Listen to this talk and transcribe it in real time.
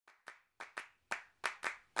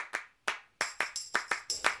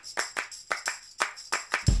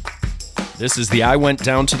This is the I Went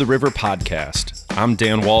Down to the River podcast. I'm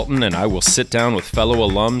Dan Walton, and I will sit down with fellow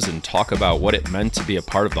alums and talk about what it meant to be a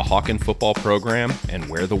part of the Hawken football program and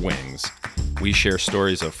wear the wings. We share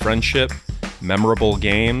stories of friendship, memorable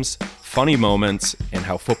games, funny moments, and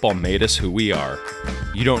how football made us who we are.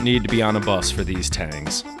 You don't need to be on a bus for these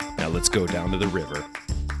tangs. Now let's go down to the river.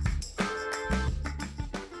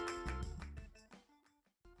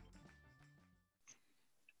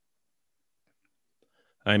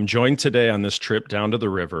 I'm joined today on this trip down to the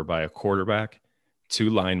river by a quarterback,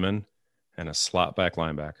 2 linemen, and a slot back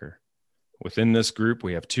linebacker. Within this group,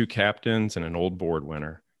 we have 2 captains and an old board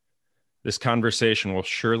winner. This conversation will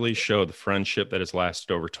surely show the friendship that has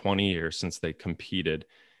lasted over 20 years since they competed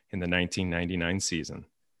in the 1999 season.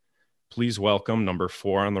 Please welcome number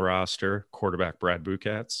 4 on the roster, quarterback Brad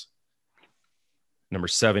Bukatz. Number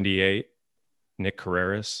 78, Nick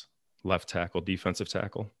Carreras, left tackle, defensive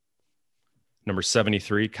tackle. Number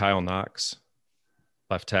 73, Kyle Knox,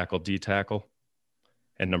 left tackle, D tackle.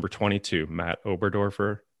 And number 22, Matt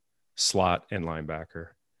Oberdorfer, slot and linebacker.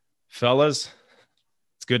 Fellas,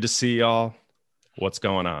 it's good to see y'all. What's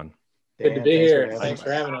going on? Good to be here. Thanks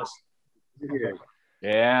for having us.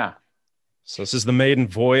 Yeah. So this is the maiden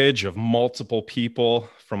voyage of multiple people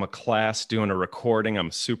from a class doing a recording.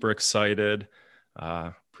 I'm super excited.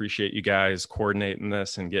 Appreciate you guys coordinating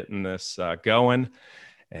this and getting this going.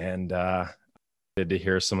 And good to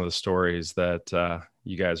hear some of the stories that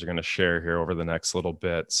you guys are going to share here over the next little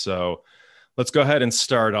bit. So let's go ahead and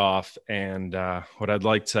start off. And what I'd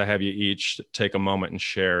like to have you each take a moment and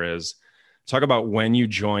share is talk about when you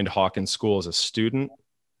joined Hawken School as a student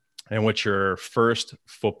and what your first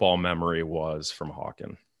football memory was from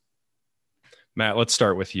Hawken. Matt, let's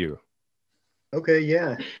start with you. Okay,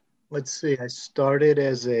 yeah. Let's see. I started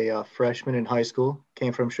as a freshman in high school,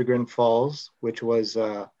 came from Chagrin Falls, which was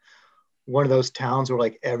one of those towns where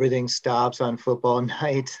like everything stops on football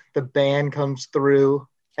night. The band comes through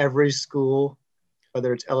every school,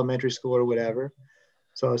 whether it's elementary school or whatever.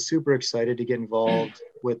 So I was super excited to get involved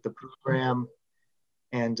with the program.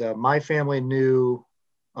 And my family knew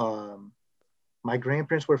my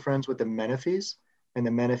grandparents were friends with the Menifees, and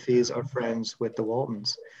the Menifees are friends with the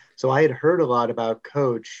Waltons. So I had heard a lot about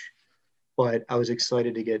Coach, but I was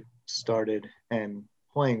excited to get started and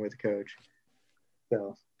playing with Coach.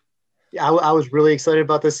 So yeah, I was really excited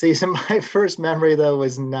about this season. My first memory, though,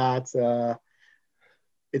 was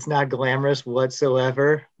it's not glamorous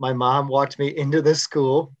whatsoever. My mom walked me into the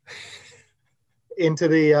school, into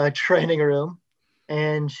the training room,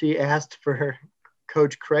 and she asked for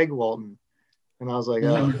Coach Craig Walton. And I was like,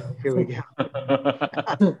 oh, here we go.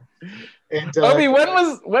 And, Obi, when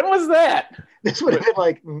was that? This would have been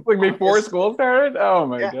like before school started? Oh,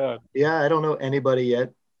 my God. Yeah, I don't know anybody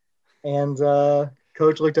yet. And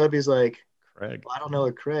Coach looked up. He's like, Craig. Well, I don't know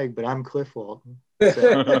a Craig, but I'm Cliff Walton. So,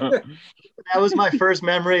 that was my first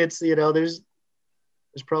memory. It's, there's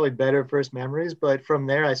probably better first memories, but from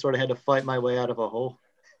there, I sort of had to fight my way out of a hole.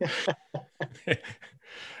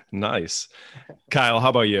 Nice. Kyle, how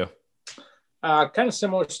about you? Kind of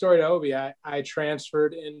similar story to Obi. I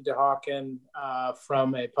transferred into Hawken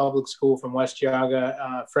from a public school from West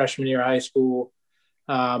Geauga, freshman year of high school.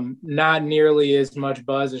 Not nearly as much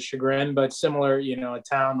buzz as Chagrin, but similar, a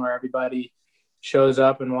town where everybody shows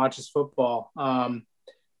up and watches football.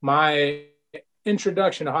 My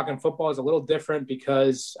introduction to Hawken football is a little different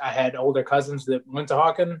because I had older cousins that went to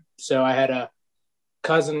Hawken. So I had a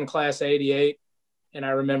cousin class 88, and I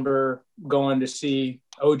remember going to see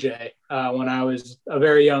OJ when I was a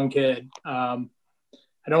very young kid. I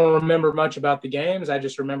don't remember much about the games. I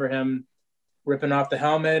just remember him ripping off the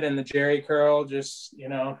helmet and the Jerry curl, just,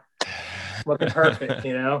 looking perfect,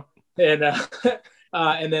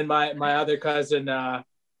 And then my other cousin,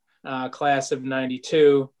 class of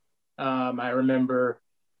 92, I remember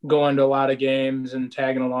going to a lot of games and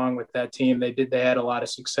tagging along with that team. They had a lot of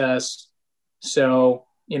success. So,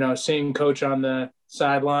 seeing Coach on the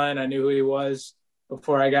sideline, I knew who he was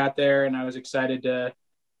before I got there, and I was excited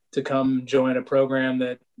to come join a program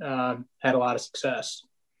that had a lot of success.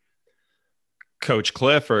 Coach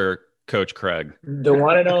Cliff or Coach Craig? The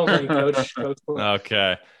one and only Coach Cliff.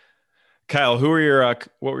 Okay. Kyle, what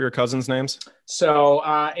were your cousins' names? So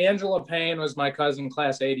Angela Payne was my cousin,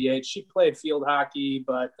 class 88. She played field hockey,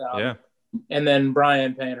 but and then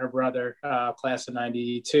Brian Payne, her brother, class of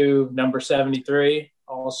 92, number 73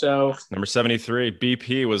 also. Number 73.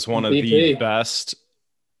 BP was one of the best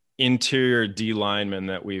interior D linemen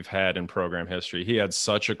that we've had in program history. He had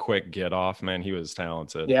such a quick get off, man. He was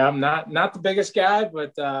talented. Yeah, I'm not the biggest guy,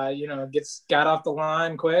 but got off the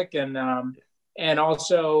line quick, and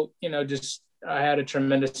also, just I had a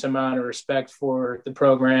tremendous amount of respect for the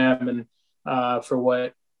program and for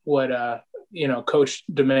what coach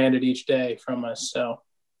demanded each day from us. So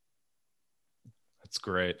that's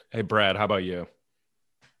great. Hey, Brad, how about you?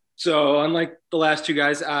 So unlike the last two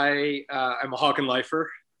guys, I'm a Hawken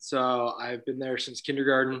lifer. So I've been there since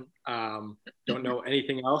kindergarten. Don't know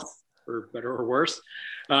anything else, for better or worse.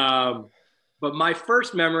 But my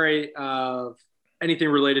first memory of anything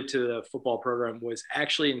related to the football program was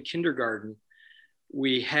actually in kindergarten.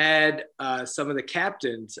 We had some of the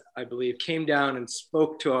captains, I believe, came down and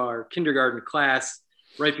spoke to our kindergarten class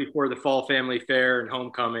right before the fall family fair and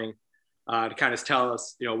homecoming to kind of tell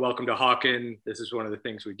us, welcome to Hawken. This is one of the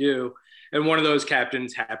things we do. And one of those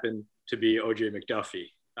captains happened to be OJ McDuffie.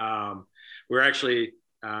 We were actually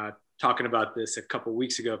talking about this a couple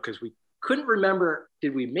weeks ago because we couldn't remember,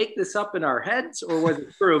 did we make this up in our heads or was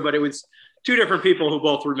it true? But it was two different people who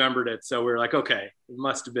both remembered it. So we were like, okay, it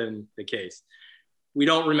must have been the case. We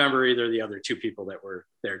don't remember either of the other two people that were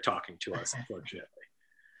there talking to us, unfortunately.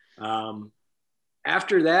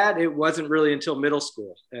 After that, it wasn't really until middle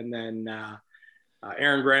school. And then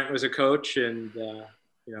Aaron Grant was a coach and,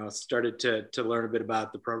 started to learn a bit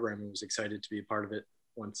about the program and was excited to be a part of it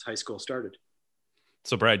once high school started.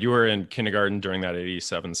 So, Brad, you were in kindergarten during that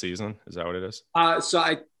 87 season. Is that what it is? So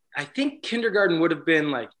I think kindergarten would have been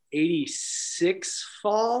like 86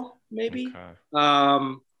 fall, maybe. Okay.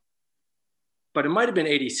 But it might have been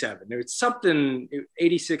 87. It was something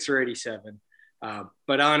 86 or 87.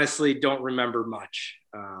 But honestly, don't remember much,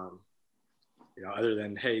 other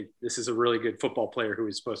than, hey, this is a really good football player who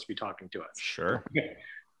is supposed to be talking to us. Sure.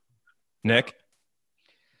 Nick?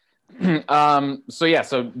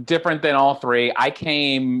 So different than all three. I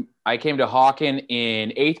came to Hawken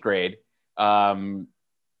in 8th grade. Not,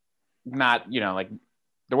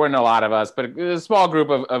 there weren't a lot of us, but a small group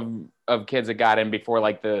of kids that got in before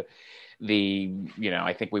like the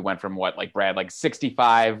I think we went from Brad,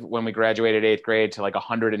 65 when we graduated 8th grade to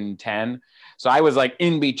 110. So I was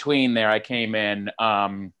in between there. I came in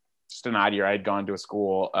just an odd year. I had gone to a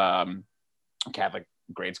school, Catholic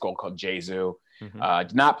grade school called Jesu. Mm-hmm.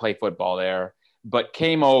 Did not play football there, but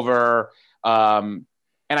came over. And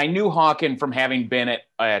I knew Hawken from having been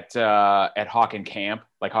at Hawken camp,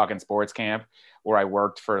 Hawken sports camp, where I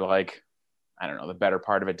worked for the better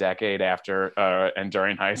part of a decade after and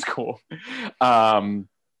during high school. But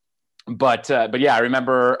yeah, I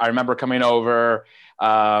remember coming over,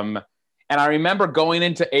 and I remember going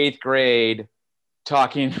into 8th grade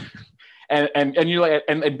talking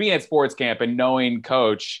and being at sports camp and knowing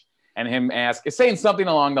coach and him saying something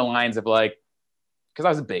along the lines of because I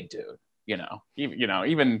was a big dude,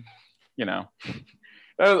 even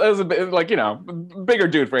I was a bit bigger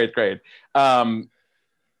dude for 8th grade.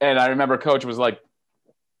 And I remember coach was like,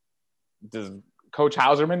 does Coach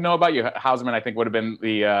Hauserman know about you? Hauserman, I think, would have been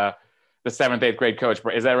the 7th, 8th grade coach.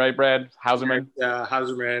 Is that right, Brad? Hauserman?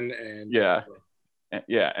 Hauserman. And yeah.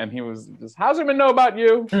 Yeah. And he was, does Hauserman know about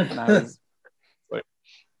you? And I was like,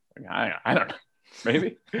 I don't know.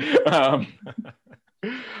 Maybe. But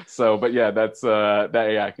yeah, that's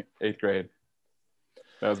 8th grade.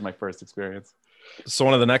 That was my first experience. So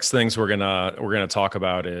one of the next things we're gonna talk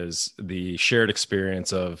about is the shared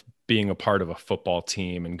experience of being a part of a football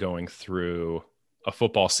team and going through a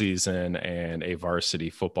football season and a varsity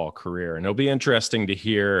football career. And it'll be interesting to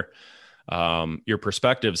hear your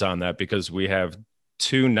perspectives on that because we have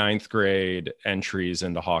 2 9th grade entries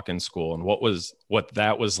into Hawken School and what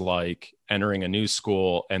that was like entering a new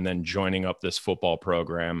school and then joining up this football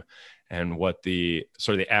program and what the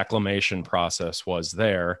sort of the acclimation process was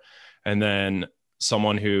there. And then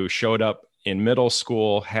someone who showed up in middle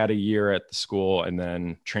school, had a year at the school, and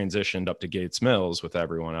then transitioned up to Gates Mills with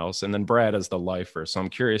everyone else. And then Brad as the lifer. So I'm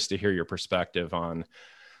curious to hear your perspective on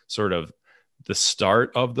sort of the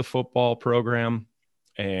start of the football program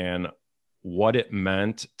and what it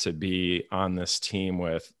meant to be on this team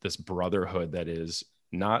with this brotherhood that is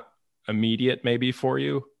not immediate maybe for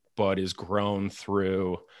you, but is grown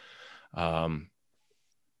through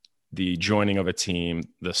the joining of a team,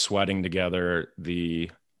 the sweating together, the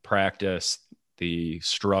practice, the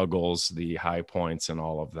struggles, the high points, and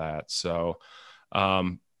all of that. So,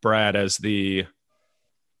 Brad, as the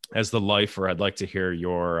lifer, I'd like to hear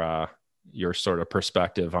your sort of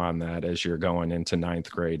perspective on that as you're going into 9th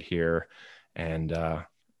grade here, and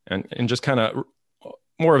just kind of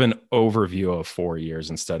more of an overview of 4 years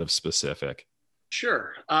instead of specific.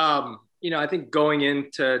 Sure. I think going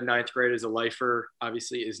into 9th grade as a lifer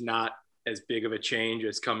obviously is not as big of a change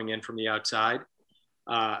as coming in from the outside.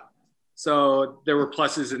 So there were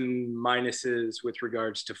pluses and minuses with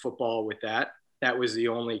regards to football with that. That was the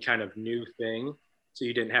only kind of new thing. So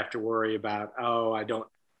you didn't have to worry about, I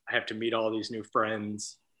have to meet all these new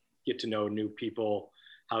friends. get to know new people,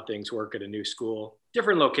 how things work at a new school,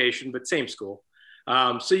 different location, but same school.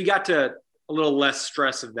 So you got to a little less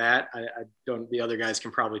stress of that. I don't, the other guys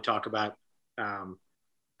can probably talk about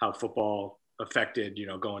how football affected,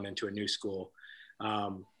 going into a new school.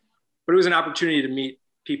 But it was an opportunity to meet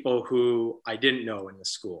people who I didn't know in the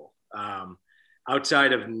school.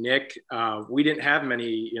 Outside of Nick, we didn't have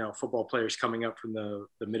many, football players coming up from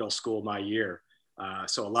the middle school my year.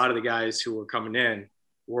 So a lot of the guys who were coming in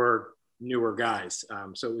were newer guys.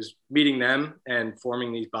 So it was meeting them and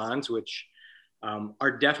forming these bonds, which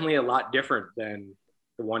are definitely a lot different than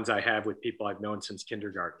the ones I have with people I've known since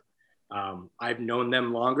kindergarten. I've known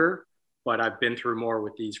them longer, but I've been through more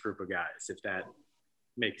with these group of guys, if that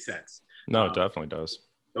makes sense. No, it definitely does.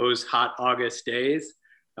 Those hot August days,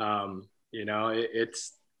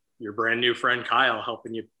 it's your brand new friend Kyle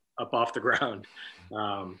helping you up off the ground,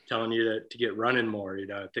 telling you to get running more,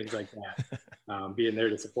 things like that, being there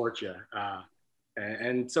to support you.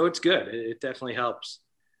 And so it's good. It definitely helps.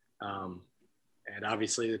 And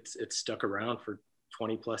obviously it's stuck around for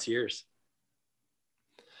 20 plus years.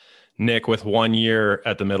 Nick, with 1 year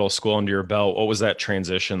at the middle school under your belt, what was that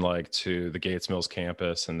transition like to the Gates Mills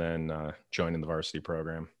campus and then joining the varsity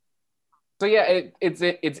program? So yeah,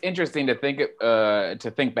 it's interesting to think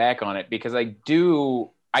back on it, because I do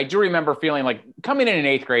remember feeling like coming in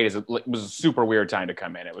 8th grade was a super weird time to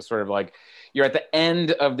come in. It was sort of like you're at the end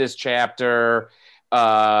of this chapter.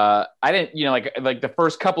 I didn't, like the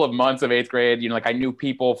first couple of months of 8th grade, like I knew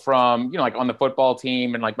people from, like on the football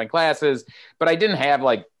team and like my classes, but I didn't have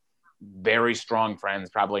like very strong friends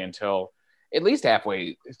probably until at least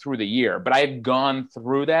halfway through the year. But I had gone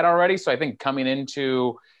through that already. So I think coming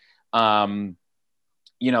into, like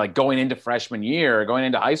going into freshman year, going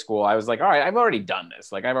into high school, I was like, all right, I've already done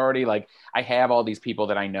this. Like I have all these people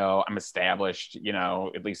that I know. I'm established,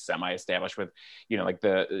 at least semi-established with, like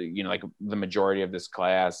the majority of this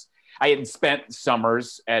class. I had spent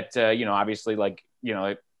summers at, obviously like,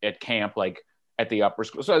 at camp, like at the upper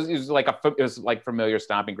school. So it was like familiar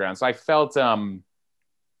stomping ground. So I felt a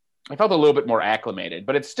little bit more acclimated,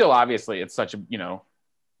 but it's still, obviously it's such a,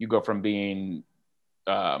 you go from being,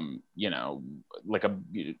 like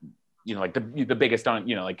the biggest on,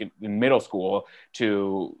 like in middle school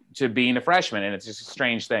to being a freshman. And it's just a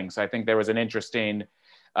strange thing. So I think there was an interesting,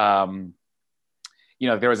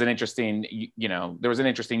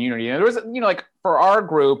 unity. And there was, like for our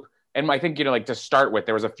group, and I think, like to start with,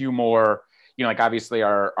 there was a few more, like obviously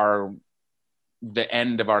the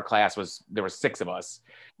end of our class there were 6 of us,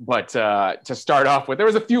 but to start off with, there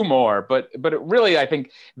was a few more, but really, I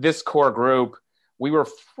think this core group, we were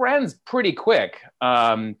friends pretty quick.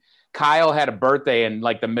 Kyle had a birthday in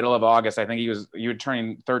like the middle of August. I think you were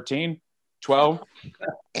turning 13, 12,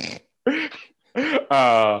 14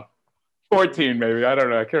 maybe. I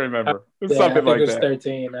don't know. I can't remember. Something like that.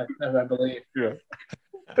 13, I believe. Yeah.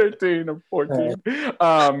 13 or 14.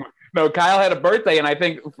 No, Kyle had a birthday, and I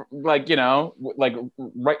think right in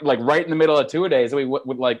the middle of 2-a-days, we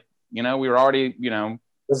would like, we were already,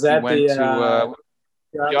 was that we went to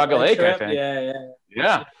Yaga Lake, I think.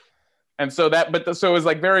 Yeah. And so so it was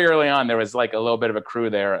like very early on, there was like a little bit of a crew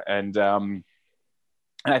there. And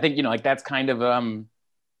I think, like that's kind of,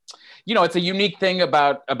 it's a unique thing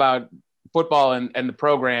about football and the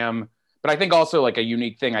program, but I think also like a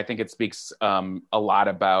unique thing, I think it speaks a lot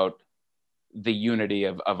about the unity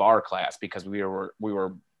of our class, because we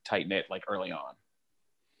were tight knit like early on.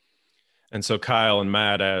 And so Kyle and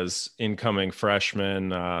Matt, as incoming freshmen,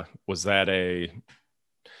 was that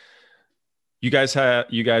you guys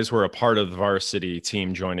were a part of the varsity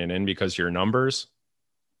team joining in because of your numbers?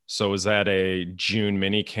 So was that a June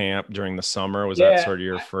mini camp during the summer? Was that sort of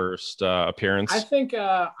your first appearance? I think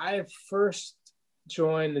I first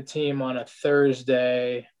joined the team on a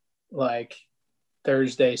Thursday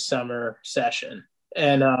summer session.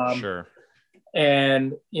 And sure.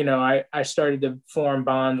 And, I started to form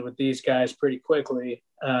bonds with these guys pretty quickly.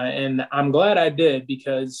 And I'm glad I did,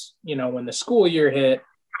 because, when the school year hit,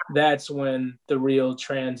 that's when the real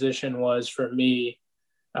transition was for me,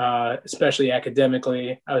 especially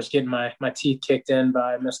academically. I was getting my teeth kicked in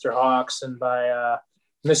by Mr. Hawks and by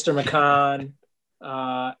Mr. McCon.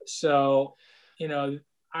 So,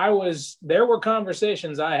 there were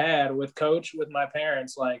conversations I had with coach, with my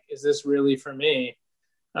parents, like, is this really for me?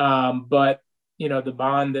 But, the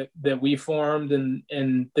bond that we formed and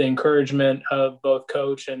the encouragement of both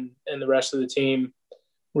coach and the rest of the team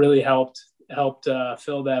really helped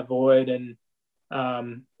fill that void. And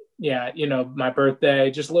my birthday,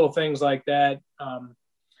 just little things like that,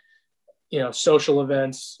 social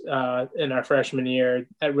events in our freshman year,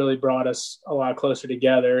 that really brought us a lot closer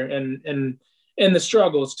together. And and the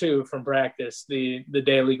struggles too from practice, the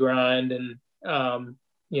daily grind, and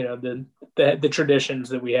the traditions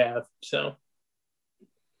that we have. So,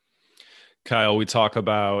 Kyle, we talk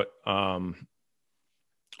about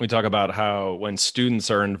how when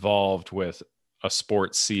students are involved with a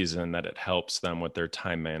sports season, that it helps them with their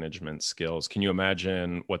time management skills. Can you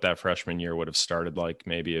imagine what that freshman year would have started like,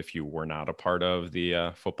 maybe if you were not a part of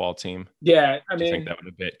the football team? Yeah, do you think that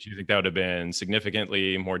would have been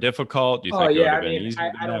significantly more difficult? Do you think it would have been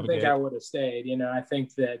easier to I don't think navigate? I would have stayed. I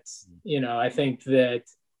think that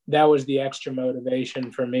that was the extra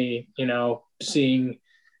motivation for me. Seeing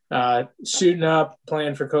suiting up,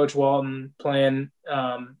 playing for Coach Walton, playing,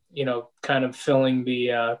 kind of filling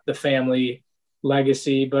the family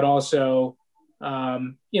legacy, but also,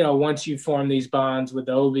 once you form these bonds with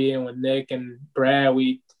Obi and with Nick and Brad,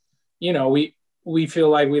 we feel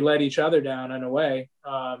like we let each other down in a way,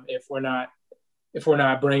 if we're not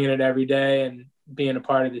bringing it every day and being a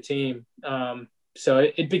part of the team. So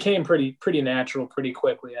it became pretty natural pretty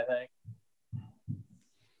quickly, I think.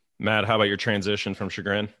 Matt, how about your transition from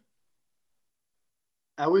Chagrin?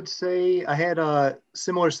 I would say I had a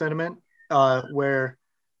similar sentiment, where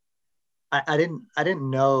I didn't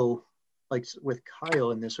know, like with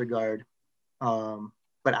Kyle in this regard,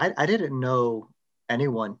 but I didn't know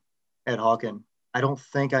anyone at Hawken. I don't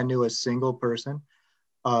think I knew a single person.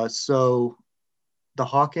 So the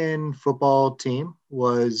Hawken football team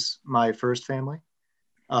was my first family,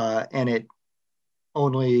 and it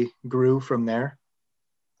only grew from there.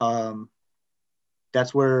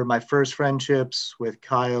 That's where my first friendships with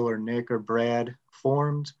Kyle or Nick or Brad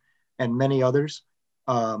formed, and many others.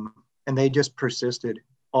 And they just persisted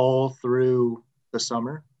all through the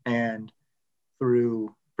summer and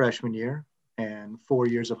through freshman year and 4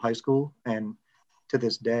 years of high school and to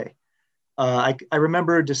this day. I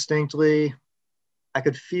remember distinctly, I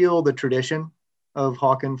could feel the tradition of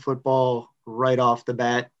Hawken football right off the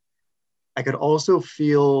bat. I could also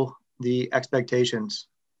feel the expectations.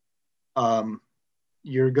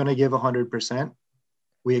 You're going to give 100%.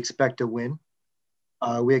 We expect to win.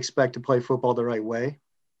 We expect to play football the right way.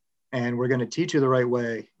 And we're going to teach you the right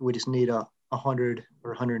way. We just need 100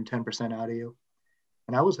 or 110% out of you.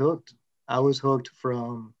 And I was hooked. I was hooked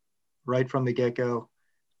right from the get-go.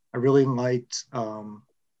 I really liked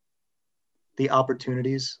the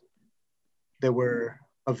opportunities that were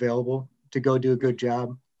available to go do a good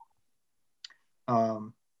job.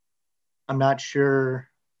 I'm not sure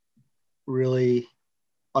really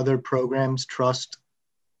other programs trust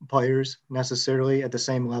players necessarily at the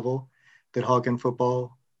same level that Hawken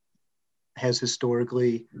football has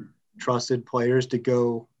historically trusted players to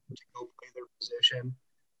go play their position.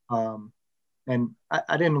 And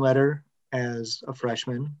I didn't let her as a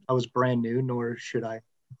freshman. I was brand new, nor should I.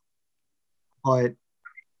 But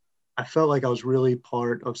I felt like I was really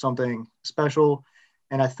part of something special.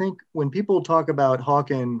 And I think when people talk about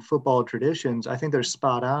Hawken football traditions, I think they're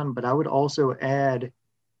spot on. But I would also add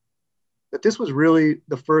that this was really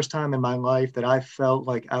the first time in my life that I felt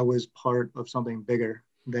like I was part of something bigger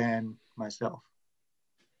than myself.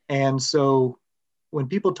 And so when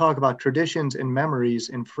people talk about traditions and memories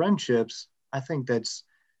and friendships, I think that's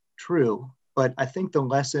true. But I think the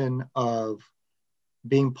lesson of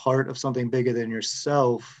being part of something bigger than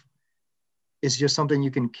yourself is just something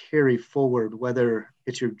you can carry forward, whether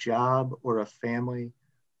it's your job or a family,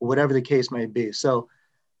 or whatever the case may be. So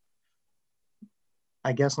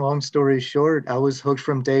I guess long story short, I was hooked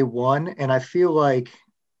from day one, and I feel like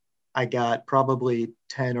I got probably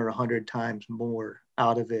 10 or 100 times more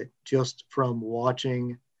out of it just from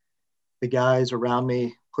watching the guys around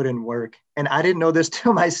me put in work. And I didn't know this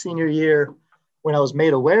till my senior year when I was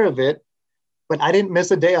made aware of it, but I didn't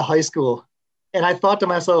miss a day of high school. And I thought to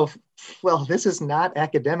myself, well, this is not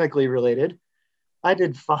academically related. I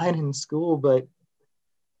did fine in school, but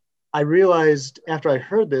I realized after I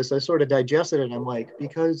heard this, I sort of digested it. And I'm like,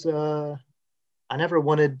 because I never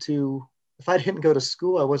wanted to, if I didn't go to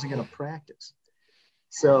school, I wasn't going to practice.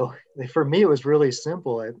 So for me, it was really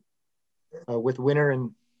simple. With winter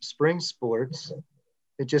and spring sports,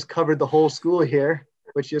 it just covered the whole school year,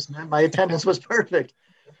 which just meant my attendance was perfect.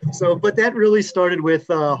 So, but that really started with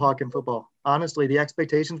Hawken football. Honestly, the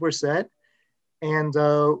expectations were set. And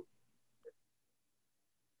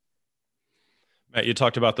Matt, you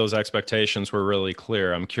talked about those expectations were really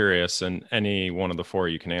clear. I'm curious, and any one of the four,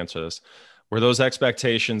 you can answer this. Were those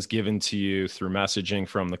expectations given to you through messaging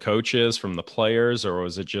from the coaches, from the players, or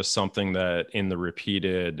was it just something that in the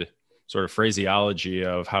repeated sort of phraseology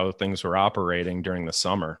of how things were operating during the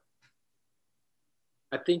summer?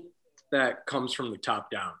 I think that comes from the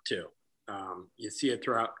top down too. You see it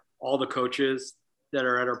throughout all the coaches that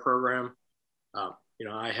are at our program.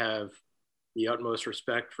 I have the utmost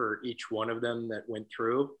respect for each one of them that went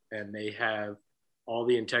through, and they have all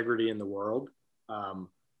the integrity in the world.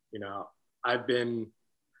 I've been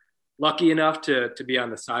lucky enough to be on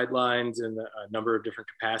the sidelines in a number of different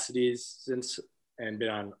capacities since, and been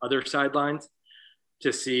on other sidelines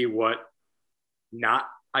to see what not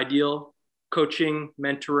ideal coaching,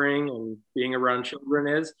 mentoring, and being around children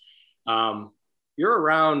is. You're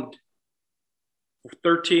around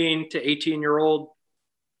 13 to 18-year-old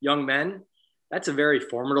young men. That's a very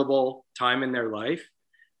formidable time in their life.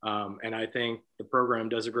 And I think the program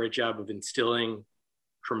does a great job of instilling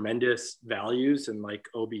tremendous values. And like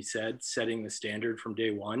Obi said, setting the standard from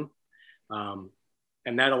day one.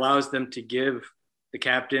 And that allows them to give the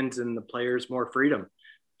captains and the players more freedom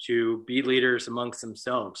to be leaders amongst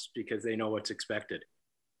themselves because they know what's expected.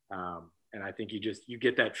 And I think you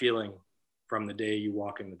get that feeling from the day you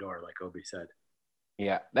walk in the door, like Obi said.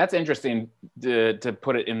 Yeah, that's interesting to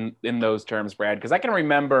put it in those terms, Brad, because I can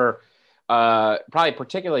remember probably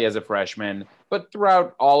particularly as a freshman, but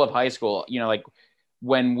throughout all of high school, like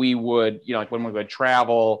when we would, when we would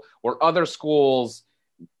travel or other schools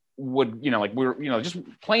would, like we were, just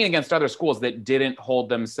playing against other schools that didn't hold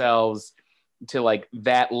themselves to like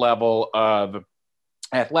that level of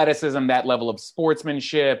athleticism, that level of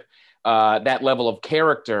sportsmanship, that level of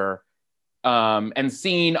character. And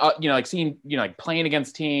seeing playing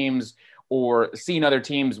against teams or seeing other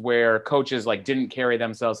teams where coaches like didn't carry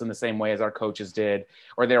themselves in the same way as our coaches did,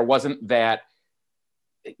 or there wasn't that,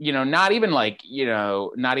 not even like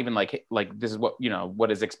this is what, what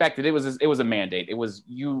is expected. It was a mandate. It was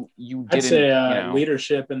you didn't. I'd say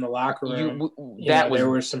leadership in the locker room. There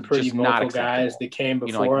were some pretty vocal guys that came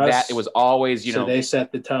before us. That it was always, so they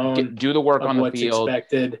set the tone. Do the work on the field.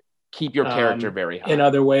 Expected. Keep your character very high. In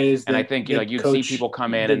other ways, and I think you'd see people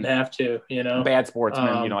come in and have to, bad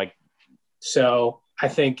sportsmen, So I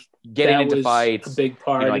think getting into fights, a big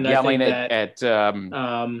part, like yelling at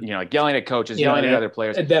yelling at coaches, yelling at other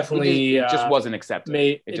players. It definitely just wasn't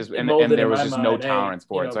accepted. And there was just no tolerance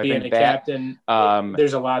for it. So I think that captain,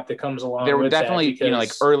 there's a lot that comes along. There were with definitely that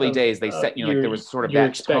like early days they set there was sort of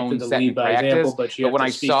that tone set in practice. But when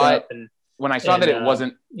I saw it. When I saw that it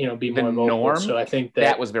wasn't be the more vocal, norm, so I think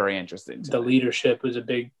that was very interesting. The leadership was a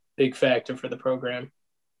big factor for the program.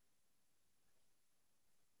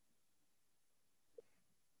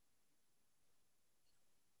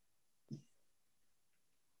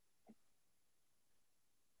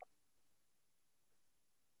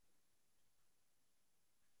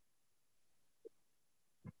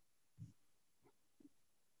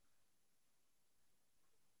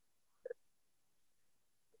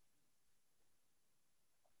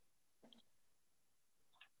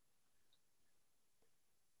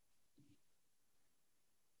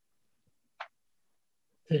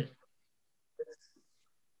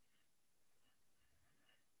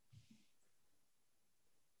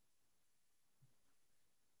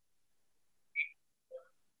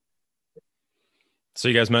 So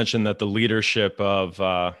you guys mentioned that the leadership of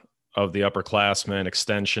the upperclassmen,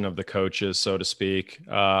 extension of the coaches, so to speak.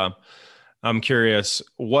 I'm curious,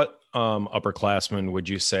 what upperclassmen would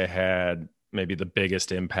you say had maybe the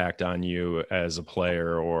biggest impact on you as a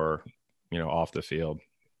player or, off the field?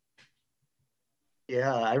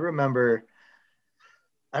 Yeah, I remember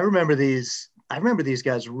these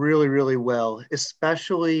guys really, really well,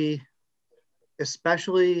 especially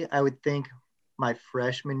I would think my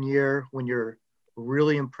freshman year when you're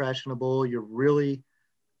really impressionable, you're really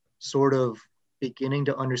sort of beginning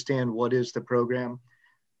to understand what is the program.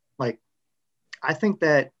 Like, I think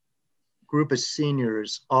that group of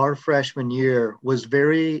seniors, our freshman year, was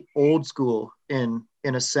very old school in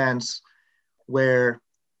a sense where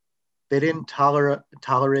they didn't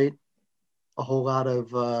tolerate a whole lot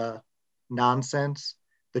of nonsense.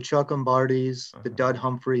 The Chuck Lombardis, the Dud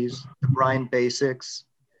Humphreys, the Brian Basics,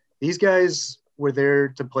 these guys were there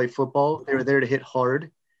to play football. They were there to hit hard.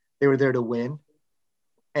 They were there to win.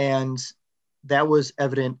 And that was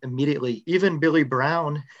evident immediately. Even Billy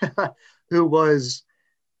Brown, who was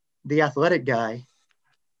the athletic guy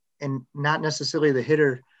and not necessarily the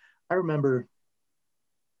hitter. I remember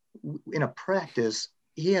in a practice,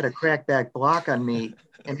 he had a crackback block on me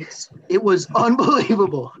and it was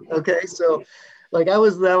unbelievable. Okay. So like that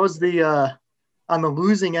was the, on the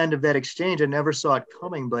losing end of that exchange. I never saw it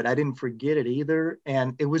coming, but I didn't forget it either.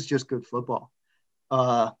 And it was just good football.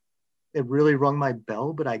 It really rung my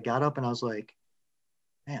bell, but I got up and I was like,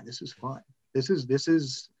 man, this is fun. This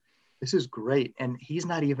is great. And he's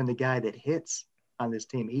not even the guy that hits on this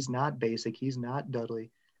team. He's not Basic. He's not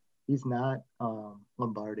Dudley. He's not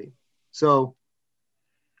Lombardi. So,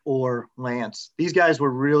 or Lance. These guys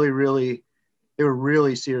were really, really they were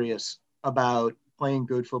really serious about playing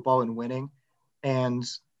good football and winning. And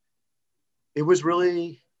it was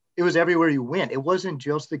everywhere you went. It wasn't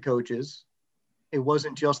just the coaches. It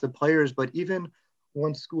wasn't just the players, but even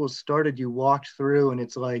once school started, you walked through and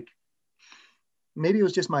it's like, maybe it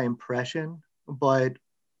was just my impression, but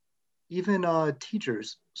even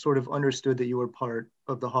teachers sort of understood that you were part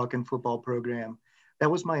of the Hawken football program. That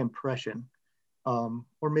was my impression, or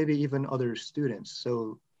maybe even other students.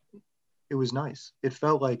 So it was nice. It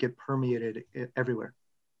felt like it permeated everywhere.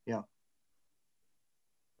 Yeah.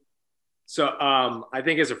 So I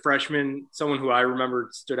think as a freshman, someone who I remember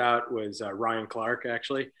stood out was Ryan Clark,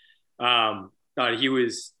 actually. Thought he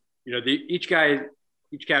was, each captain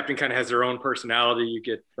kind of has their own personality. You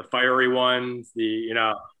get the fiery ones,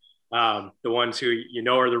 the ones who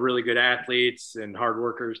are the really good athletes and hard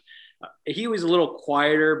workers. He was a little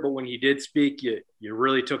quieter, but when he did speak, you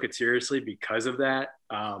really took it seriously because of that.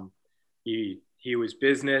 He was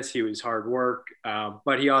business, he was hard work,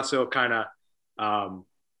 but he also kind of,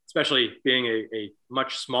 especially being a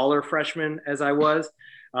much smaller freshman as I was,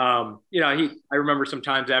 I remember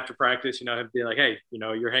sometimes after practice, him being like, hey,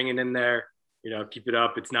 you're hanging in there, keep it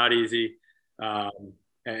up. It's not easy.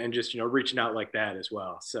 And just, reaching out like that as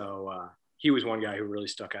well. So he was one guy who really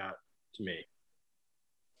stuck out to me.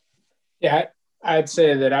 Yeah, I'd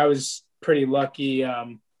say that I was pretty lucky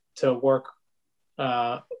to work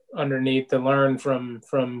underneath, to learn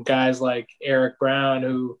from guys like Eric Brown,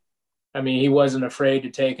 who, he wasn't afraid to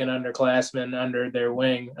take an underclassman under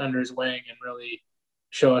his wing and really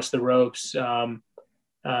show us the ropes.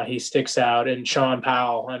 He sticks out. And Sean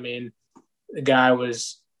Powell, the guy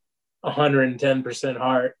was 110%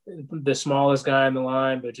 heart, the smallest guy in the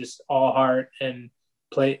line, but just all heart, and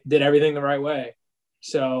did everything the right way.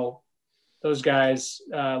 So those guys'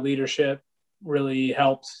 leadership really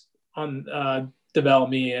helped develop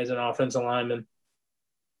me as an offensive lineman.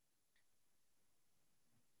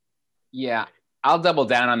 Yeah, I'll double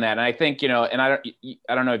down on that. And I think, and I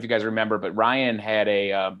don't know if you guys remember, but Ryan had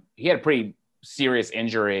a pretty serious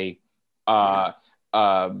injury our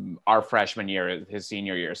freshman year, his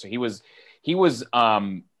senior year. So he was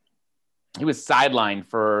sidelined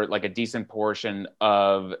for like a decent portion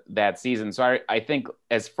of that season. So I think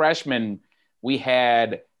as freshmen, we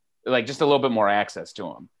had like just a little bit more access to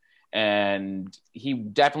him. And he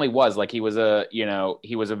definitely was like, he was a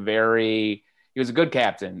good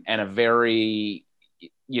captain and a very,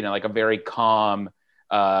 like a very calm,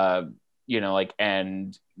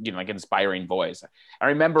 inspiring voice. I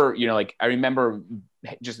remember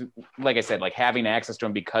just like I said, like having access to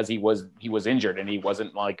him because he was injured and he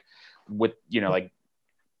wasn't like with, like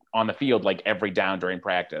on the field, like every down during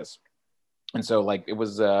practice. And so like, it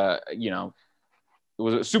was a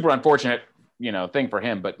super unfortunate, thing for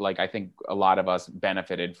him, but like, I think a lot of us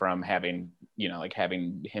benefited from having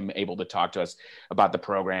him able to talk to us about the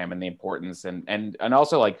program and the importance and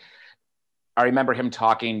also like, I remember him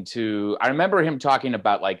talking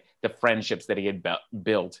about like the friendships that he had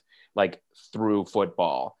built like through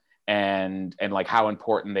football and like how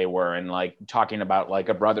important they were and like talking about like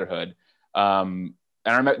a brotherhood. And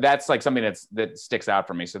I remember that's like something that sticks out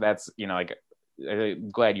for me. So that's, like,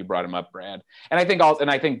 I'm glad you brought him up, Brad. And I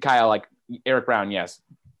think Kyle, like Eric Brown, yes,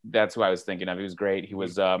 that's who I was thinking of. He was great. He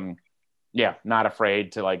was, not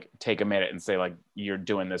afraid to like take a minute and say like, you're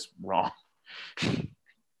doing this wrong.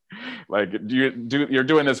 Like you're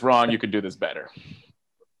doing this wrong. You could do this better.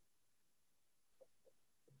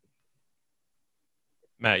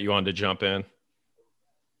 Matt, you wanted to jump in?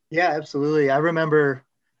 Yeah, absolutely. I remember,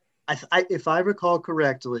 if I recall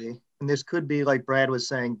correctly, and this could be like Brad was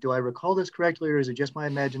saying, do I recall this correctly or is it just my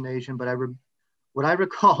imagination? But what I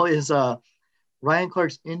recall is Ryan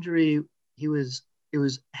Clark's injury. It was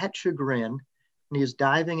at Chagrin, and he was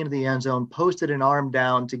diving into the end zone, posted an arm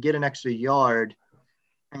down to get an extra yard,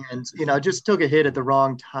 and just took a hit at the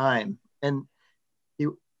wrong time. And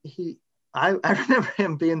I remember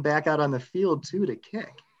him being back out on the field too to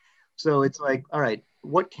kick. So it's like, all right,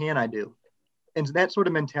 what can I do? And that sort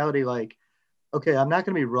of mentality, like, okay, I'm not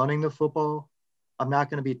going to be running the football. I'm not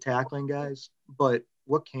going to be tackling guys, but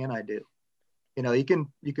what can I do? You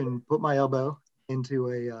can put my elbow into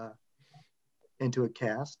a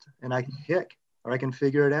cast and I can kick, or I can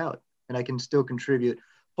figure it out and I can still contribute.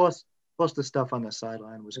 Plus the stuff on the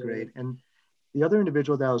sideline was great. And the other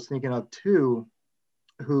individual that I was thinking of too,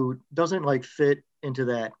 who doesn't like fit into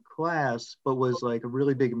that class, but was like a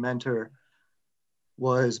really big mentor,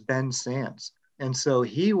 was Ben Sands. And so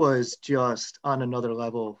he was just on another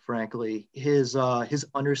level, frankly. His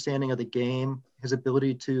understanding of the game, his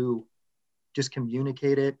ability to just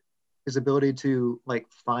communicate it his ability to like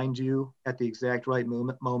find you at the exact right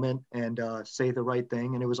moment and say the right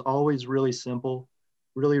thing. And it was always really simple,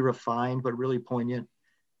 really refined, but really poignant.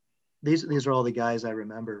 These are all the guys I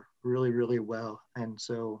remember really, really well. And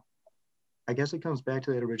so I guess it comes back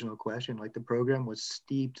to that original question. Like the program was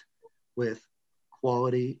steeped with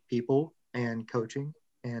quality people and coaching,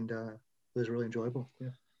 and it was really enjoyable. Yeah.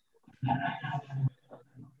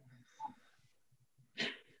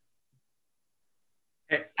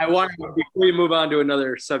 I want to, before we move on to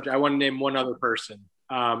another subject, I want to name one other person,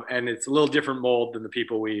 and it's a little different mold than the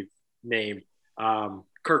people we've named.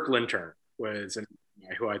 Kirk Lintern was a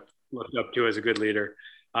guy who I looked up to as a good leader,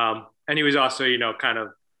 and he was also, kind of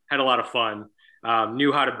had a lot of fun,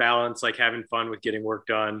 knew how to balance like having fun with getting work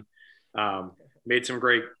done, made some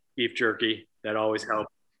great beef jerky that always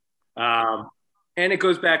helped. And it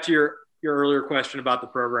goes back to your earlier question about the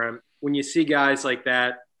program. When you see guys like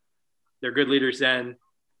that, they're good leaders then,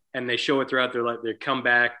 and they show it throughout their life. They come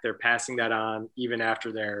back, they're passing that on even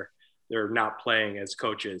after they're not playing as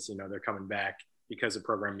coaches. They're coming back because the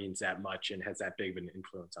program means that much and has that big of an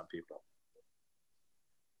influence on people.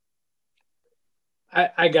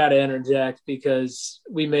 I got to interject because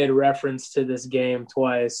we made a reference to this game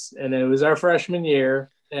twice, and it was our freshman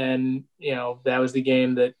year, and that was the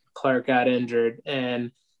game that Clark got injured.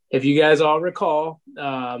 And if you guys all recall,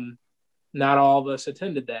 not all of us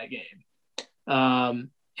attended that game.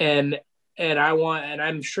 And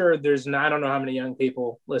I'm sure I don't know how many young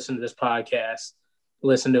people listen to this podcast,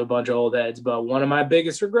 listen to a bunch of old heads, but one of my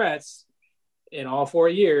biggest regrets in all 4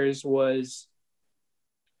 years was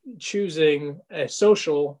choosing a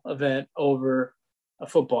social event over a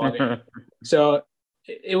football game. So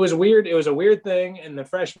it was weird. It was a weird thing. And the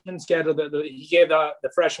freshman schedule he gave the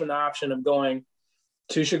freshman the option of going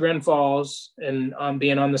to Chagrin Falls and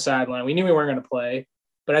being on the sideline. We knew we weren't going to play,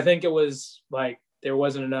 but I think it was like there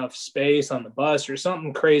wasn't enough space on the bus or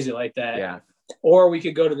something crazy like that. Yeah. Or we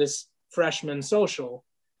could go to this freshman social,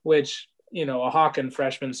 which, a Hawken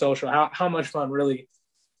freshman social, how much fun really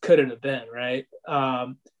could it have been, right?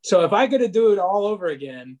 So if I could have do it all over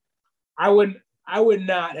again, I would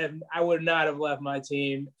not have left my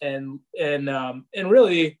team and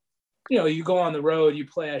really, you go on the road, you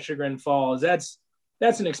play at Chagrin Falls. That's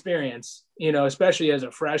an experience, especially as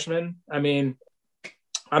a freshman. I mean,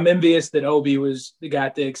 I'm envious that Obi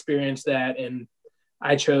got to experience that, and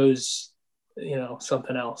I chose,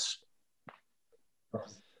 something else.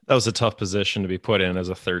 That was a tough position to be put in as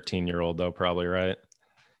a 13-year-old, though, probably, right?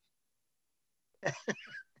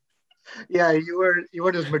 Yeah, you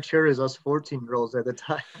weren't as mature as us 14-year-olds at the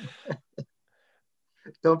time.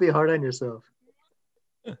 Don't be hard on yourself.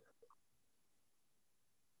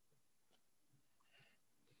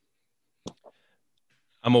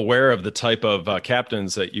 I'm aware of the type of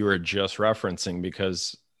captains that you were just referencing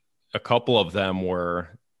because a couple of them were,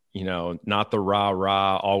 not the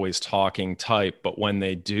rah-rah, always talking type, but when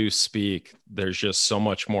they do speak, there's just so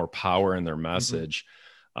much more power in their message.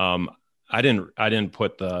 Mm-hmm. I didn't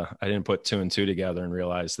put 2 and 2 together and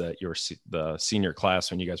realize that the senior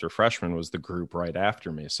class when you guys were freshmen was the group right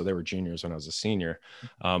after me. So they were juniors when I was a senior.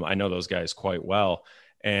 I know those guys quite well,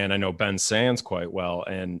 and I know Ben Sands quite well.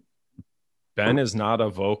 And Ben is not a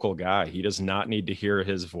vocal guy. He does not need to hear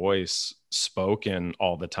his voice spoken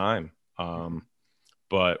all the time.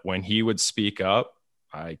 But when he would speak up,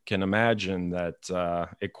 I can imagine that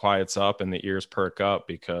it quiets up and the ears perk up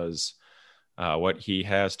because what he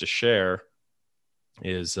has to share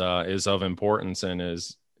is of importance and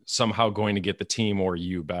is somehow going to get the team or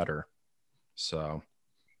you better. So,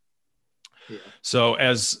 yeah. So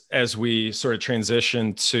as we sort of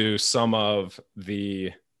transition to some of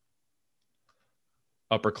the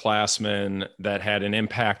upperclassmen that had an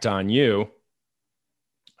impact on you,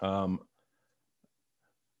 our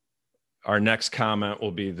next comment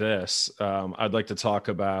will be this. I'd like to talk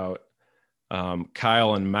about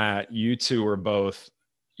Kyle and Matt. You two were both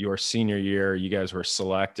your senior year. You guys were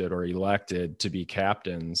selected or elected to be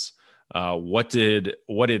captains. What did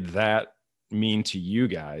that mean to you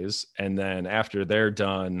guys? And then after they're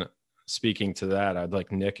done speaking to that, I'd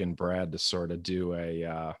like Nick and Brad to sort of do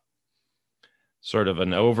a sort of an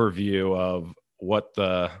overview of what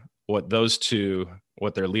those two,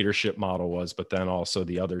 what their leadership model was, but then also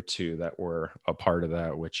the other two that were a part of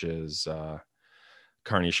that, which is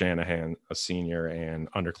Carney Shanahan, a senior,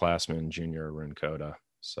 and underclassman junior Arun Kota.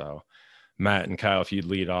 So Matt and Kyle, if you'd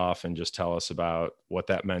lead off and just tell us about what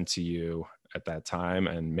that meant to you at that time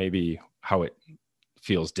and maybe how it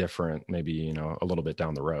feels different, maybe, a little bit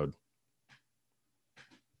down the road.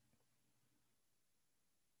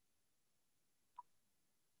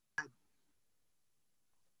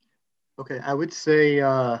 Okay, I would say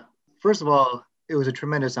first of all, it was a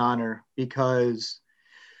tremendous honor because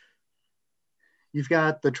you've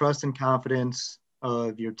got the trust and confidence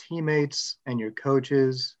of your teammates and your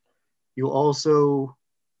coaches. You also,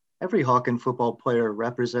 every Hawken football player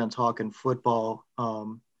represents Hawken football.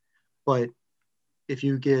 But if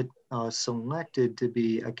you get selected to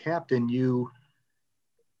be a captain, you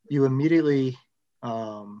immediately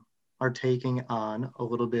are taking on a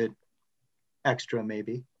little bit extra,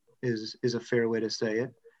 maybe is a fair way to say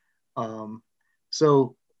it.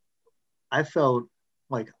 So I felt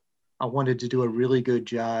like I wanted to do a really good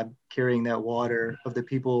job carrying that water of the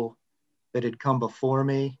people that had come before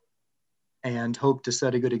me and hope to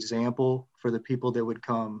set a good example for the people that would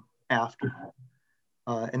come after.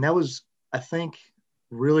 And that was, I think,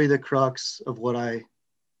 really the crux of the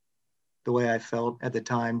way I felt at the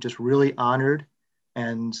time, just really honored.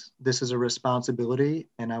 And this is a responsibility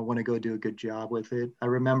and I want to go do a good job with it. I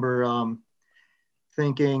remember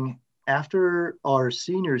thinking after our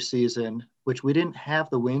senior season, which we didn't have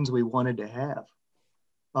the wins we wanted to have,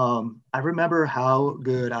 I remember how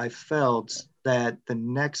good I felt that the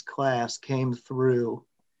next class came through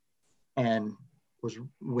and was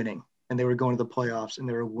winning, and they were going to the playoffs and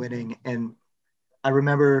they were winning. And I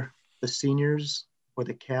remember the seniors or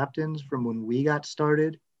the captains from when we got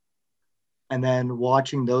started, and then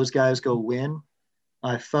watching those guys go win.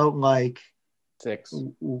 I felt like,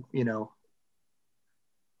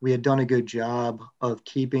 we had done a good job of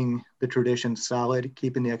keeping the tradition solid,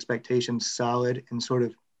 keeping the expectations solid, and sort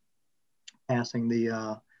of passing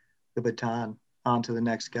the baton on to the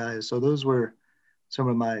next guys. So those were some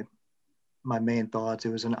of my main thoughts. It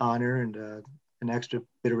was an honor and an extra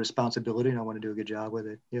bit of responsibility, and I want to do a good job with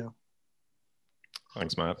it. Yeah.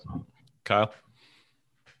 Thanks, Matt. Kyle?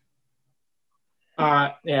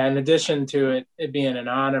 In addition to it being an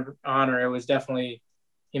honor, it was definitely,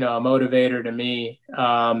 a motivator to me.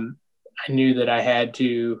 I knew that I had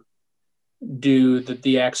to do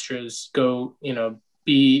the extras, go,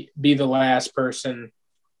 be the last person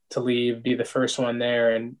to leave, be the first one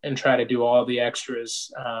there, and try to do all the extras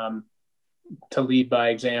to lead by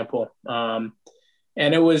example. And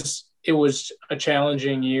it was a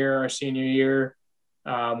challenging year, our senior year,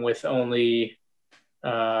 with only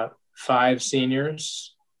 5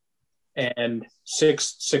 seniors and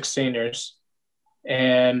six seniors.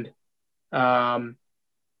 And,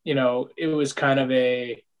 it was kind of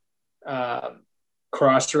a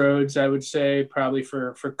crossroads, I would say, probably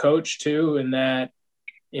for coach too, in that,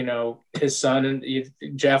 his son and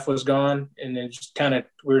Jeff was gone, and then just kind of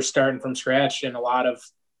we were starting from scratch in a lot of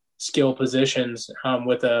skill positions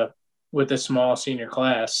with a small senior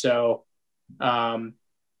class. So I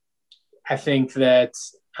think that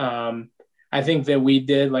we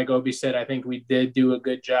did, like Obi said, I think we did do a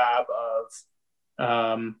good job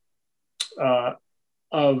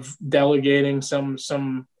of delegating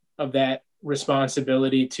some of that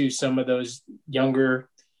responsibility to some of those younger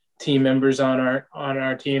team members on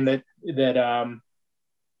our team that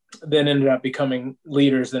then ended up becoming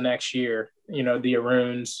leaders the next year. The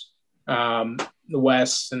Aruns, the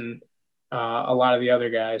Wests, and a lot of the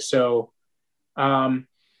other guys. So, I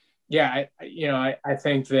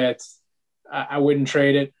think that I wouldn't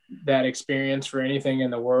trade that experience for anything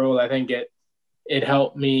in the world. I think it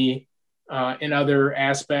helped me in other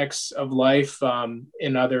aspects of life,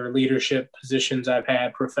 in other leadership positions I've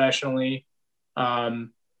had professionally,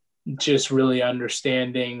 just really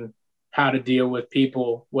understanding how to deal with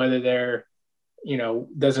people, whether they're,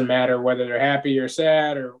 doesn't matter whether they're happy or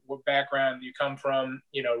sad or what background you come from,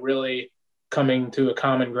 really coming to a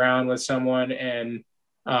common ground with someone and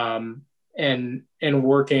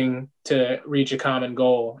working to reach a common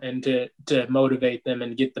goal and to motivate them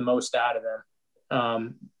and get the most out of them.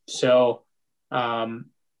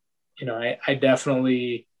 I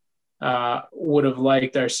definitely would have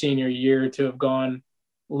liked our senior year to have gone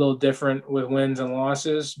a little different with wins and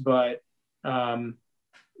losses, but I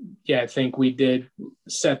think we did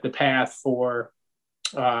set the path for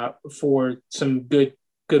some good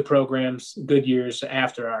programs, good years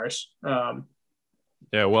after ours.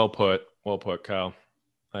 Well put, Kyle.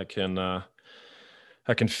 I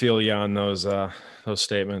can feel you on those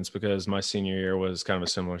statements, because my senior year was kind of a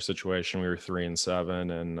similar situation. We were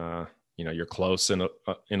 3-7, and you're close in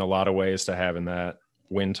a lot of ways to having that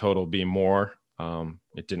win total be more.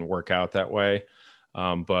 It didn't work out that way,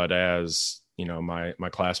 but as my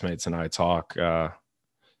classmates and I talk,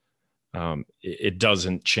 it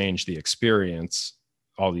doesn't change the experience.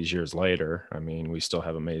 All these years later, I mean, we still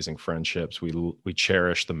have amazing friendships. We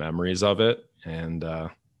cherish the memories of it, and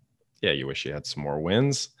you wish you had some more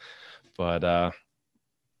wins, but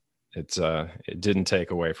it didn't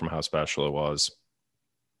take away from how special it was.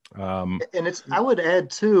 And I would add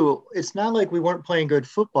too, it's not like we weren't playing good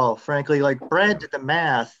football, frankly. Like Brad did the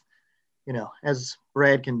math, as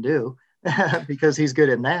Brad can do because he's good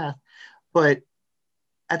at math. But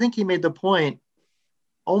I think he made the point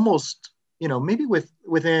almost, maybe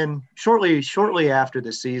within shortly after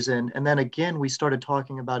the season. And then again, we started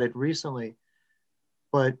talking about it recently,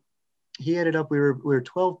 but he ended up, we were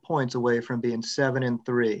 12 points away from being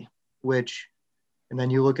 7-3, and then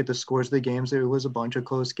you look at the scores of the games, it was a bunch of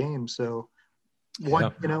close games. So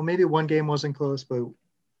maybe one game wasn't close, but we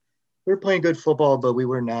were playing good football, but we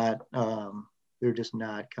were not, we were just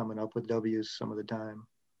not coming up with W's some of the time.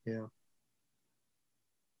 Yeah.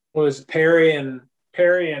 Was Perry and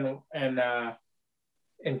Kirtland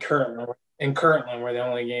were the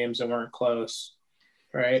only games that weren't close,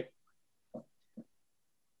 right?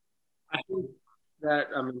 I think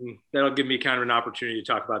that'll give me kind of an opportunity to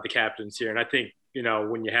talk about the captains here. And I think,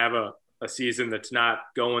 when you have a season that's not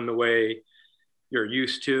going the way you're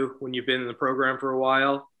used to when you've been in the program for a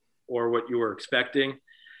while or what you were expecting,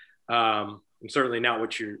 and certainly not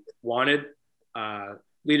what you wanted,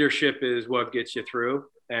 leadership is what gets you through.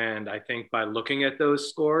 And I think by looking at those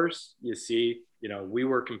scores, you see, we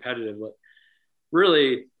were competitive.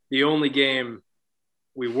 Really, the only game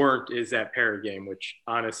we weren't is that Perry game, which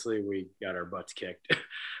honestly, we got our butts kicked.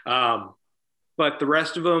 But the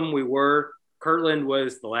rest of them, we were. Kirtland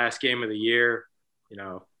was the last game of the year,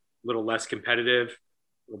 a little less competitive,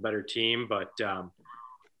 a little better team. But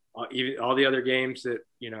even all the other games that,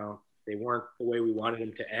 they weren't the way we wanted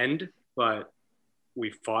them to end, but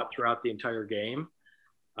we fought throughout the entire game.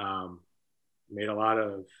 Made a lot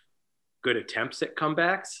of good attempts at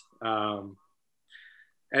comebacks.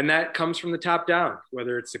 And that comes from the top down,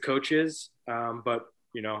 whether it's the coaches, but,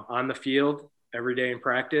 on the field every day in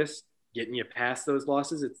practice, getting you past those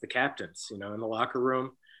losses, it's the captains, in the locker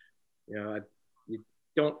room. I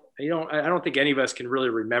don't think any of us can really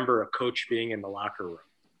remember a coach being in the locker room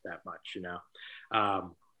that much,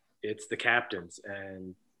 it's the captains,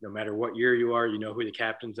 and no matter what year you are, who the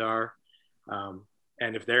captains are.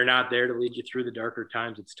 And if they're not there to lead you through the darker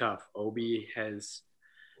times, it's tough. Obi has,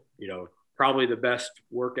 probably the best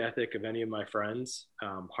work ethic of any of my friends,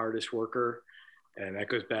 hardest worker. And that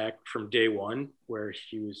goes back from day one, where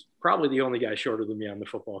he was probably the only guy shorter than me on the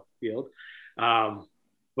football field.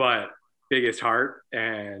 But biggest heart,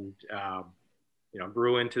 and,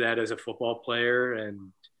 grew into that as a football player.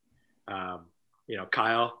 And,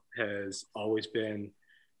 Kyle has always been,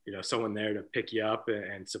 someone there to pick you up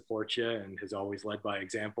and support you, and has always led by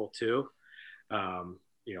example too.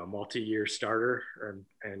 Multi-year starter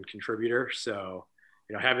and contributor. So,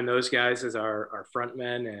 having those guys as our front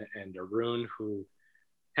men, and Arun, who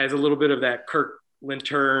has a little bit of that Kirk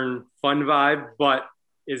Lintern fun vibe, but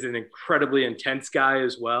is an incredibly intense guy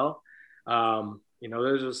as well.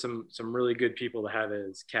 Those are some really good people to have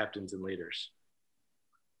as captains and leaders.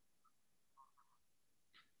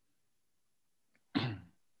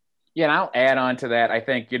 Yeah, and I'll add on to that. I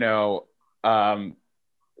think,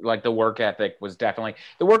 like the work ethic was like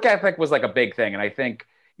a big thing. And I think,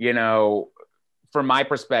 from my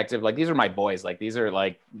perspective, like, these are my boys, like, these are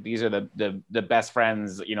the best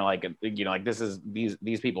friends,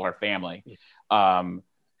 these people are family. And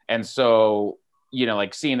so,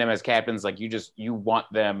 like, seeing them as captains, like, you want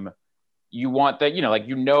that,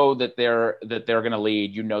 that they're going to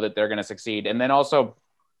lead, that they're going to succeed. And then also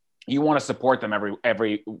you want to support them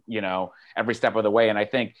every step of the way. And I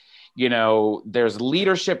think, there's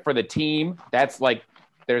leadership for the team. That's like,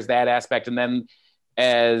 there's that aspect. And then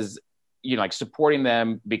as, like, supporting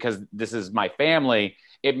them because this is my family,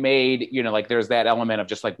 it made, like, there's that element of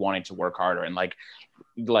just like wanting to work harder, and like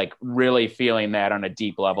really feeling that on a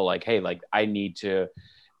deep level, like, hey, like, I need to,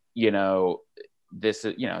 this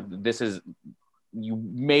is, you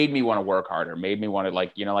made me want to work harder, made me want to,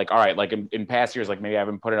 like, like, all right, like in past years, like, maybe I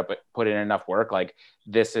haven't put in enough work. Like,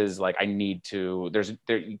 this is like, I need to,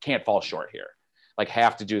 you can't fall short here. Like,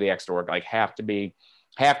 have to do the extra work, like have to be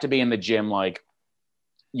in the gym, like,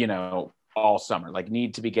 all summer, like,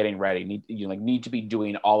 need to be getting ready, need to be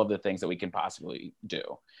doing all of the things that we can possibly do.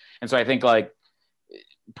 And so I think, like,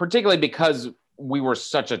 particularly because we were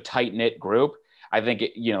such a tight knit group, I think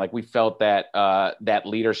like, we felt that that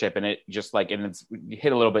leadership, and it just like, and it's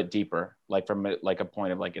hit a little bit deeper, like from like a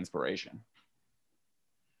point of like inspiration.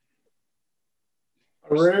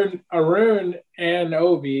 Arun and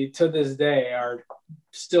Obi to this day are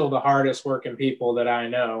still the hardest working people that I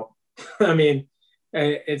know. I mean,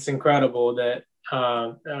 it's incredible that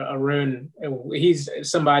Arun, he's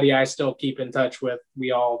somebody I still keep in touch with.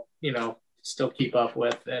 We all, still keep up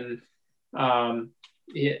with, and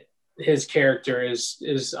his character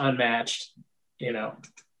is unmatched.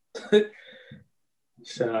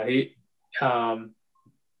 So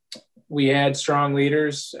we had strong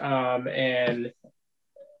leaders, and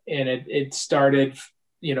it started,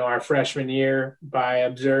 our freshman year by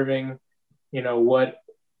observing,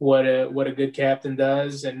 what a good captain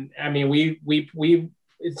does. And I mean, we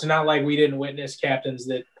it's not like we didn't witness captains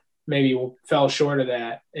that maybe fell short of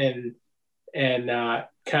that, and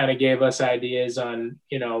kind of gave us ideas on,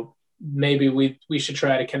 maybe we should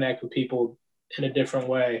try to connect with people in a different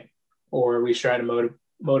way, or we should try to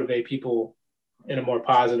motivate people in a more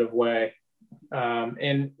positive way.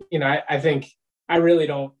 And I think I really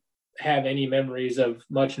don't have any memories of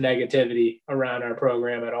much negativity around our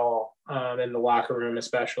program at all, in the locker room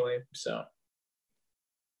especially. So,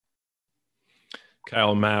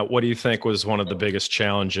 Kyle and Matt, what do you think was one of the biggest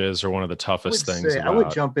challenges or one of the toughest things about I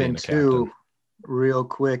would jump being in the captain? too real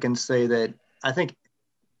quick and say that I think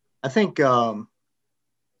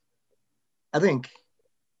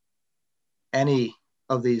any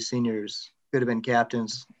of these seniors could have been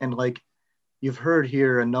captains. And like you've heard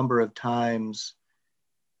here a number of times,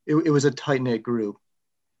 it was a tight-knit group.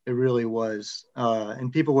 It really was.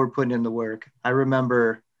 And people were putting in the work. I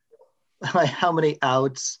remember how many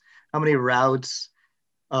routes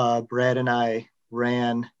Brad and I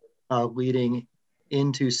ran leading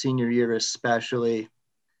into senior year, especially.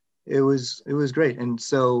 It was great. And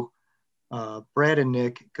so Brad and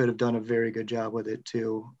Nick could have done a very good job with it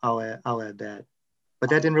too. I'll add that. But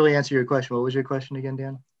that didn't really answer your question. What was your question again,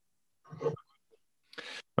 Dan?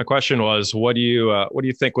 My question was, what do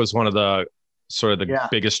you think was one of the sort of the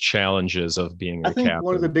biggest challenges of being a captain?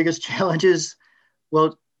 One of the biggest challenges,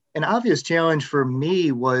 well, an obvious challenge for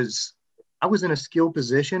me was I was in a skill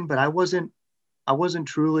position, but I wasn't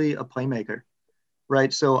truly a playmaker,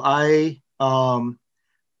 right? So I felt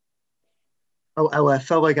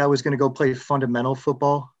like I was going to go play fundamental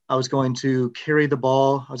football. I was going to carry the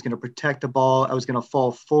ball. I was going to protect the ball. I was going to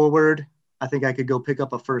fall forward. I think I could go pick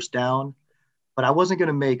up a first down, but I wasn't going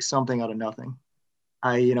to make something out of nothing.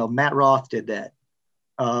 Matt Roth did that.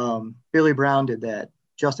 Billy Brown did that.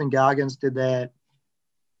 Justin Goggins did that.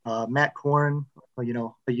 Matt Korn, a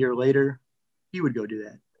year later, he would go do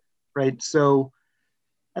that. Right. So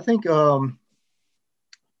I think there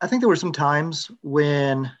were some times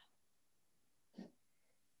when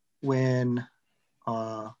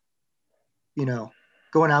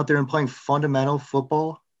going out there and playing fundamental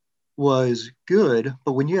football was good,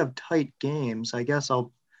 but when you have tight games, I guess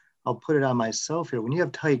I'll put it on myself here. When you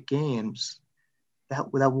have tight games,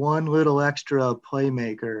 that one little extra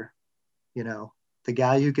playmaker, the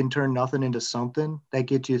guy who can turn nothing into something, that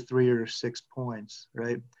gets you 3 or 6 points,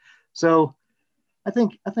 right? So I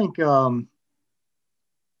think in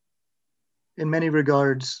many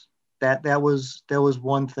regards that was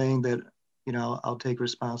one thing that I'll take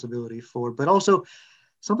responsibility for. But also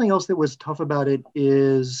something else that was tough about it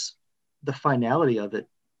is the finality of it.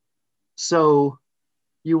 So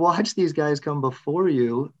you watch these guys come before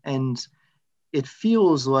you and it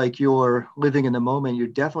feels like you're living in the moment. You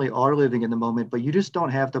definitely are living in the moment, but you just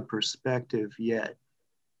don't have the perspective yet.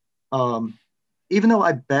 Even though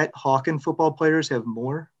I bet Hawken football players have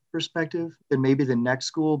more perspective than maybe the next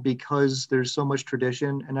school because there's so much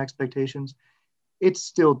tradition and expectations, it's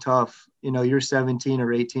still tough. You're 17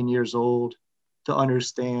 or 18 years old to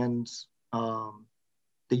understand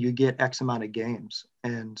that you get X amount of games.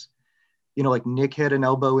 And, like Nick had an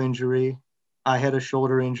elbow injury. I had a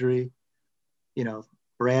shoulder injury.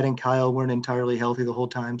 Brad and Kyle weren't entirely healthy the whole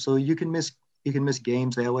time. So you can miss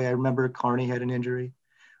games that way. I remember Carney had an injury,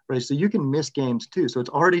 right? So you can miss games too. So it's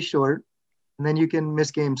already short and then you can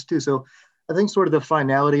miss games too. So I think sort of the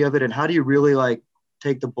finality of it and how do you really like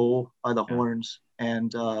take the bull by the horns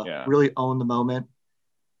and really own the moment.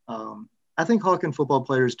 I think Hawken football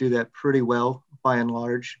players do that pretty well by and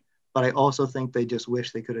large, but I also think they just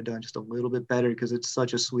wish they could have done just a little bit better because it's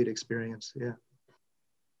such a sweet experience. Yeah.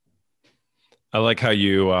 I like how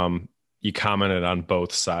you commented on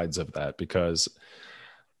both sides of that because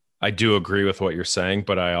I do agree with what you're saying,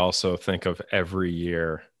 but I also think of every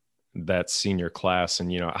year that senior class and,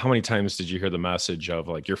 how many times did you hear the message of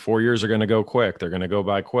like, your 4 years are going to go quick. They're going to go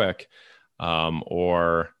by quick.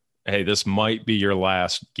 Or, hey, this might be your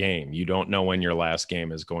last game. You don't know when your last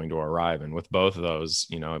game is going to arrive. And with both of those,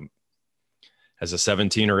 as a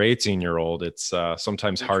 17 or 18-year-old, it's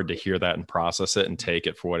sometimes hard to hear that and process it and take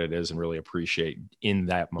it for what it is and really appreciate in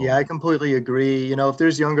that moment. Yeah, I completely agree. If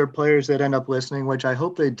there's younger players that end up listening, which I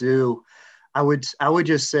hope they do, I would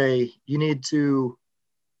just say you need to,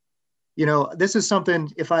 this is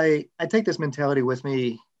something, if I take this mentality with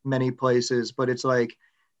me many places, but it's like,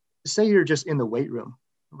 say you're just in the weight room,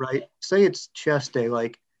 right? Say it's chest day.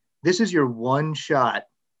 Like this is your one shot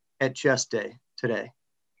at chest day today.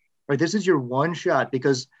 Right? This is your one shot,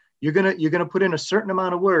 because you're gonna put in a certain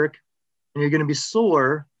amount of work, and you're gonna be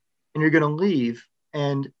sore, and you're gonna leave,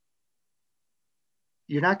 and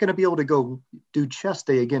you're not gonna be able to go do chest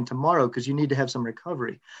day again tomorrow because you need to have some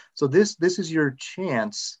recovery. So this is your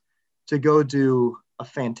chance to go do a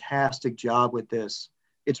fantastic job with this.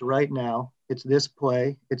 It's right now. It's this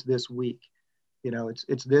play. It's this week. You know,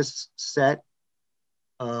 it's this set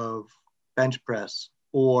of bench press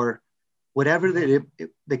or whatever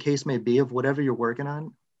the case may be of whatever you're working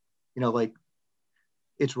on. You know, like,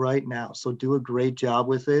 it's right now. So do a great job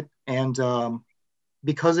with it. And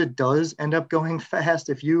because it does end up going fast,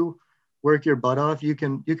 if you work your butt off, you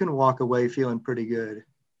can walk away feeling pretty good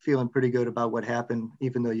about what happened,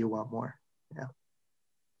 even though you want more. Yeah.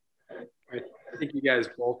 I think you guys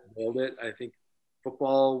both nailed it. I think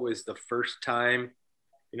football was the first time,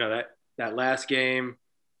 you know, that last game,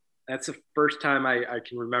 that's the first time I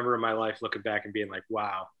can remember in my life looking back and being like,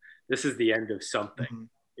 wow, this is the end of something, Mm-hmm.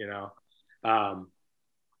 you know? I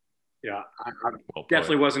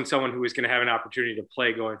definitely wasn't someone who was going to have an opportunity to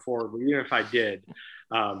play going forward. But even if I did,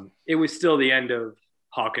 it was still the end of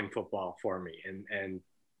Hawken football for me. And,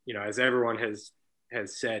 you know, as everyone has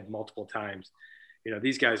said multiple times, you know,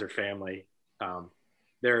 these guys are family.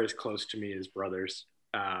 They're as close to me as brothers.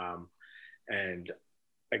 And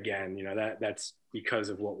again, you know, that's because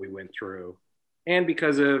of what we went through and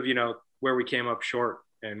because of, you know, where we came up short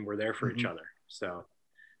and we're there for Mm-hmm. each other. So,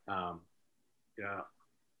 you know,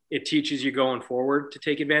 it teaches you going forward to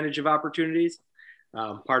take advantage of opportunities.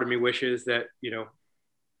 Part of me wishes that, you know,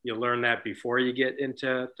 you learn that before you get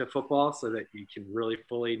into football so that you can really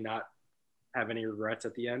fully not have any regrets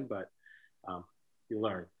at the end, but you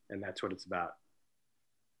learn, and that's what it's about.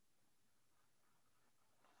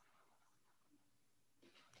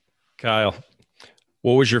 Kyle,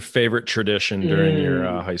 what was your favorite tradition during your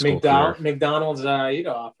high school career? McDonald's eat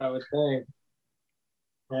off, I would think.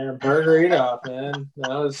 Man, burger eat off, man. That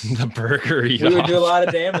was The burger eat we off. would do a lot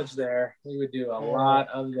of damage there. We would do a lot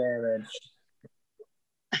of damage.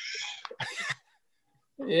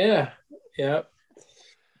 Yeah. Yep.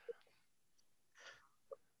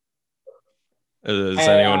 Does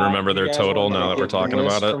Hey, anyone remember you their guys total want me now to that we're give the talking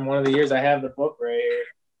list about it? From one of the years, I have the book right here.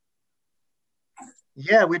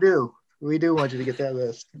 Yeah, we do. We do want you to get that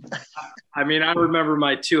list. I mean, I remember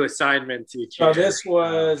my 2 assignments each So year. this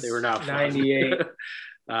was they were not fun. 98.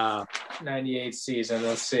 98 season.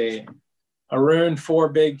 Let's see. Arun, 4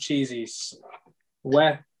 big cheesies.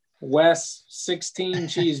 Wes, 16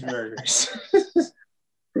 cheeseburgers.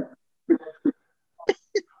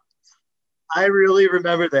 I really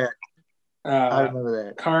remember that. I remember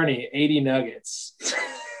that. Carney, 80 nuggets.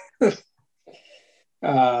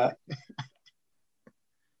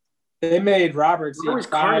 They made Roberts Where was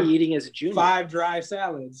eat Carney eating as a junior? 5 dry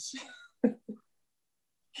salads.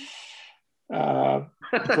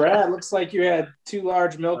 Brad, looks like you had 2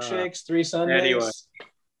 large milkshakes, 3 sundaes. Anyway.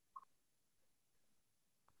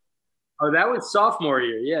 Oh, that was sophomore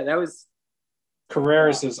year. Yeah, that was.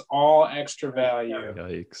 Carreras is all extra value.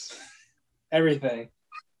 Yikes. Everything.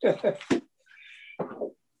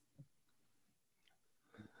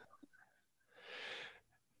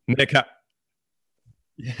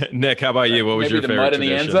 Nick, how about you? What was Maybe your the favorite mud in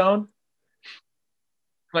tradition? the end zone?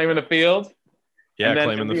 Claiming the field? Yeah, And then,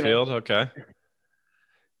 claiming the you know- field. Okay.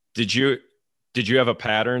 Did you have a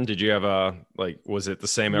pattern? Did you have was it the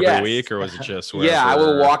same every Yes. week, or was it just Yeah, I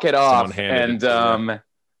would walk it off, someone handed and it to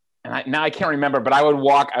you? now I can't remember, but I would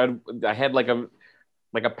walk. I had like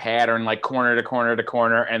a pattern, like corner to corner to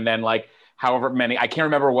corner, and then like however many. I can't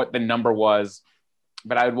remember what the number was,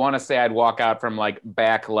 but I would want to say I'd walk out from like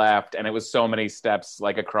back left, and it was so many steps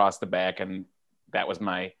like across the back, and that was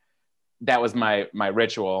my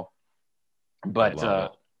ritual. But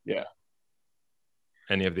Love yeah.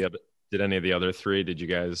 Did any of the other 3? Did you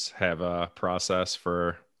guys have a process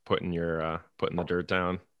for putting the dirt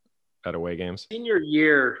down at away games? Senior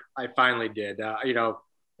year, I finally did. You know,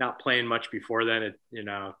 not playing much before then. It, you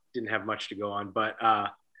know, didn't have much to go on. But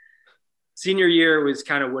senior year was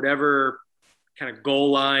kind of whatever kind of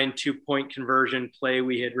goal line, 2-point conversion play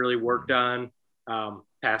we had really worked on,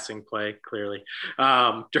 passing play clearly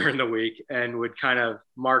during the week, and would kind of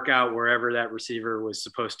mark out wherever that receiver was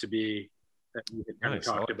supposed to be that we had kind of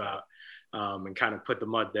talked about, and kind of put the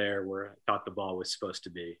mud there where I thought the ball was supposed to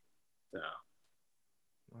be. So.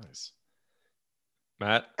 Nice.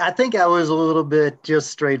 Matt? I think I was a little bit just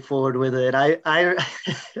straightforward with it. I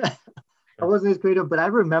wasn't as creative, but I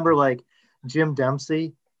remember like Jim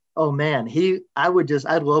Dempsey. Oh man, I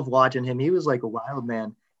love watching him. He was like a wild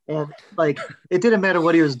man. And like, it didn't matter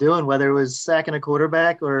what he was doing, whether it was sacking a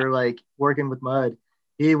quarterback or like working with mud.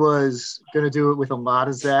 he was going to do it with a lot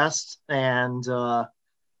of zest. And,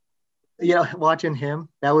 watching him,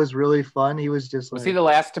 that was really fun. He was just Was he the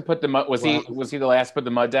last to put the mud? Was he the last to put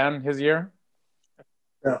the mud down his year?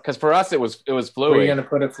 Because for us, it was Fluey. Were you gonna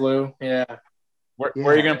put it Flu? Yeah. Where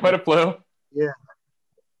are you gonna put it, Flu? Yeah,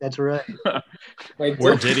 that's right.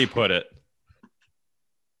 Where did he put it?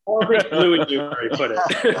 Flu and you where he put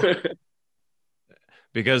it.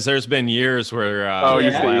 Because there's been years where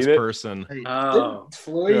he's the last person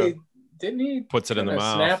Fluey didn't he puts it in the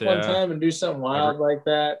mouth. Snap one time and do something wild like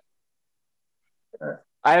that.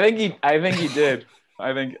 I think he did.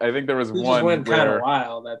 I think there was he one just went where, kind of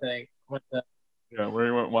wild. I think. Where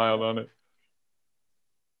he went wild on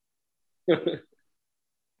it.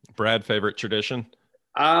 Brad, favorite tradition?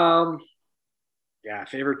 Favorite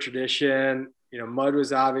tradition. Mud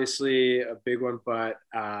was obviously a big one, but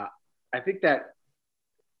I think that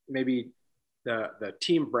maybe the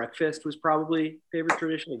team breakfast was probably favorite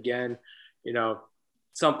tradition. Again,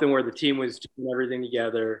 something where the team was doing everything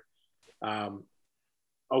together.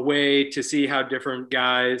 A way to see how different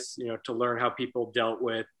guys, to learn how people dealt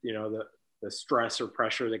with, the stress or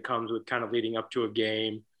pressure that comes with kind of leading up to a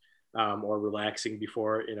game or relaxing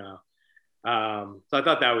before, So I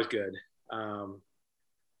thought that was good.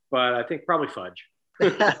 But I think probably fudge.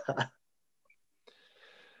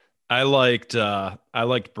 I liked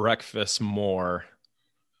breakfast more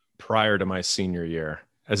prior to my senior year.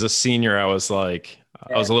 As a senior, I was a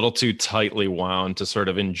little too tightly wound to sort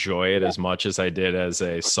of enjoy it as much as I did as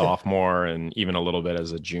a sophomore and even a little bit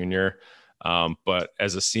as a junior. But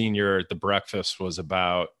as a senior, the breakfast was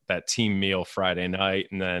about that team meal Friday night,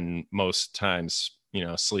 and then most times,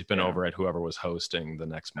 sleeping over at whoever was hosting the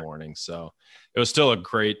next morning. So it was still a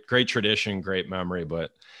great tradition, great memory,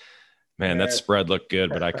 but man, that spread looked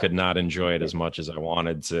good, but I could not enjoy it as much as I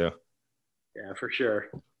wanted to. Yeah, for sure.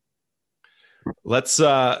 Let's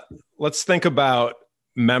think about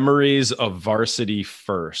memories of varsity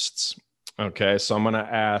firsts. Okay, so I'm going to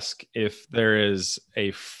ask if there is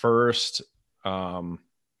a first from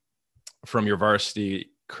your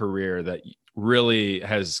varsity career that really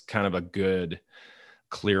has kind of a good,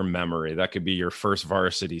 clear memory. That could be your first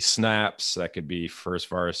varsity snaps. That could be first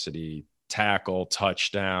varsity tackle,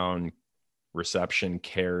 touchdown, reception,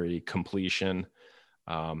 carry, completion.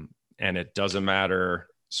 And it doesn't matter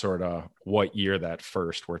sort of what year that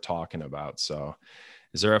first we're talking about. So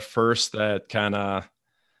is there a first that kind of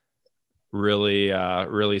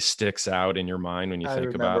really sticks out in your mind when you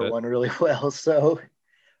think about it? I remember one really well. So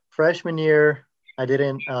freshman year, I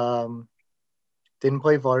didn't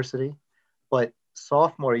play varsity, but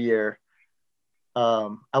sophomore year, I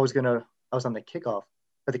was on the kickoff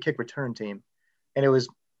or the kick return team, and it was,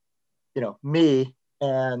 me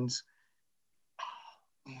and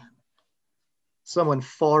someone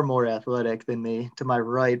far more athletic than me to my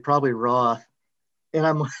right, probably Roth. And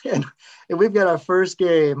and we've got our first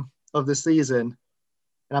game of the season,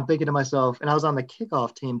 and I'm thinking to myself, and I was on the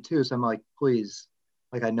kickoff team too, so I'm like, please,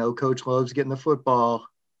 I know Coach loves getting the football,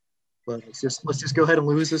 but let's just go ahead and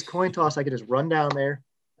lose this coin toss. I could just run down there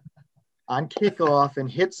on kickoff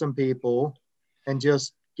and hit some people and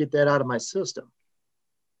just get that out of my system.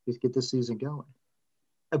 Just get the season going.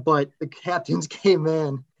 But the captains came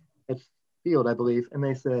in at field, I believe, and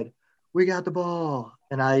they said, "We got the ball."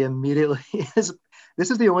 And I immediately, this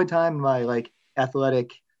is the only time in my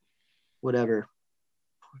athletic, whatever,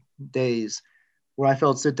 days where I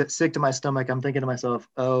felt sick to my stomach. I'm thinking to myself,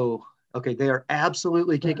 oh, okay, they are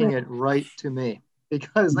absolutely kicking it right to me,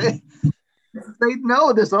 because they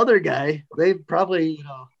know this other guy. They probably,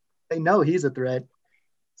 they know he's a threat.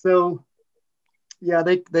 So yeah,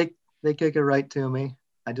 they kick it right to me.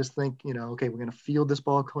 I just think, okay, we're going to field this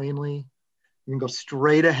ball cleanly. You can go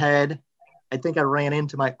straight ahead. I think I ran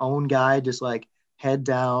into my own guy, just head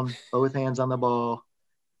down, both hands on the ball.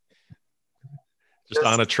 Just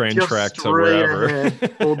on a train track to wherever.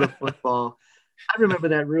 Ahead, hold the football. I remember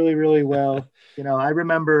that really, really well. I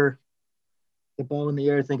remember the ball in the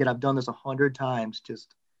air thinking, I've done this 100 times. This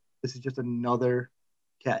is just another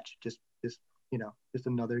catch. Just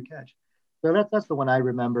another catch. So that's the one I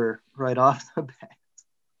remember right off the bat.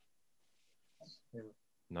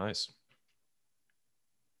 Nice.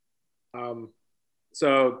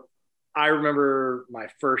 So I remember my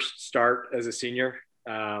first start as a senior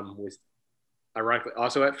was ironically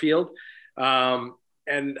also at field.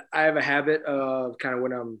 And I have a habit of kind of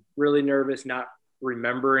when I'm really nervous, not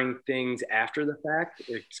remembering things after the fact.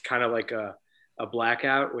 It's kind of like a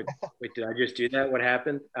blackout. Wait, did I just do that? What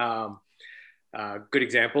happened? Good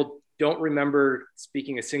example. Don't remember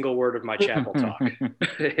speaking a single word of my chapel talk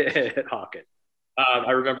at Hawken.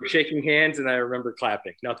 I remember shaking hands and I remember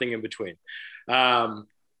clapping, nothing in between.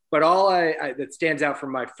 But all that stands out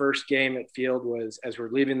from my first game at field was as we're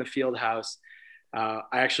leaving the field house. I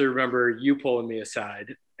actually remember you pulling me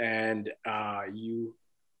aside, and you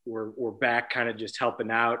were back kind of just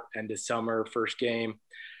helping out end of summer, first game,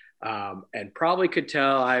 and probably could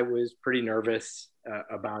tell I was pretty nervous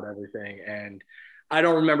about everything. And I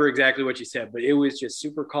don't remember exactly what you said, but it was just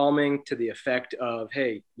super calming to the effect of,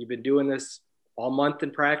 hey, you've been doing this all month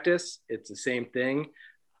in practice. It's the same thing.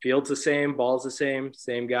 Field's the same, ball's the same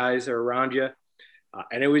guys are around you.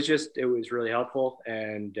 And it was really helpful.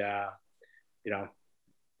 And,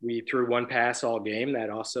 we threw one pass all game. That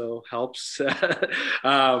also helps.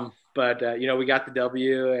 But we got the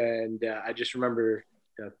W, and I just remember,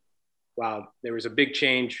 wow, there was a big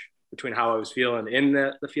change between how I was feeling in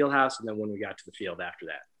the field house and then when we got to the field after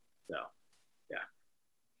that. So,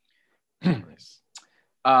 yeah. Nice.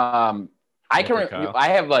 I can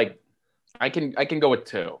go with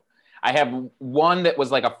two. I have one that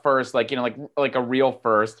was like a first, like a real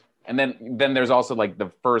first. And then there's also like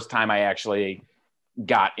the first time I actually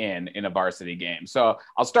got in a varsity game. So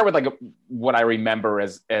I'll start with like what I remember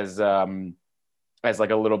as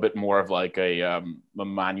like a little bit more of like a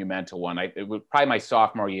monumental one. It was probably my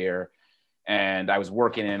sophomore year, and I was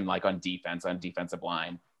working in like on defensive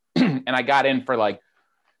line. And I got in for like,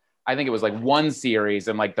 I think it was like one series.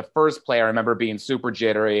 And like the first play, I remember being super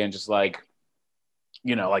jittery and just like,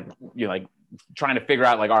 trying to figure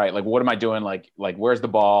out like, all right, like, what am I doing? Like where's the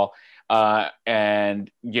ball?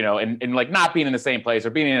 And like not being in the same place or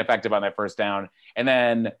being ineffective on that first down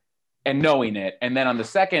and knowing it. And then on the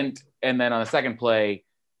second play,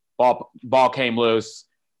 ball came loose,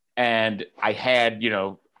 and I had,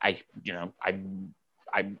 I'll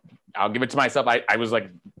give it to myself. I was like,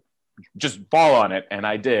 just fall on it. And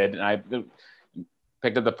I did, and I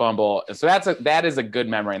picked up the fumble. So that is a good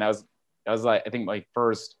memory. And that was like, I think my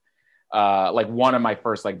first, like one of my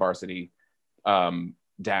first like varsity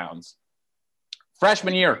downs.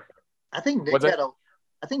 Freshman year. I think Nick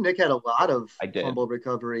had a lot of fumble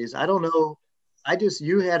recoveries. I don't know.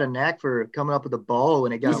 You had a knack for coming up with the ball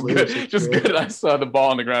when it got loose. Good. I saw the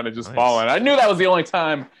ball on the ground and just falling. I knew that was the only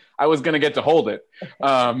time I was going to get to hold it.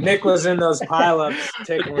 Nick was in those pileups,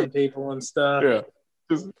 tickling people and stuff. Yeah.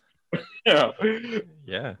 Just, yeah.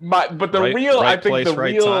 But the real, I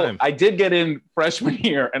did get in freshman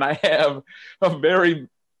year, and I have a very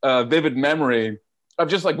vivid memory of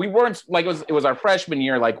just like, we weren't like, it was our freshman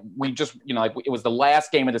year. Like we just, like it was the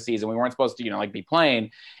last game of the season. We weren't supposed to, like be playing.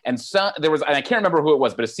 And so and I can't remember who it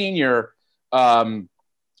was, but a senior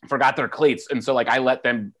forgot their cleats. And so like, I let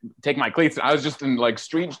them take my cleats, and I was just in like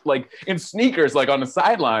street, like in sneakers, like on the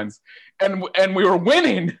sidelines, and we were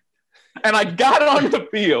winning, and I got onto the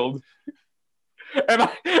field. And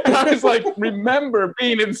I was like, remember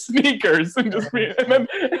being in sneakers and just being, and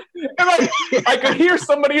I could hear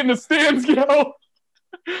somebody in the stands yell,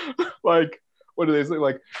 like, what do they say?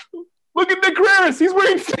 Like, look at Nick Raris, he's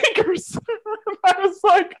wearing sneakers. I was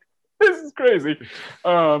like, this is crazy.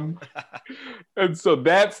 And so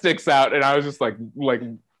that sticks out, and I was just like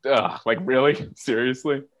really,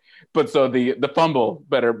 seriously. But so the fumble,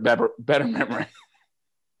 better memory.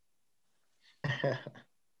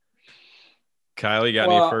 Kyle, you got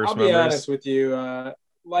any first I'll memories? be honest with you.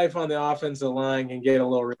 Life on the offensive line can get a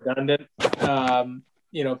little redundant.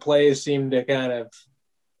 Plays seem to kind of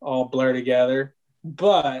all blur together.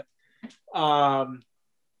 But, I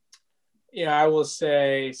will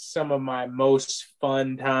say some of my most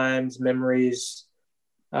fun memories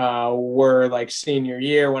were like senior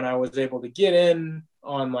year when I was able to get in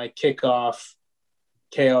on like kickoff,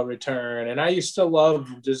 KO return. And I used to love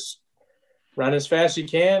just run as fast as you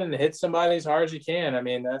can and hit somebody as hard as you can. I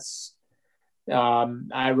mean, that's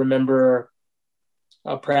I remember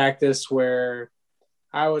a practice where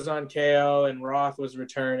I was on KO and Roth was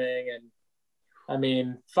returning, and I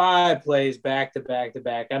mean, 5 plays back to back to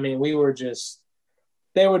back. I mean, they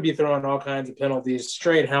would be throwing all kinds of penalties,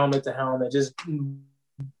 straight helmet to helmet, just, and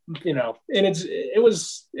that's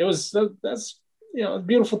a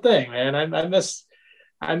beautiful thing, man. I miss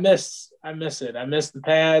it. I miss the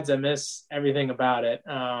pads. I miss everything about it.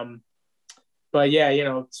 But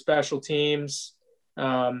yeah, special teams.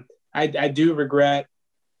 I do regret,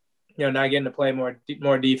 not getting to play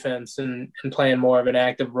more defense and playing more of an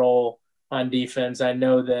active role on defense. I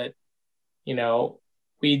know that,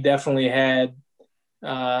 we definitely had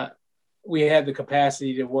the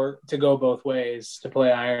capacity to go both ways, to play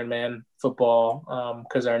Ironman football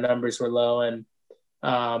because our numbers were low. And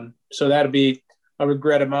so that'll be a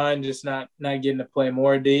regret of mine, just not getting to play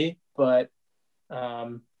more D, but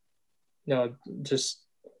just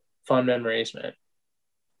fun memories, man.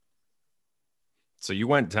 So you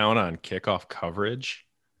went down on kickoff coverage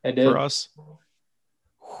I did. for us?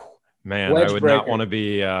 Man, Wedge I would breaker. not want to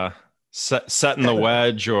be setting the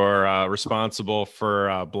wedge or responsible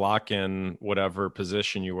for blocking whatever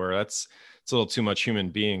position you were. It's a little too much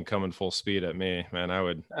human being coming full speed at me, man. I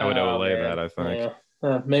would outlay that, I think.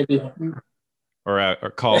 Yeah. Maybe.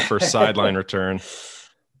 Or call for sideline return.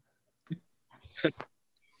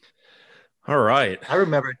 All right. I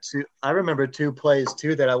remember two plays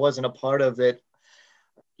too that I wasn't a part of that.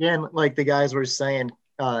 Again, like the guys were saying,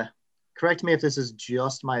 correct me if this is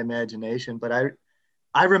just my imagination, but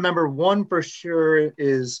I remember one for sure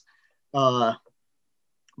is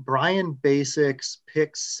Brian Basic's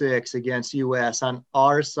pick 6 against US on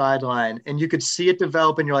our sideline. And you could see it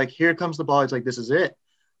develop and you're like, here comes the ball. It's like, this is it.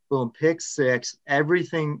 Boom, pick 6.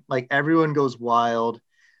 Everything, like everyone goes wild.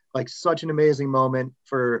 Like such an amazing moment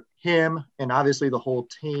for him and obviously the whole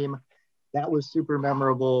team. That was super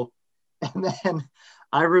memorable. And then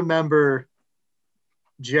I remember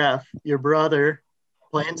Jeff, your brother,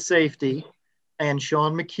 playing safety, and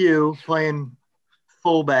Sean McHugh playing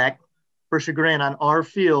fullback for Chagrin on our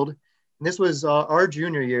field. And this was our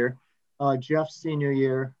junior year, Jeff's senior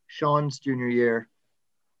year, Sean's junior year.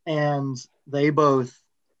 And they both,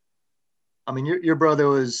 I mean, your brother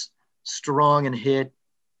was strong and hit.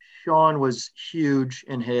 Sean was huge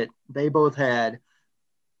and hit. They both had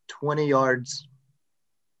 20 yards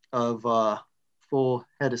of full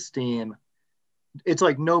head of steam. It's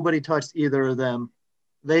like nobody touched either of them.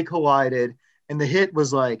 They collided, and the hit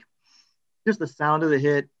was like just the sound of the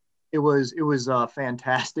hit. It was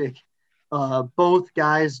fantastic. Both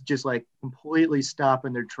guys just like completely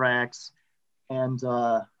stopping their tracks, and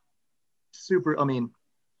super. I mean,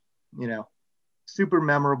 super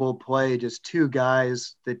memorable play. Just two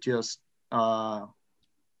guys that just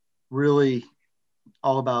really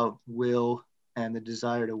all about will and the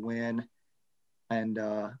desire to win, and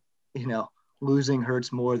losing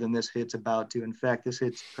hurts more than this hit's about to. In fact, this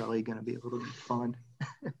hit's probably going to be a little bit fun.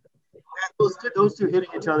 those two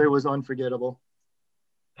hitting each other was unforgettable.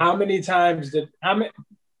 How many times did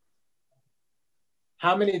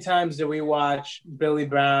we watch Billy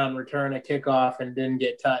Brown return a kickoff and didn't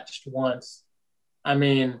get touched once? I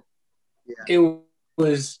mean, yeah. It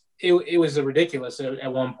was ridiculous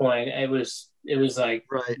at one point. It was like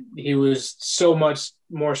right. He was so much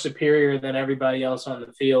more superior than everybody else on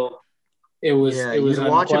the field. It was you'd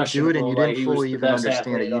watch him do it and you didn't fully even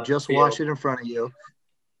understand it. You just watched it in front of you.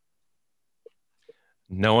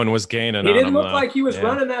 No one was gaining on him. He didn't look like he was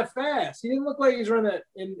running that fast. He didn't look like he was running that.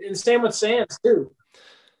 And same with Sands too.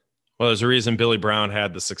 Well, there's a reason Billy Brown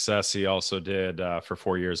had the success he also did for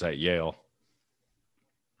 4 years at Yale.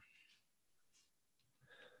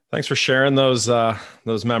 Thanks for sharing those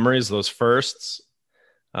memories, those firsts.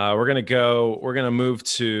 We're gonna move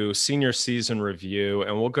to senior season review,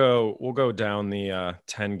 and we'll go down the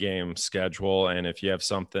 10-game schedule. And if you have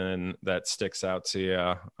something that sticks out to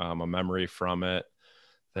you, a memory from it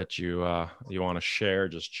that you want to share,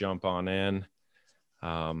 just jump on in.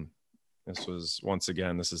 This is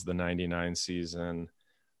the 99 season,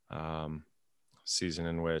 season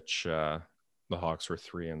in which the Hawks were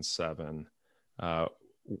 3-7.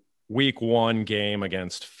 Week 1 game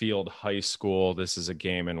against Field High School. This is a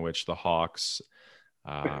game in which the Hawks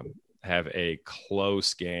have a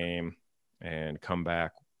close game and come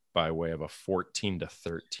back by way of a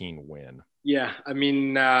 14-13 win. Yeah, I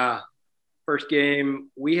mean, first game,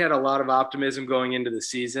 we had a lot of optimism going into the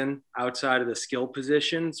season. Outside of the skill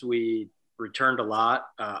positions, we returned a lot.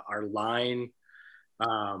 Our line,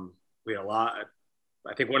 we had a lot.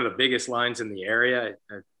 I think one of the biggest lines in the area.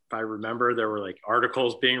 If I remember, there were like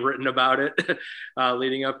articles being written about it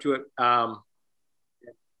leading up to it. Like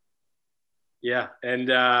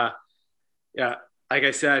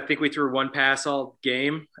I said, I think we threw one pass all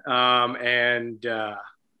game, and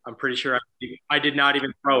I'm pretty sure I did not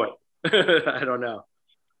even throw it. I don't know.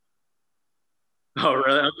 Oh,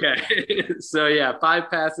 really? Okay. So,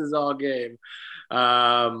 5 passes all game.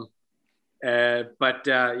 But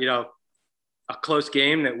a close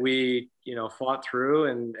game that we, fought through.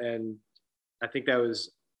 And I think that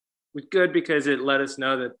was good because it let us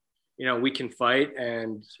know that, we can fight.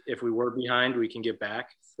 And if we were behind, we can get back.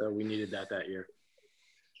 So we needed that year.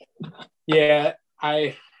 Yeah,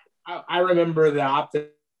 I remember the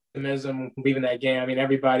optimism leaving that game. I mean,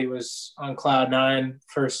 everybody was on cloud 9.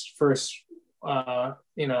 First game of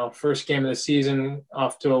the season,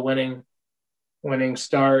 off to a winning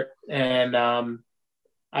start, and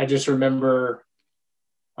I just remember.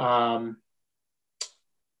 I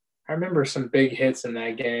remember some big hits in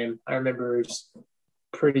that game. I remember it was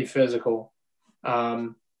pretty physical.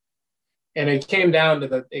 and it came down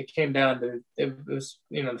to it was,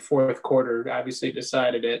 the fourth quarter obviously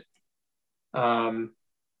decided it. You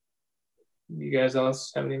guys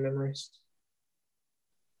else have any memories?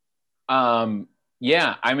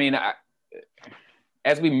 Yeah, I mean,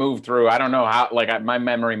 as we move through, I don't know how, like, my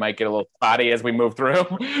memory might get a little spotty as we move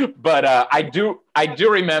through, but I do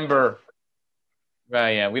remember.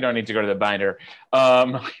 Yeah, we don't need to go to the binder.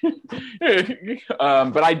 But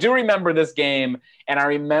I do remember this game, and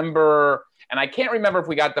I can't remember if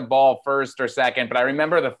we got the ball first or second, but I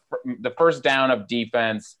remember the first down of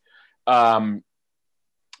defense,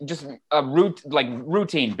 just a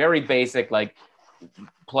routine, very basic, like,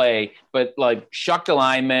 play, but like shucked a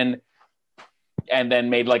lineman and then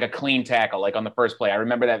made like a clean tackle, like on the first play. I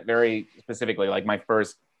remember that very specifically, like my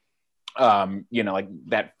first, like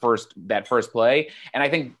that first play. And I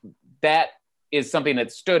think that is something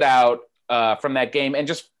that stood out from that game and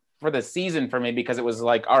just for the season for me, because it was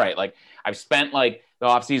like, all right, like I've spent like the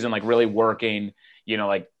off season, like really working,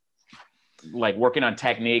 like working on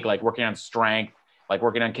technique, like working on strength, like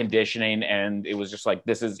working on conditioning. And it was just like,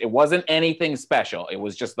 it wasn't anything special. It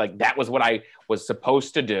was just like, that was what I was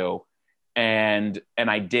supposed to do. And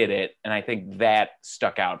I did it. And I think that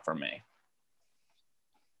stuck out for me.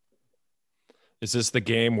 Is this the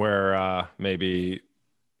game where maybe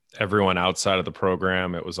everyone outside of the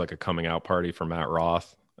program, it was like a coming out party for Matt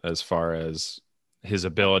Roth as far as his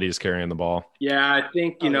abilities carrying the ball? Yeah, I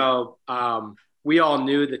think, we all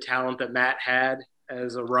knew the talent that Matt had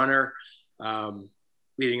as a runner.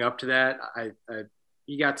 Leading up to that,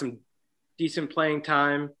 he got some decent playing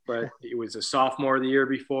time, but it was a sophomore the year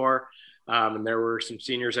before. And there were some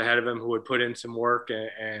seniors ahead of him who would put in some work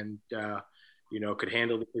and could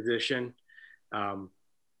handle the position.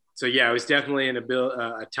 So yeah, it was definitely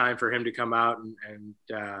a time for him to come out and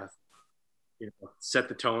set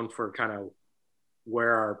the tone for kind of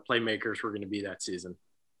where our playmakers were going to be that season.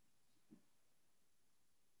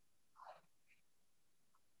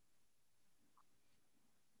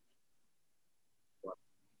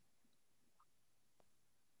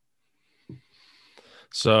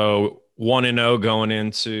 So 1-0 going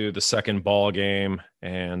into the second ball game,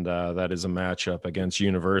 and that is a matchup against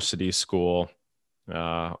University School,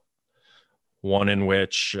 one in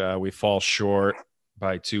which we fall short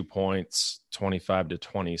by 2 points,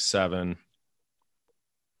 25-27.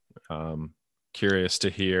 Curious to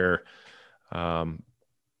hear.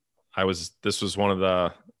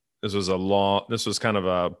 This was kind of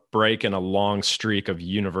a break in a long streak of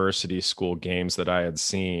University School games that I had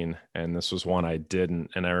seen, and this was one I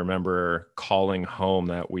didn't. And I remember calling home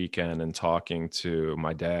that weekend and talking to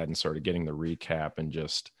my dad and sort of getting the recap and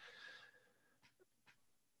just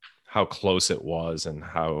how close it was and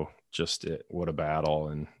how what a battle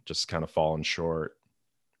and just kind of falling short.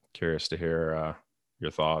 Curious to hear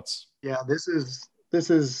your thoughts. Yeah, this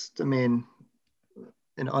is, I mean,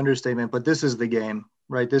 an understatement, but this is the game.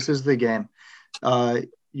 Right, this is the game.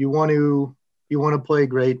 You want to play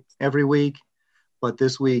great every week, but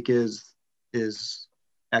this week is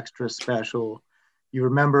extra special. You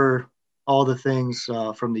remember all the things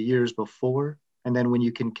from the years before, and then when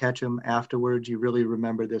you can catch them afterwards, you really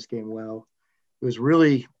remember this game well.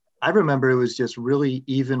 I remember it was just really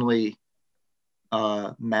evenly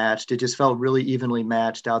matched. It just felt really evenly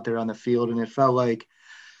matched out there on the field, and it felt like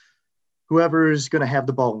whoever's going to have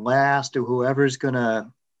the ball last or whoever's going to,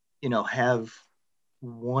 have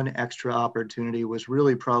one extra opportunity was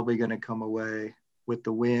really probably going to come away with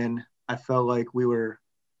the win. I felt like we were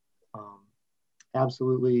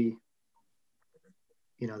absolutely,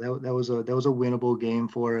 that was a winnable game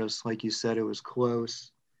for us. Like you said, it was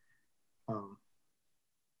close.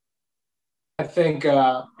 I think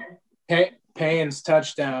Payne's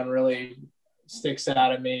touchdown really sticks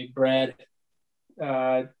out at me, Brad.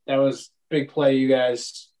 That was big play, you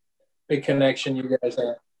guys. Big connection, you guys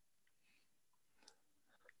had.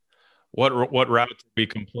 What route did we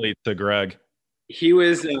complete to Greg? He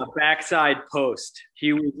was a backside post.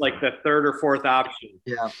 He was like the third or fourth option.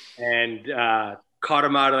 Yeah. And caught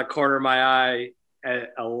him out of the corner of my eye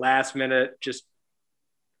at a last minute, just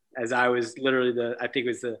as I was literally I think it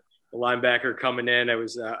was the linebacker coming in. It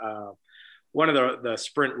was one of the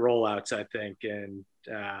sprint rollouts, I think. And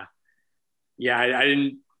I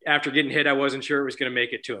didn't, after getting hit, I wasn't sure it was going to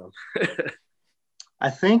make it to him. I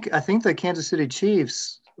think the Kansas City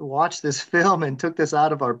Chiefs watched this film and took this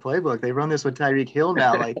out of our playbook. They run this with Tyreek Hill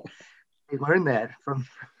now. Like we learned that from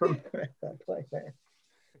that play.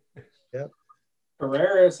 Yep.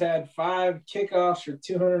 Pereira's had 5 kickoffs for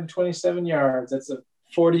 227 yards. That's a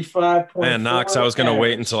 45.4. Man, Knox, I was going to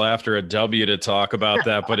wait average. until after a W to talk about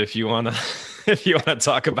that, but if you want to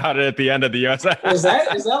talk about it at the end of the US. Is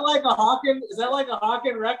that like a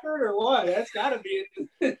Hawken record or what? That's got to be.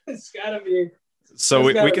 It's got to be. So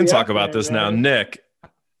we can talk about there, this man. now.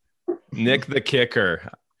 Nick the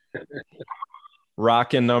kicker,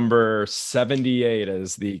 rocking number 78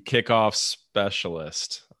 as the kickoff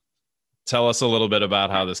specialist. Tell us a little bit about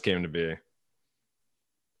how this came to be.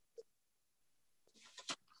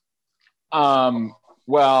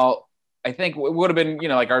 Well, I think it would have been,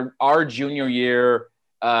 like our junior year,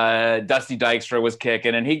 Dusty Dykstra was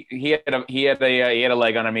kicking, and he had a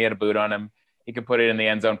leg on him, he had a boot on him. He could put it in the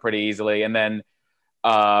end zone pretty easily. And then,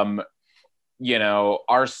 our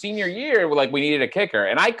senior year, like we needed a kicker,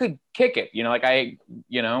 and I could kick it.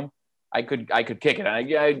 I could kick it. I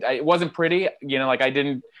it wasn't pretty. Like I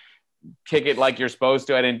didn't kick it like you're supposed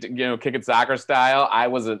to. I didn't, kick it soccer style. I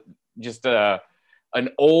was just an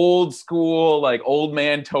old school, like old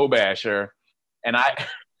man toe basher. And I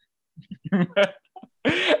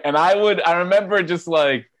remember just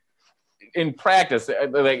like in practice,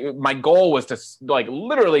 like my goal was to like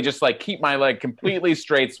literally just like keep my leg completely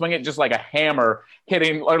straight, swing it just like a hammer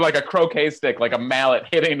hitting, or like a croquet stick, like a mallet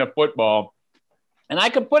hitting a football. And I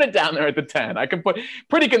could put it down there at the 10. I could put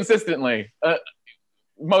pretty consistently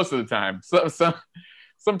most of the time. So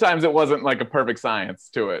sometimes it wasn't like a perfect science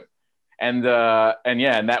to it. And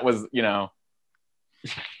that was,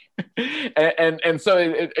 and so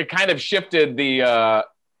it kind of shifted the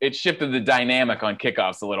dynamic on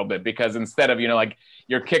kickoffs a little bit, because instead of, like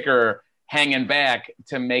your kicker hanging back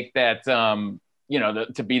to make that, to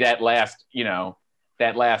be that last,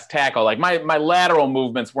 that last tackle, like my lateral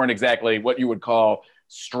movements weren't exactly what you would call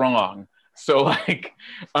strong. So like,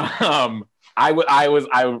 I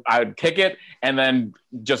would kick it, and then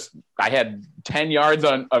I had 10 yards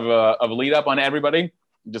of lead up on everybody.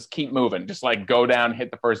 Just keep moving. Just like go down,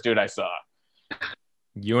 hit the first dude I saw.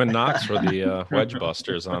 You and Knox were the wedge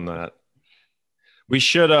busters on that.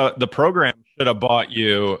 The program should have bought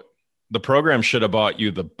you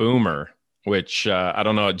the boomer, which I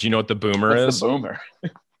don't know. Do you know what the boomer is? The boomer.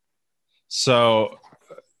 So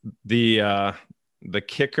the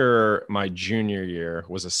kicker my junior year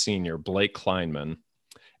was a senior, Blake Kleinman,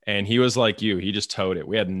 and he was like you. He just towed it.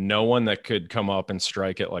 We had no one that could come up and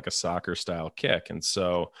strike it like a soccer style kick. And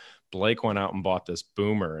so Blake went out and bought this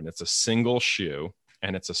boomer, and it's a single shoe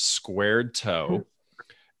and it's a squared toe.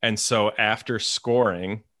 And so after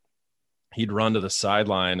scoring, he'd run to the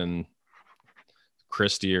sideline, and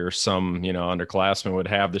Christy or some, underclassman would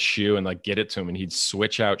have the shoe and like get it to him, and he'd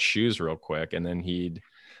switch out shoes real quick, and then he'd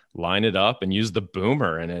line it up and use the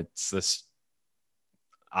boomer. And it's this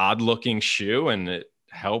odd looking shoe, and it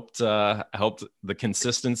helped the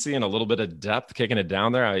consistency and a little bit of depth kicking it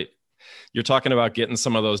down there. You're talking about getting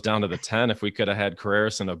some of those down to the 10. If we could have had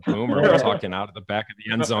Carreras and a boomer, we're talking out of the back of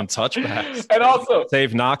the end zone touchbacks, and also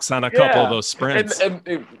save Knox on a couple of those sprints. And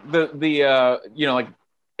like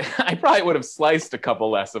I probably would have sliced a couple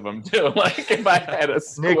less of them too. Like if I had a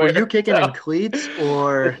square. Nick, were you kicking in cleats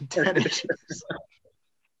or tennis shoes?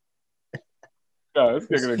 No, I was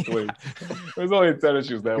kicking in cleats. It was only tennis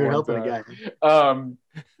shoes that You're one helping time. a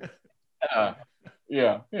guy.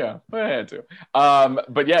 Yeah, I had to.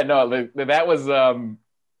 But yeah, no, that was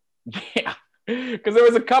yeah, because there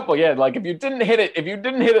was a couple. Yeah, like if you didn't hit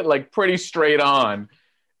it like pretty straight on,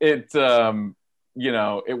 it it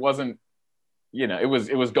wasn't,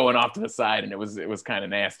 it was going off to the side, and it was kind of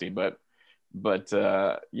nasty. But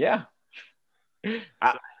yeah.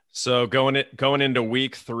 So going into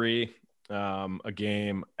week 3, a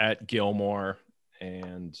game at Gilmore,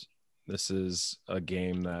 and this is a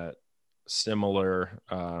game that similar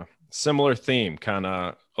theme, kind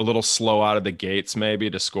of a little slow out of the gates maybe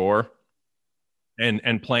to score,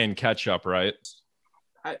 and playing catch up, right?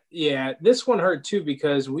 Yeah, this one hurt too,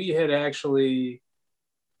 because we had actually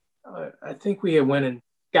I think we had went and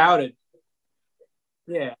scouted.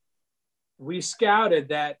 Yeah, we scouted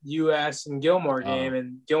that US and Gilmore game,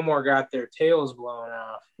 and Gilmore got their tails blown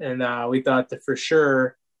off, and we thought that for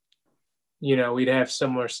sure, we'd have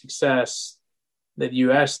similar success that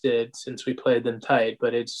US did, since we played them tight.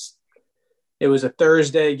 But it was a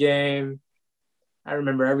Thursday game. I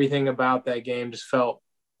remember everything about that game just felt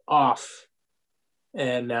off,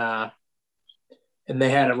 and they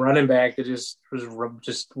had a running back that just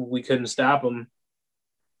we couldn't stop him.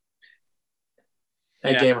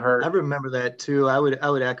 That game hurt. I remember that too. I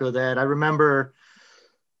would echo that. I remember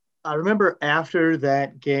after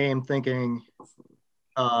that game thinking,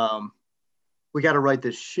 we got to right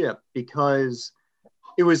this ship, because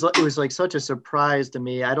it was like such a surprise to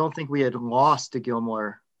me. I don't think we had lost to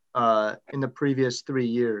Gilmore in the previous 3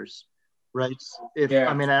 years, right?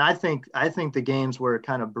 Yeah. And I think the games were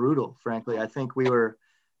kind of brutal, frankly. I think we were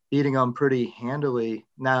beating them pretty handily.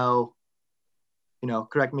 Now,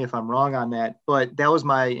 correct me if I'm wrong on that, but that was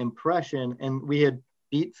my impression. And we had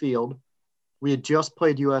beat Field. We had just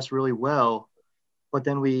played US really well, but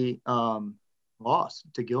then we lost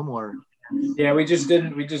to Gilmore. Yeah, we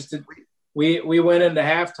went into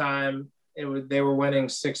halftime. They were winning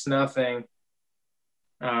 6-0.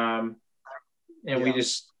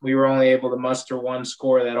 We were only able to muster one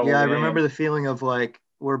score that whole game. I remember the feeling of like,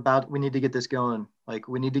 we need to get this going. Like,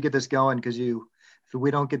 we need to get this going because if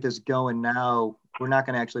we don't get this going now, we're not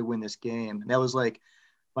going to actually win this game. And that was like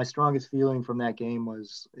my strongest feeling from that game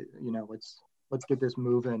was, let's get this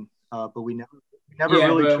moving. But we never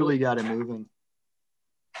really truly got it moving.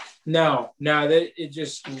 No,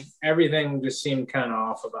 everything just seemed kind of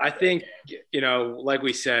off about it. I think, like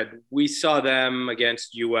we said, we saw them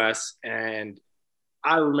against US, and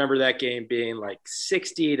I remember that game being like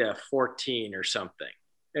 60-14 or something.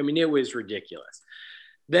 I mean, it was ridiculous.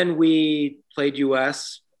 Then we played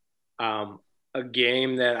US, a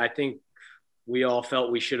game that I think we all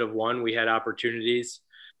felt we should have won. We had opportunities.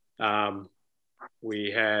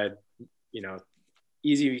 We had,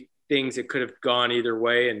 easy things that could have gone either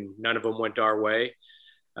way, and none of them went our way.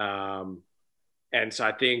 And so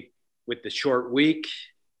I think with the short week,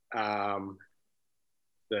 the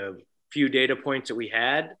few data points that we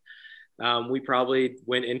had, we probably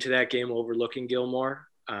went into that game overlooking Gilmore.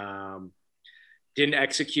 Didn't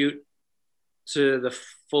execute to the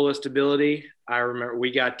fullest ability. I remember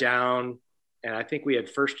we got down, and I think we had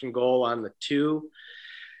 1st and goal on the 2.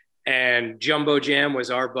 And Jumbo Jam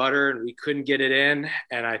was our butter, and we couldn't get it in.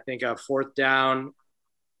 And I think on 4th down,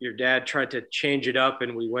 your dad tried to change it up,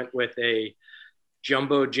 and we went with a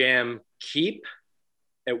Jumbo Jam keep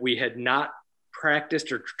that we had not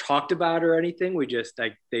practiced or talked about or anything. We just,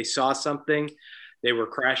 they saw something. They were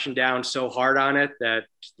crashing down so hard on it that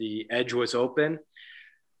the edge was open.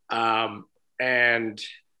 And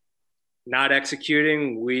not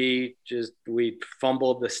executing, we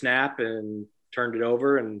fumbled the snap and turned it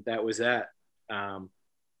over, and that was that.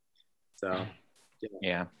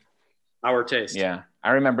 Yeah. Our taste. Yeah.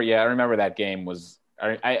 I remember that game was,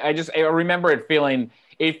 I remember it feeling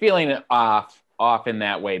off in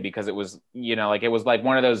that way, because it was, it was like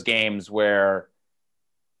one of those games where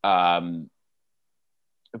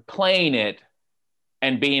playing it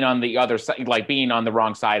and being on the other side, like being on the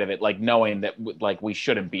wrong side of it, like knowing that like we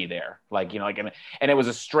shouldn't be there, and it was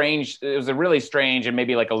a really strange and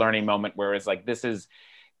maybe like a learning moment where it's like, this is,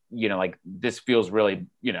 like this feels really,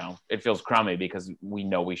 it feels crummy because we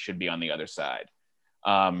know we should be on the other side.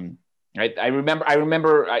 I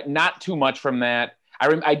remember not too much from that.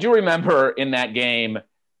 I do remember in that game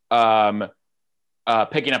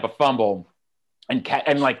picking up a fumble and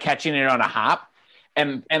catching it on a hop.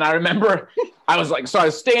 And I remember I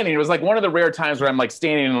was standing. It was like one of the rare times where I'm like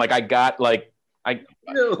standing and like I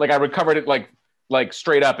recovered it like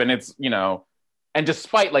straight up, and it's, and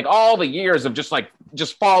despite like all the years of just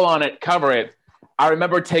fall on it, cover it, I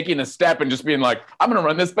remember taking a step and just being like, I'm gonna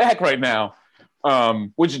run this back right now,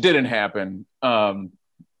 which didn't happen. But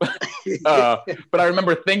I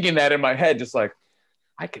remember thinking that in my head, just like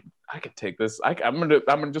I could take this. I'm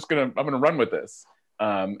gonna run with this.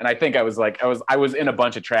 And I think I was in a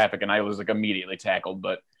bunch of traffic and I was like immediately tackled,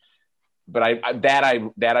 but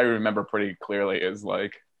I remember pretty clearly is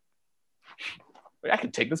like, I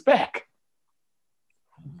could take this back.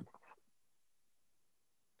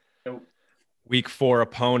 Week 4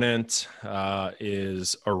 opponent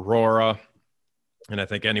is Aurora. And I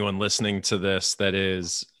think anyone listening to this that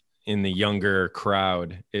is in the younger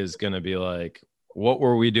crowd is going to be like, what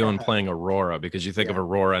were we doing playing Aurora? Because you think of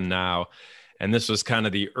Aurora now. And this was kind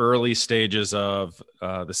of the early stages of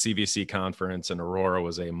the CVC conference, and Aurora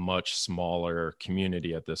was a much smaller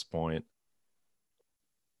community at this point.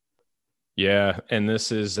 Yeah, and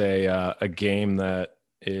this is a game that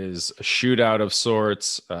is a shootout of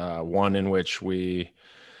sorts, one in which we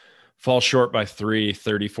fall short by 3,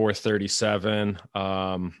 34-37,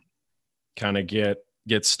 kind of get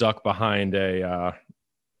stuck behind a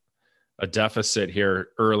deficit here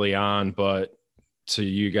early on, but to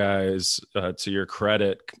you guys, to your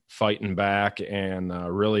credit, fighting back and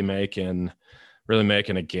really making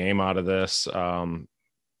a game out of this.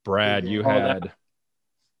 Brad, you had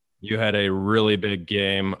a really big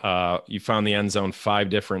game. You found the end zone 5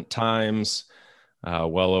 different times,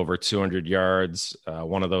 well over 200 yards.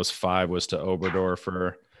 One of those 5 was to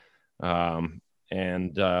Oberdorfer.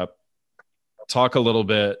 And talk a little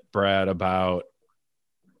bit, Brad, about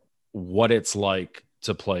what it's like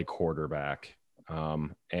to play quarterback.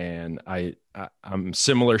 And I'm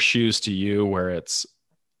similar shoes to you where it's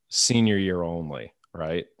senior year only,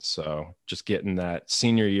 right? So just getting that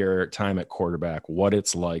senior year time at quarterback, what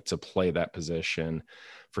it's like to play that position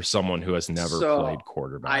for someone who has never played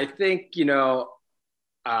quarterback. I think,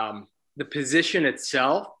 the position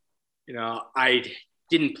itself, I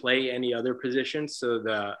didn't play any other position, so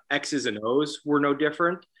the X's and O's were no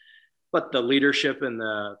different, but the leadership and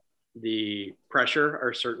the pressure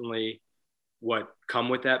are certainly what come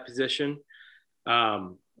with that position.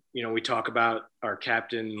 We talk about our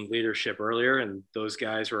captain leadership earlier, and those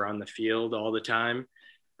guys were on the field all the time.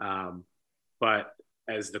 But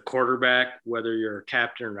as the quarterback, whether you're a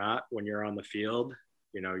captain or not, when you're on the field,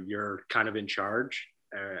 you're kind of in charge.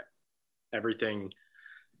 Everything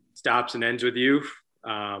stops and ends with you.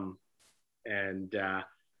 So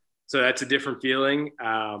that's a different feeling.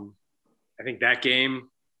 I think that game,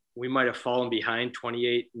 we might have fallen behind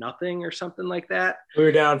 28-0 or something like that. We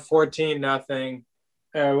were down 14-0.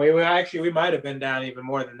 We might have been down even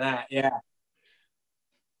more than that. Yeah.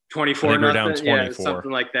 24-0. Down 24. Yeah,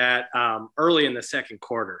 something like that. Early in the second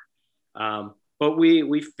quarter. But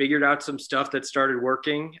we figured out some stuff that started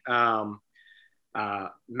working.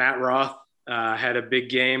 Matt Roth had a big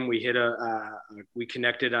game. We we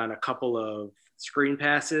connected on a couple of screen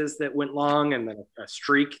passes that went long, and then a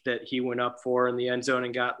streak that he went up for in the end zone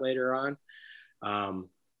and got later on.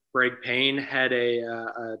 Greg Payne had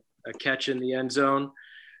a catch in the end zone.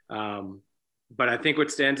 But I think what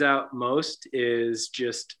stands out most is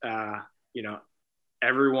just,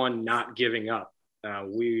 everyone not giving up.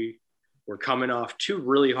 We were coming off two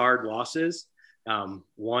really hard losses.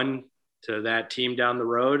 One to that team down the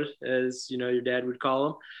road, as your dad would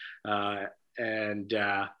call them. And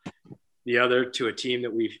the other to a team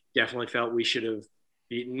that we definitely felt we should have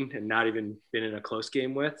beaten and not even been in a close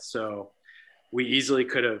game with. So we easily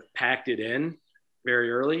could have packed it in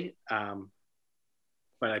very early.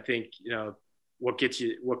 But I think, what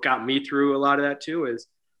got me through a lot of that too is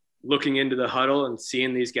looking into the huddle and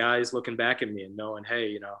seeing these guys looking back at me and knowing,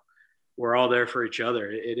 hey, we're all there for each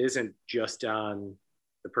other. It isn't just on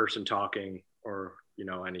the person talking or,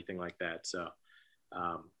 anything like that. So,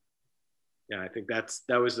 I think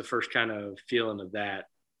that was the first kind of feeling of that,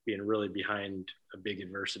 being really behind a big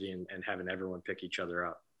adversity and having everyone pick each other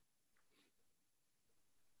up.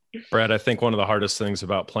 Brad, I think one of the hardest things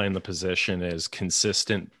about playing the position is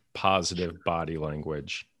consistent positive body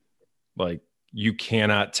language. Like, you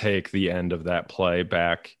cannot take the end of that play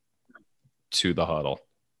back to the huddle.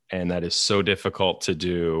 And that is so difficult to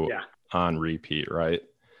do on repeat, right?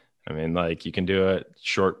 I mean, like, you can do it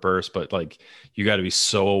short bursts, but like, you got to be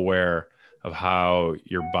so aware of how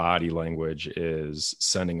your body language is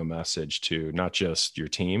sending a message to not just your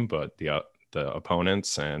team, but the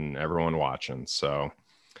opponents and everyone watching. So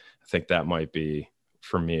I think that might be,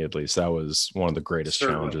 for me at least, that was one of the greatest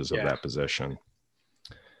challenges of that position.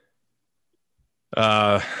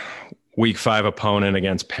 Week 5 opponent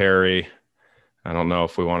against Perry. I don't know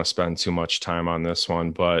if we want to spend too much time on this one,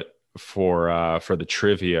 but for the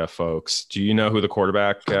trivia folks, do you know who the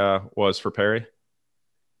quarterback was for Perry?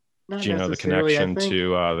 Do you know the connection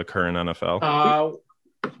to the current NFL?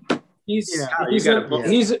 He's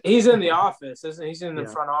in the office, isn't he? He's in the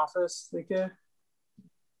front office, the kid.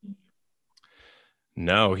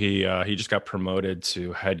 No, he just got promoted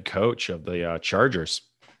to head coach of the Chargers,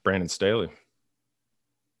 Brandon Staley.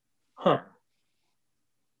 Huh.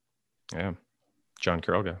 Yeah, John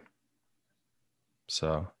Carroll guy.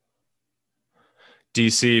 So,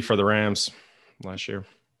 DC for the Rams last year.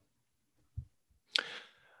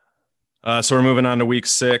 So we're moving on to week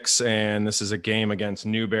 6, and this is a game against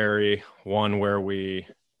Newberry, one where we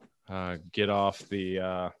get off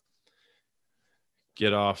a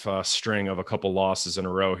string of a couple losses in a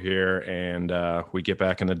row here, and we get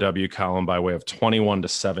back in the W column by way of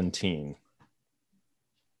 21-17.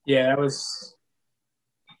 Yeah, that was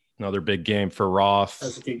another big game for Roth. That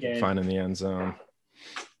was a good game. Finding the end zone.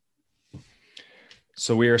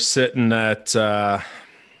 So we are sitting at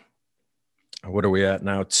what are we at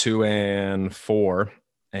now? 2-4.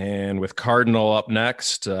 And with Cardinal up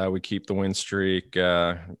next, we keep the win streak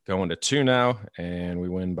going to 2 now, and we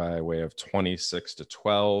win by way of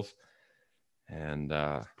 26-12. And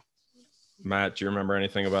Matt, do you remember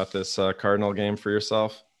anything about this Cardinal game for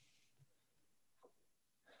yourself?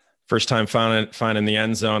 First time finding the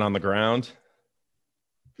end zone on the ground?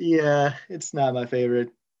 Yeah, it's not my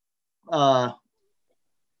favorite.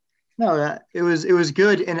 No, it was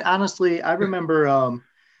good. And honestly, I remember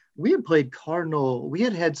we had played Cardinal. We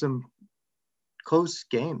had some close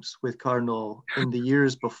games with Cardinal in the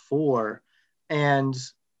years before. And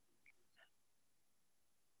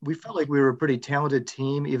we felt like we were a pretty talented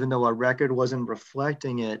team, even though our record wasn't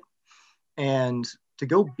reflecting it. And to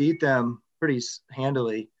go beat them pretty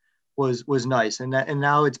handily was nice. And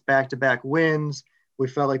now it's back-to-back wins. We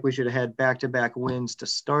felt like we should have had back-to-back wins to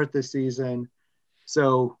start the season.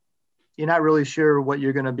 So you're not really sure what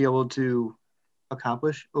you're going to be able to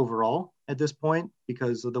accomplish overall at this point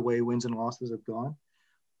because of the way wins and losses have gone.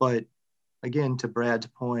 But again, to Brad's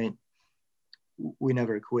point, we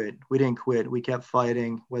never quit. We didn't quit. We kept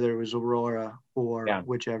fighting, whether it was Aurora or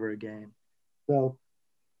whichever game. So,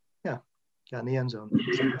 yeah, got in the end zone.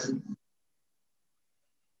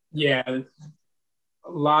 Yeah, a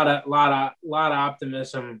lot of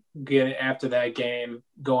optimism getting after that game,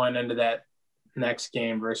 going into that next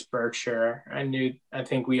game versus Berkshire. I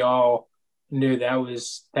think we all knew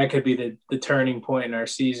that could be the turning point in our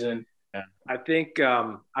season. Yeah. I think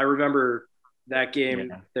I remember that game.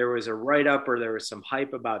 Yeah. There was a write-up or there was some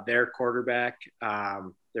hype about their quarterback.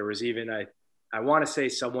 There was even I want to say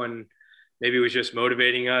someone maybe was just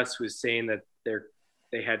motivating us, was saying that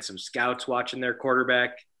they had some scouts watching their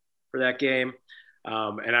quarterback for that game.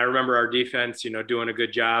 And I remember our defense, doing a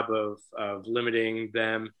good job of limiting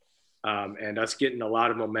them and us getting a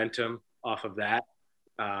lot of momentum off of that.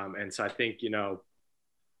 And so I think,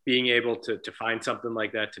 being able to find something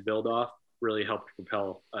like that to build off really helped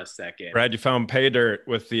propel us that game. Brad, you found pay dirt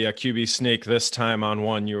with the QB sneak this time on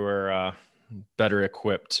one you were better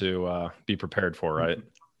equipped to be prepared for, right?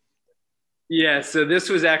 Yeah, so this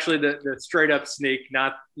was actually the straight up sneak,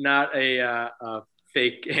 not a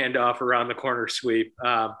fake handoff around the corner sweep.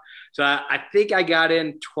 So I think I got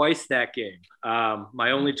in twice that game. My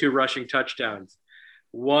only 2 rushing touchdowns.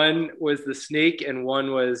 One was the sneak and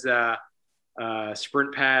one was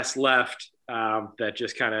sprint pass left that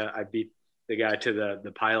just kind of I beat the guy to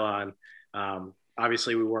the pylon.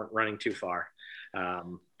 Obviously, we weren't running too far.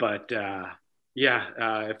 But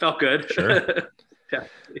it felt good. Sure.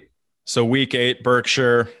 So week 8,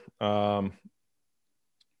 Berkshire falling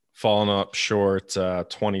up short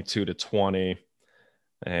 22-20.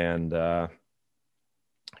 And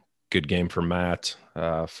good game for Matt,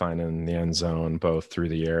 finding the end zone both through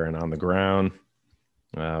the air and on the ground.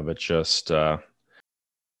 But just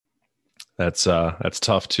that's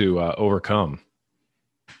tough to overcome.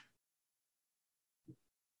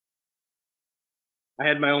 I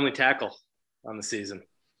had my only tackle on the season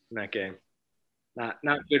in that game. Not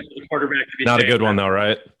good for the quarterback to be. Not a good one though,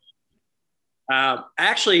 right?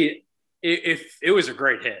 Actually, it was a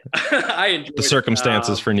great hit. I enjoyed the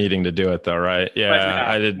circumstances for needing to do it though, right? Yeah,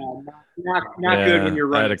 I did. Not good when you're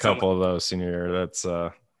running. I had a couple of those senior year. That's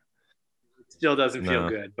it still doesn't feel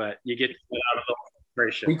good, but you get out of the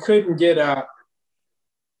frustration. We couldn't get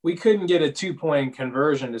a 2-point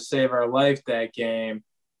conversion to save our life that game,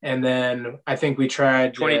 and then I think we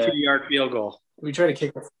tried 22-yard field goal. We tried to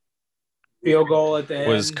kick a field goal at the end.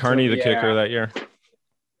 Was Carney the kicker that year?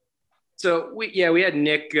 So we had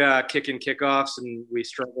Nick kicking kickoffs, and we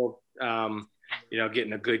struggled,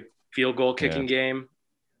 getting a good field goal kicking game.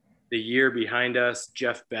 The year behind us,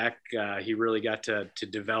 Jeff Beck, he really got to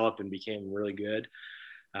develop and became really good.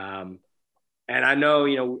 And I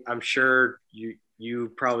know, I'm sure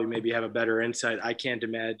you probably maybe have a better insight. I can't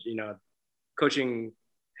imagine, coaching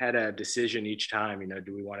had a decision each time.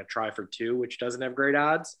 Do we want to try for 2, which doesn't have great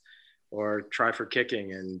odds, or try for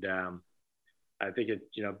kicking? And I think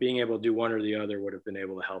being able to do one or the other would have been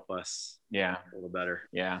able to help us a little better.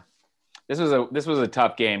 Yeah. This was a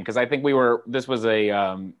tough game because I think we were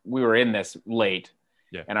in this late.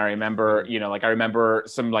 Yeah. And I remember, I remember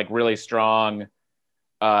some really strong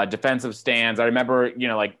defensive stands. I remember,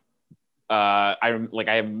 I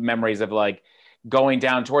have memories of going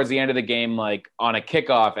down towards the end of the game, on a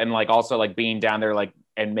kickoff and also being down there,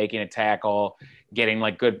 and making a tackle, getting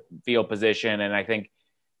good field position. And I think,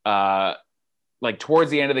 towards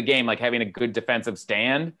the end of the game, having a good defensive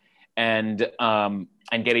stand and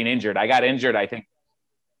getting injured. I got injured, I think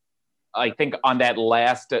on that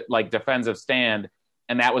last defensive stand,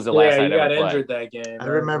 and that was the last I'd ever played. You got injured that game. I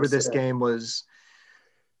remember this game was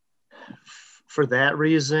for that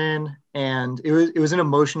reason, and it was an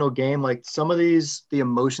emotional game. Some of the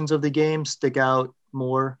emotions of the game stick out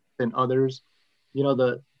more than others.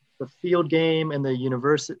 The field game and the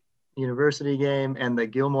university game and the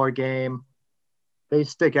Gilmore game, they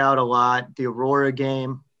stick out a lot. The Aurora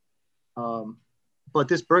game. But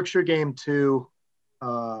this Berkshire game too,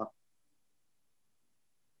 I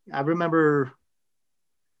remember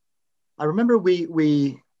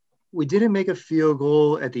we didn't make a field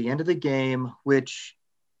goal at the end of the game, which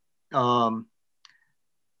then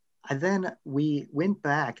we went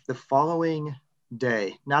back the following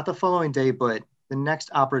day, not the following day, but the next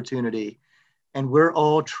opportunity. and we're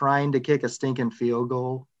all trying to kick a stinking field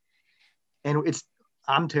goal. And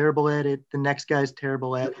I'm terrible at it. The next guy's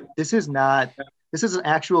terrible at it. This is an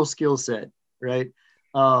actual skill set, right?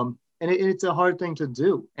 And it's a hard thing to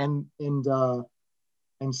do. And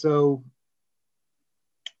so,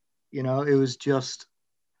 it was just,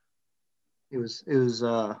 it was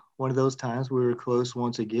one of those times we were close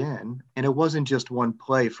once again. And it wasn't just one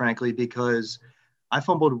play, frankly, because I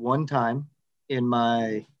fumbled one time in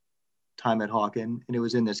my time at Hawken, and it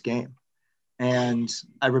was in this game. And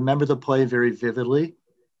I remember the play very vividly.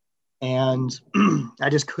 And I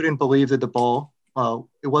just couldn't believe that the ball,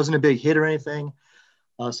 it wasn't a big hit or anything.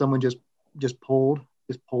 Someone just pulled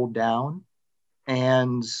down,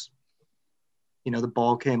 and, the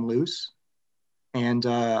ball came loose, and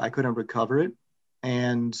I couldn't recover it.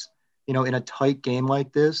 And, in a tight game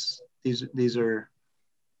like this, these are,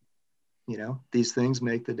 these things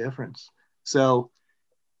make the difference. So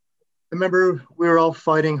I remember we were all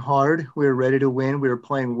fighting hard. We were ready to win. We were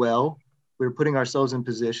playing well. We were putting ourselves in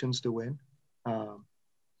positions to win.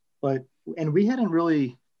 And we hadn't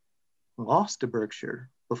really lost to Berkshire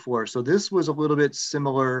before. So this was a little bit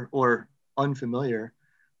similar or unfamiliar,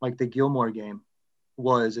 like the Gilmore game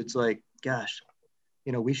was. It's like, gosh,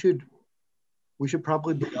 we should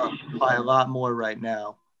probably be up by a lot more right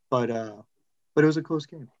now. But it was a close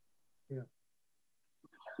game. Yeah.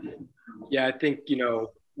 Yeah, I think,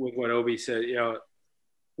 with what Obi said,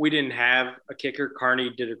 we didn't have a kicker. Carney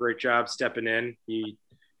did a great job stepping in. He,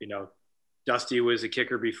 Dusty was a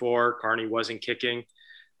kicker before. Carney wasn't kicking.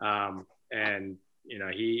 And,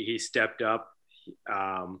 he stepped up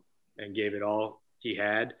and gave it all he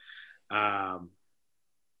had.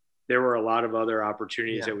 There were a lot of other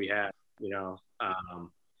opportunities that we had,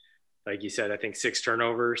 like you said, I think 6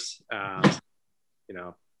 turnovers,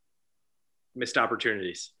 missed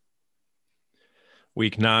opportunities.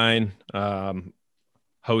 Week 9,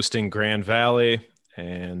 hosting Grand Valley,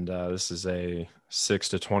 and this is a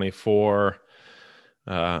 6-24.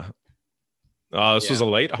 This was a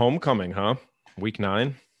late homecoming, huh? Week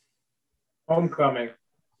 9. Homecoming.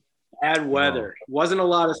 Bad weather. Wasn't a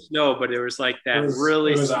lot of snow, but it was like that. It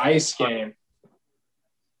was an ice game.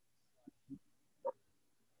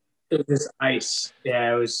 It was ice.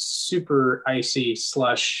 Yeah, it was super icy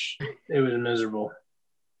slush. It was miserable.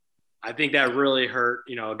 I think that really hurt,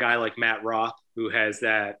 a guy like Matt Roth, who has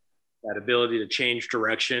that ability to change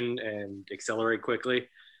direction and accelerate quickly.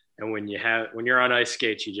 And when you're on ice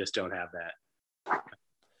skates, you just don't have that.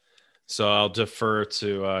 So I'll defer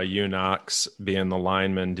to you, Knox, being the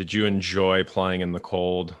lineman. Did you enjoy playing in the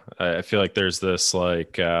cold? I feel like there's this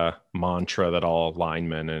mantra that all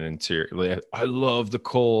linemen and interior, I love the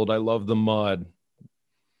cold. I love the mud.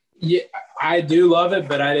 Yeah, I do love it,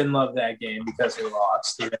 but I didn't love that game because we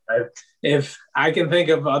lost. If I can think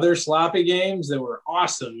of other sloppy games that were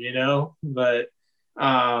awesome, but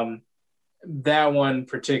that one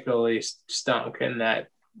particularly stunk, and that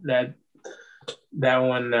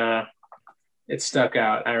one it stuck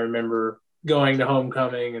out. I remember going to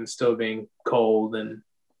homecoming and still being cold and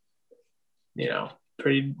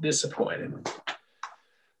pretty disappointed.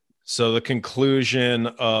 So the conclusion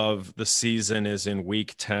of the season is in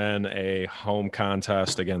week 10, a home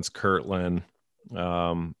contest against Kirtland.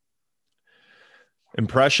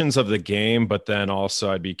 Impressions of the game, but then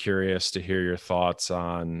also I'd be curious to hear your thoughts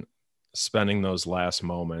on spending those last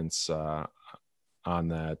moments on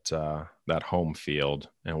that home field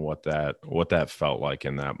and what that felt like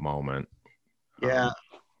in that moment. Yeah,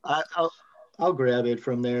 I'll grab it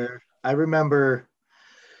from there. I remember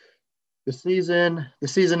the season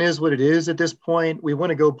is what it is at this point. We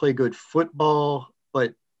want to go play good football,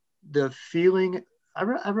 but the feeling, I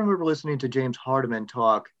remember listening to James Hardiman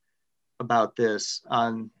talk about this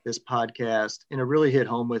on this podcast, and it really hit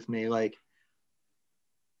home with me. Like,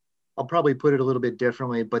 I'll probably put it a little bit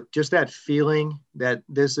differently, but just that feeling that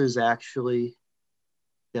this is actually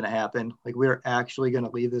going to happen. Like, we're actually going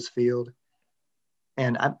to leave this field.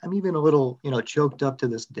 And I'm even a little, choked up to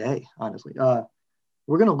this day, honestly.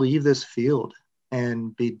 We're going to leave this field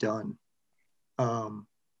and be done.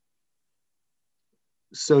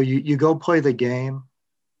 So you go play the game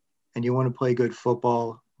and you want to play good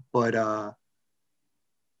football, but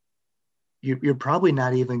you're probably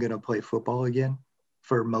not even going to play football again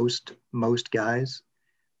for most guys.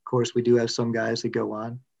 Of course, we do have some guys that go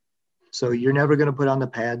on. So you're never going to put on the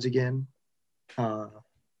pads again. You're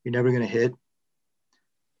never going to hit.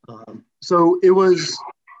 So it was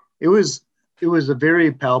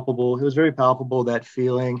very palpable, that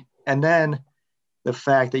feeling. And then the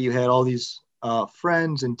fact that you had all these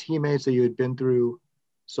friends and teammates that you had been through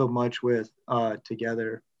so much with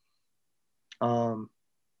together.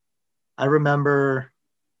 I remember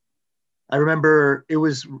it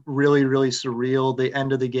was really, really surreal. The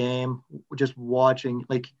end of the game, just watching,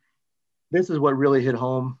 like, this is what really hit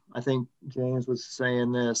home. I think James was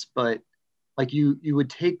saying this, but like you would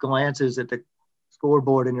take glances at the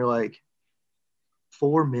scoreboard and you're like,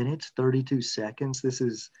 4 minutes, 32 seconds. This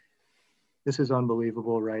is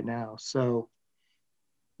unbelievable right now. So,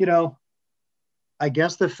 you know, I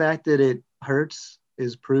guess the fact that it hurts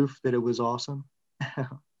is proof that it was awesome.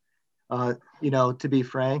 To be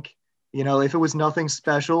frank, if it was nothing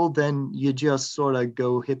special, then you just sort of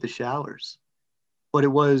go hit the showers. But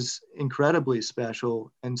it was incredibly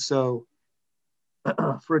special. And so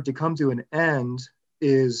for it to come to an end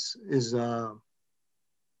is it's a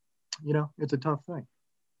tough thing.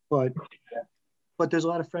 But there's a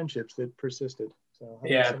lot of friendships that persisted. So how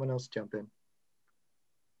about someone else jump in?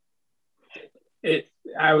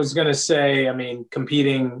 I was going to say, I mean,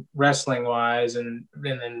 competing wrestling wise and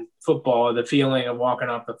then football, the feeling of walking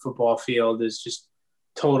off the football field is just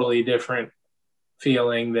totally different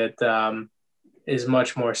feeling that is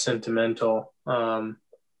much more sentimental. And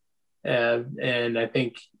I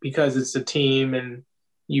think because it's a team and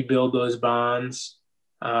you build those bonds,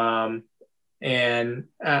 but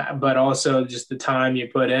also just the time you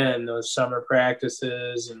put in those summer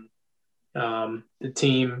practices and the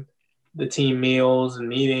team meals and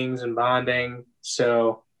meetings and bonding.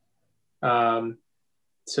 So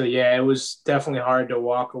yeah, it was definitely hard to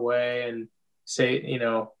walk away and say,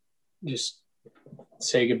 just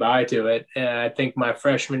say goodbye to it. And I think my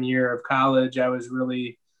freshman year of college, I was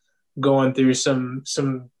really going through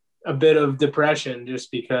a bit of depression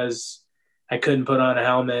just because I couldn't put on a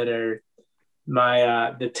helmet, or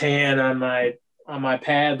my the tan on my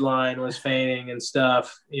pad line was fading and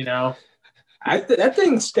stuff, that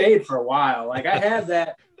thing stayed for a while. Like I had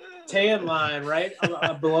that tan line right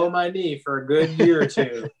below my knee for a good year or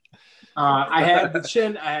two. I had the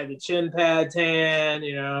chin pad tan,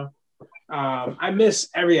 I miss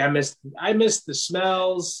the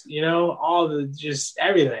smells, all the, just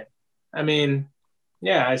everything. I mean,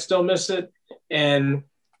 yeah, I still miss it. And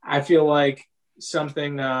I feel like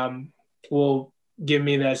something will give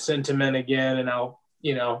me that sentiment again. And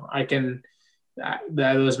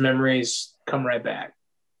those memories come right back.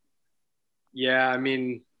 Yeah. I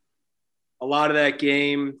mean, a lot of that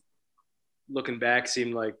game, looking back,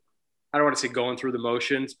 seemed like, I don't want to say going through the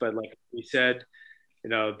motions, but like we said,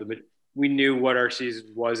 we knew what our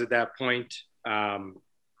season was at that point.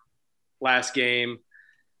 Last game,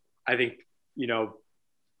 I think,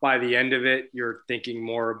 by the end of it, you're thinking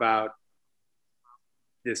more about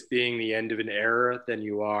this being the end of an era than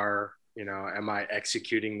you are, am I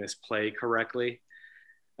executing this play correctly?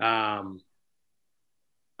 A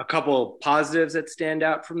couple positives that stand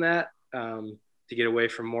out from that, to get away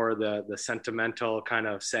from more of the sentimental kind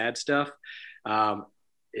of sad stuff,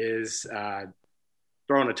 is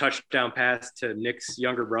throwing a touchdown pass to Nick's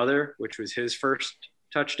younger brother, which was his first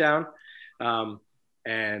touchdown.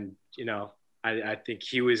 I think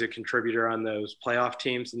he was a contributor on those playoff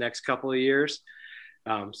teams the next couple of years.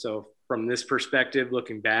 So from this perspective,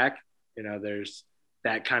 looking back, there's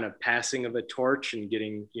that kind of passing of a torch and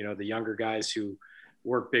getting, the younger guys who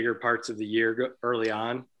work bigger parts of the year early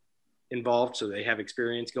on involved, so they have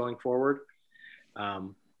experience going forward.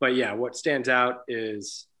 But yeah, what stands out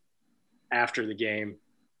is after the game,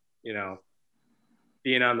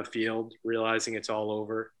 being on the field, realizing it's all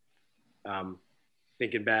over,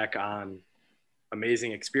 thinking back on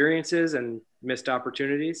amazing experiences and missed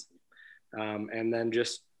opportunities. And then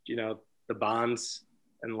just, the bonds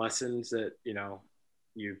and lessons that,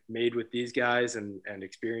 you've made with these guys and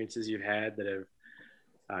experiences you've had that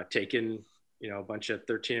have taken, a bunch of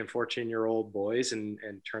 13 and 14-year-old boys and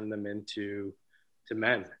turned them into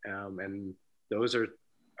men. And those are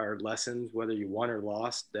lessons, whether you won or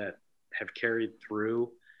lost, that have carried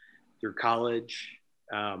through college,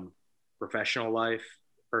 professional life,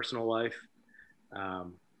 personal life.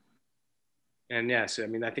 And yeah, so, I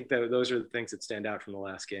mean, I think that those are the things that stand out from the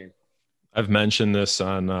last game. I've mentioned this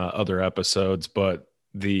on other episodes, but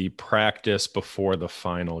the practice before the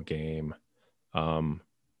final game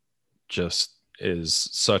just is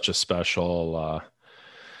such a special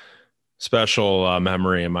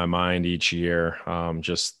memory in my mind each year.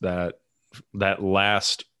 Just that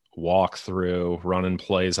last walkthrough, running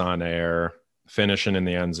plays on air, finishing in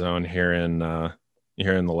the end zone, hearing the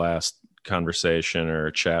last conversation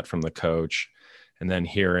or chat from the coach, and then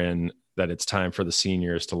hearing that it's time for the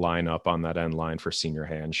seniors to line up on that end line for senior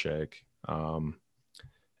handshake,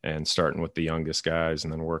 and starting with the youngest guys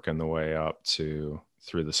and then working the way up through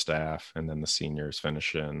the staff, and then the seniors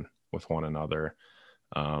finishing with one another.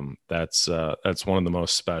 That's one of the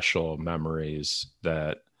most special memories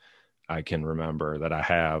that I can remember that I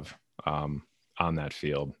have on that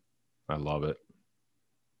field. I love it.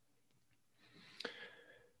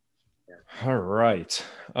 All right.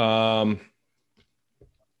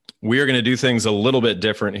 We are going to do things a little bit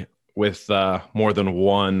different with more than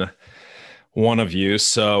one of you.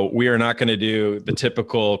 So we are not going to do the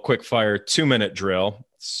typical quick fire 2-minute drill.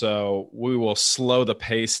 So we will slow the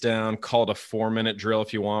pace down, call it a 4-minute drill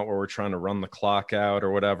if you want, where we're trying to run the clock out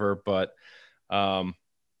or whatever. But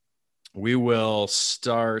we will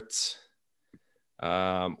start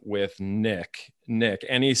with Nick. Nick,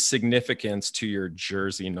 any significance to your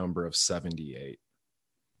jersey number of 78?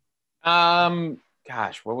 Gosh,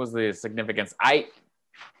 what was the significance? I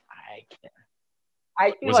can't.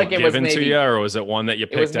 I feel was like it given to you, or was it one that you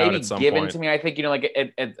picked out at some point? It was maybe given to me. I think,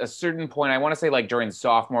 like at a certain point, I want to say like during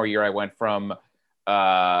sophomore year, I went from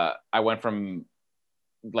like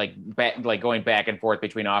going back and forth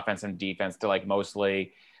between offense and defense to like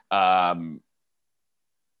mostly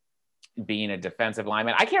being a defensive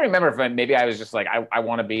lineman. I can't remember if maybe I was just like, I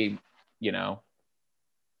want to be,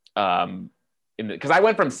 because I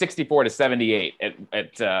went from 64 to 78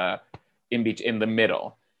 in the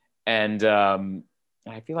middle. And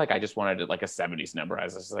I feel like I just wanted like a 70s number. I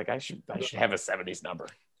was just like, I should have a 70s number.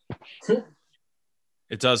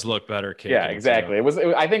 It does look better, Kate. Yeah, exactly.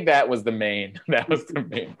 I think that was the main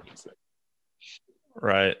reason.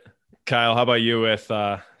 Right. Kyle, how about you with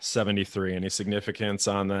 73? Any significance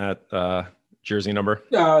on that jersey number?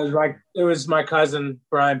 It was my cousin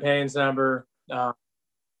Brian Payne's number. I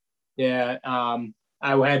had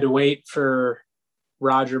to wait for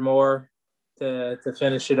Roger Moore to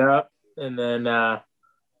finish it up, and then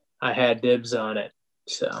I had dibs on it.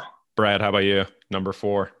 So, Brad, how about you? Number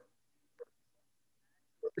 4.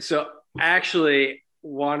 So I actually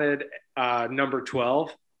wanted number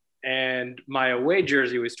 12, and my away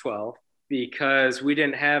jersey was 12 because we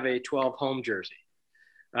didn't have a 12 home jersey.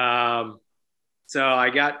 So I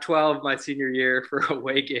got 12 my senior year for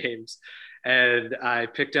away games, and I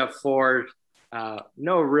picked up 4.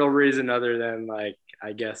 No real reason other than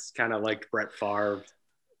I guess kind of liked Brett Favre.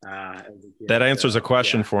 That answers a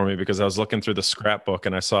question for me, because I was looking through the scrapbook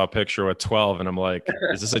and I saw a picture with 12 and I'm like,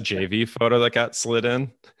 is this a JV photo that got slid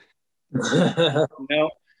in? No,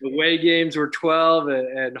 away games were 12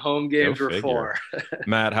 and home games were 4.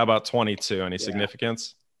 Matt, how about 22? Any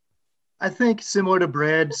significance? I think similar to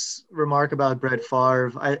Brad's remark about Brett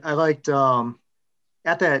Favre, I liked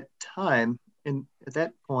at that time, and at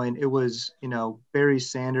that point, it was, Barry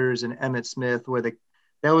Sanders and Emmitt Smith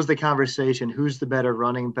that was the conversation. Who's the better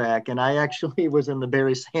running back? And I actually was in the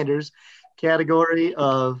Barry Sanders category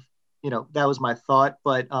of, that was my thought.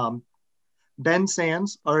 But Ben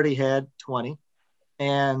Sands already had 20,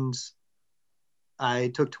 and I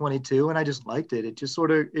took 22, and I just liked it. It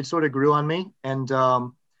sort of grew on me. And,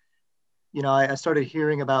 I started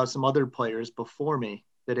hearing about some other players before me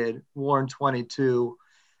that had worn 22,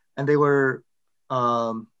 and they were,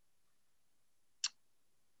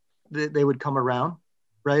 they would come around.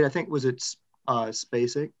 Right. I think, was it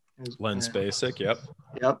Spacek? Len Spacek.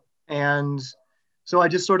 Yep. And so I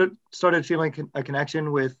just sort of started feeling a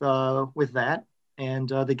connection with that and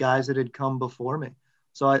the guys that had come before me.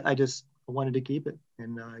 So I just wanted to keep it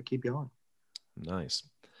and keep going. Nice.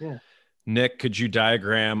 Yeah. Nick, could you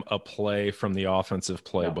diagram a play from the offensive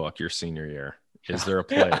playbook your senior year? Is there a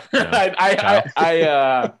play?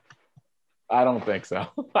 I don't think so.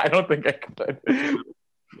 I don't think I could.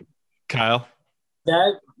 Kyle?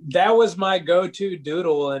 That was my go-to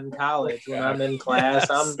doodle in college when I'm in class.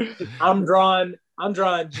 I'm drawing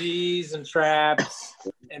G's and traps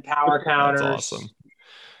and power counters. That's awesome.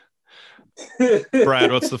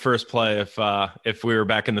 Brad, what's the first play if we were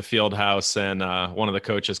back in the field house and one of the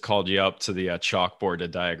coaches called you up to the chalkboard to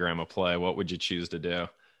diagram a play? What would you choose to do?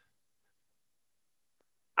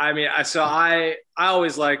 I mean, I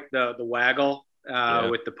always liked the waggle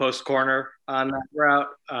with the post corner on that route.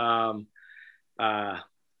 How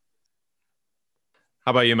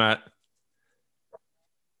about you, Matt?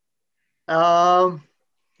 I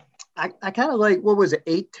kind of like, what was it,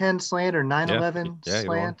 8-10 slant or 9-11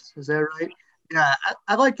 slant? Is that right? Yeah,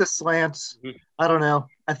 I like the slants. Mm-hmm. I don't know.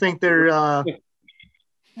 I think they're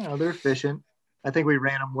they're efficient. I think we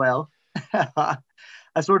ran them well.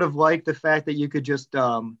 I sort of like the fact that you could just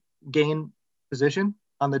gain position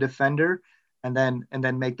on the defender and then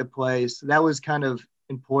make the plays. That was kind of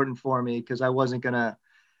important for me because I wasn't gonna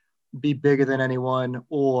be bigger than anyone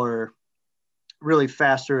or really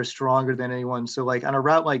faster or stronger than anyone. So like on a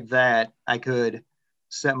route like that, I could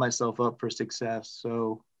set myself up for success.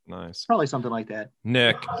 So Nice. Probably something like that.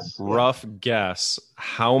 Nick, rough guess.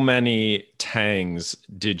 How many tangs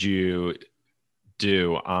did you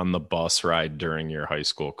do on the bus ride during your high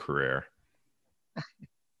school career?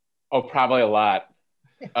 Oh, probably a lot.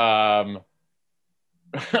 Give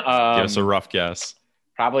us a rough guess.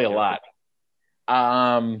 Probably a lot.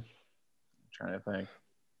 I'm trying to think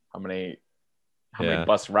how many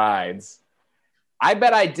bus rides. I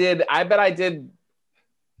bet I did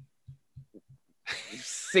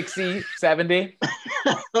 60, 70.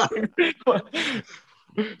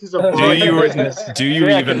 Do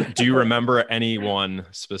you remember anyone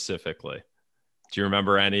specifically? Do you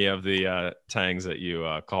remember any of the tangs that you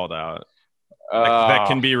called out that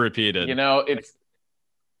can be repeated? You know, it's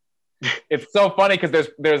so funny because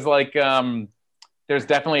there's like there's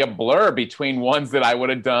definitely a blur between ones that I would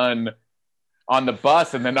have done on the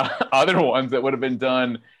bus and then other ones that would have been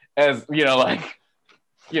done as, you know, like,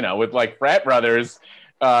 you know, with like frat brothers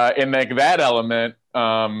in like that element.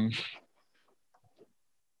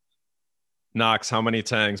 Knox, how many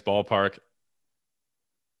tangs ballpark?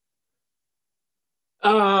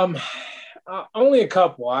 Only a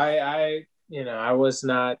couple. I was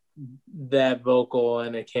not that vocal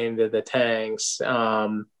when it came to the tangs.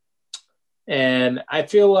 And I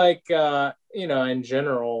feel like, in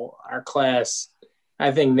general, our class,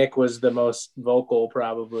 I think Nick was the most vocal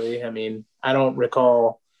probably. I mean, I don't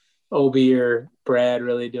recall Obi or Brad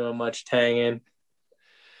really doing much tanging.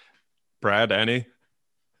 Brad, any?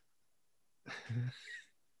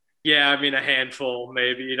 Yeah, I mean, a handful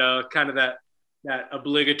maybe, you know, kind of that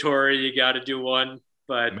obligatory, you got to do one.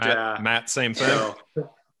 But Matt, same thing. So.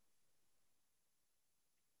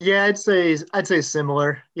 Yeah, I'd say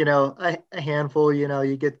similar. You know, a handful. You know,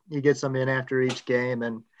 you get some in after each game.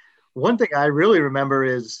 And one thing I really remember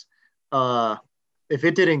is if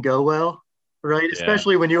it didn't go well, right? Yeah.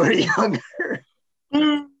 Especially when you were younger.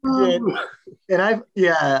 And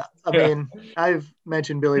I've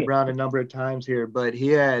mentioned Billy Brown a number of times here, but he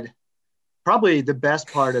had probably the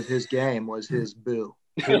best part of his game was his boo.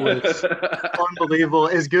 It was unbelievable.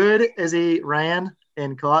 As good as he ran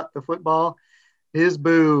and caught the football, his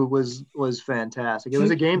boo was fantastic. It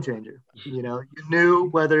was a game changer. You know, you knew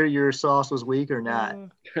whether your sauce was weak or not.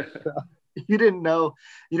 You didn't know.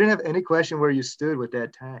 You didn't have any question where you stood with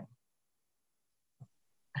that tang.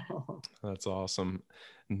 That's awesome.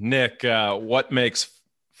 Nick, what makes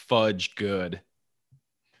fudge good?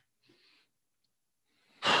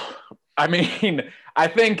 I mean, I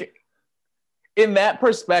think in that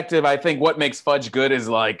perspective, I think what makes fudge good is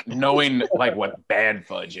like knowing like what bad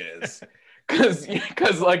fudge is.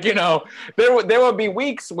 Because like, you know, there would be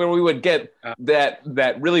weeks where we would get that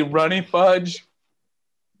really runny fudge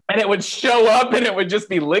and it would show up and it would just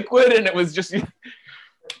be liquid and it was just,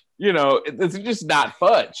 you know, it's just not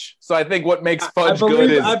fudge. So I think what makes fudge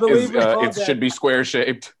good is it should be square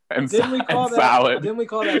shaped and solid. Didn't we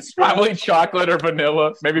call that probably chocolate or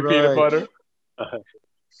vanilla, maybe peanut butter.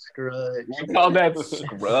 Scrudge. We call that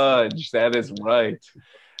scrudge. That is right.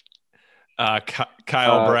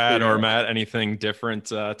 Kyle, Brad, or Matt, anything different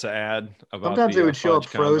to add about? Sometimes it would show up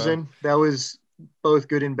frozen. That was both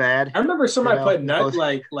good and bad. I remember somebody put nuts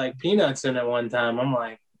like peanuts in it one time. I'm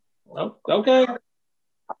like, oh, okay,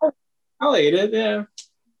 I'll eat it. Yeah.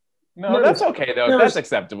 No, that's okay though. That's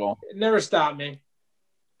acceptable. It never stopped me.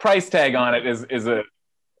 Price tag on it is a.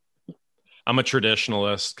 I'm a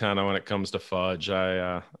traditionalist kind of when it comes to fudge.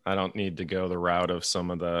 I don't need to go the route of some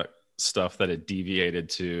of the stuff that it deviated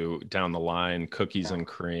to down the line, cookies and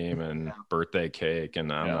cream and birthday cake,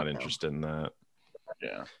 and I'm not interested in that.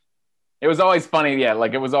 Yeah. It was always funny, yeah,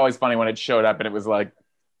 like it was always funny when it showed up and it was like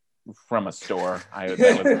from a store. That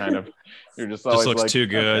was kind of you're just always looks like, too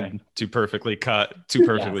good, okay. too perfectly cut.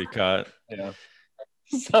 Yeah.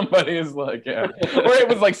 Somebody is like, yeah. Or it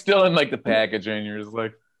was like still in like the packaging, you're just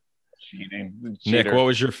like cheating. Nick, what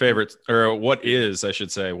was your favorite, or what is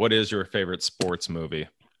your favorite sports movie?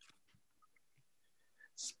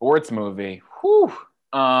 Sports movie. Whew.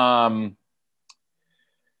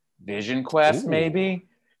 Vision Quest, maybe.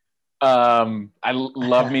 I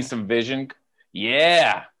love me some Vision.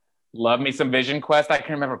 Yeah. Love me some Vision Quest. I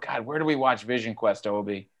can remember, God, where do we watch Vision Quest,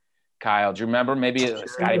 Obi? Kyle, do you remember? Maybe at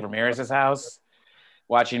Scotty Ramirez's house?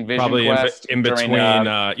 Watching Vision Probably Quest. in between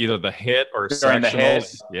either the hit or during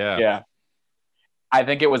sectionals. The hit. Yeah. I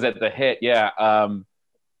think it was at the hit. Yeah.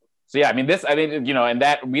 So yeah, I mean, you know, and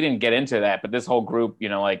that we didn't get into that, but this whole group, you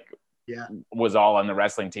know, like, was all on the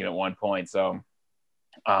wrestling team at one point. So,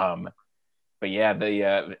 but yeah,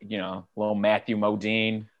 the you know, little Matthew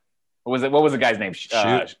Modine. What was the guy's name?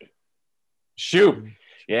 Shoot.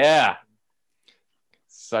 Yeah.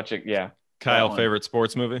 Kyle, favorite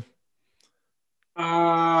sports movie?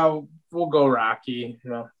 We'll go Rocky.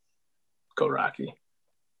 No, go Rocky.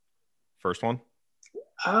 First one?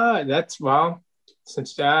 That's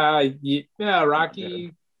since Rocky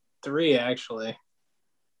 3 actually.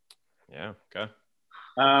 Yeah. Okay.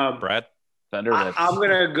 Brad? Thunderlips. I'm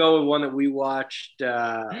gonna go with one that we watched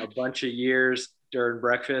a bunch of years during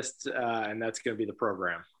breakfast, and that's gonna be The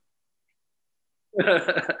Program.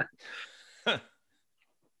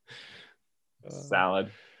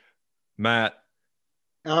 Salad. Matt?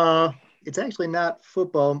 It's actually not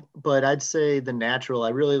football, but I'd say The Natural. I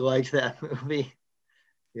really liked that movie.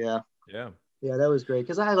 Yeah, that was great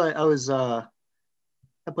because I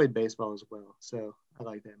played baseball as well, so I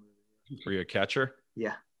like that movie. Were you a catcher?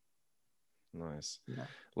 Yeah. Nice. Yeah.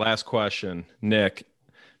 Last question, Nick.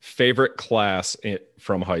 Favorite class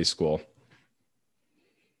from high school?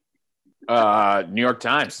 New York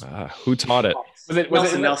Times. Who taught it? It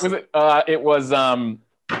was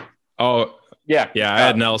Oh, yeah. Yeah, I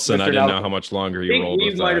had Nelson. Mr. I didn't know Nelson. how much longer you rolled with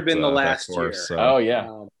that. He might have been the last that course, year. so. Oh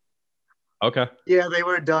yeah. Okay. Yeah, they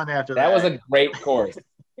were done after that. That was a great course.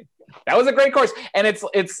 That was a great course, and it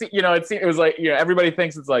was like everybody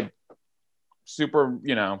thinks it's like super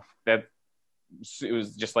that it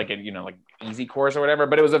was just like a like easy course or whatever,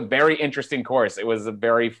 but it was a very interesting course. It was a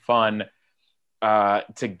very fun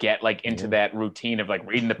to get like into that routine of like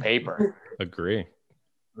reading the paper. Agree.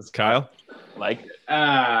 Kyle? Like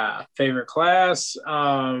favorite class?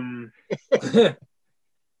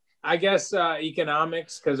 I guess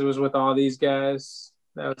economics because it was with all these guys.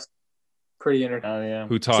 That was pretty entertaining. Oh yeah.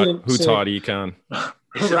 Who taught econ?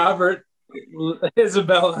 Robert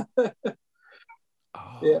Isabella.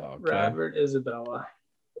 Okay. Robert Isabella.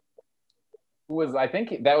 I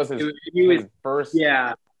think that was his first.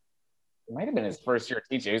 Yeah. It might have been his first year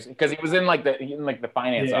teaching because he was in the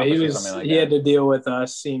finance Yeah, office or something like that. He had to deal with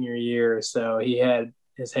us senior year, so he had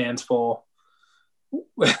his hands full.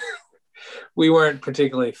 We weren't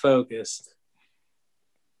particularly focused.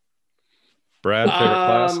 Brad,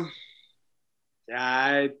 favorite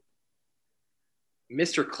class?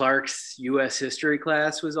 Mr. Clark's U.S. history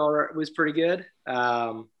class was pretty good.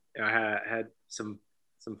 I had some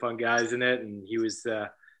fun guys in it, and he was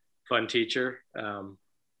a fun teacher.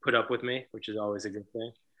 Put up with me, which is always a good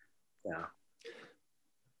thing. Yeah.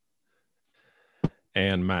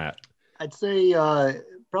 And Matt? I'd say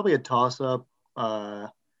probably a toss-up.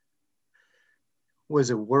 Was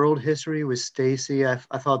it world history with Stacy? I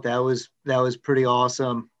thought that was pretty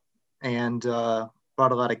awesome, and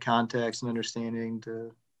brought a lot of context and understanding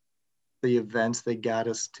to the events that got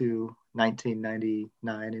us to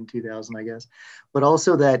 1999 and 2000, I guess. But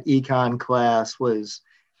also that econ class was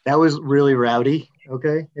really rowdy.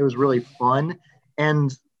 Okay, it was really fun,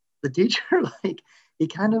 and the teacher he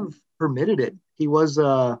kind of permitted it. It was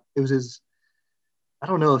his. I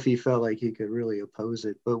don't know if he felt like he could really oppose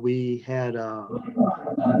it, but we had.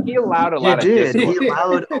 He allowed a lot. He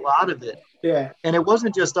allowed a lot of it. Yeah, and it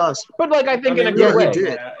wasn't just us. But I think in a good way. He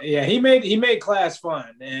did. Yeah, he made class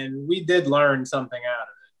fun, and we did learn something out of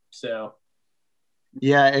it. So.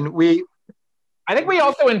 Yeah, and I think we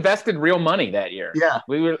also invested real money that year. Yeah,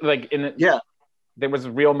 we were there was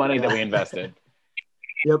real money that we invested.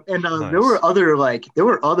 Yep, and nice. there were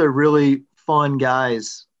other really fun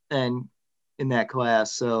guys in that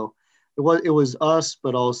class. So it was us,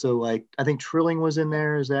 but also I think Trilling was in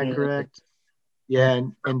there. Is that correct? Yeah,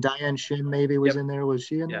 and Diane Shin maybe was in there. Was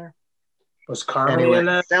she in there? Was Carly in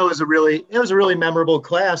that? That was a really memorable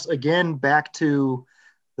class. Again, back to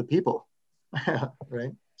the people,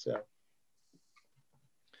 right? So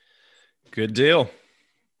good deal.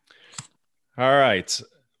 All right,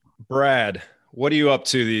 Brad, what are you up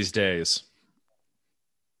to these days?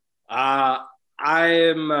 I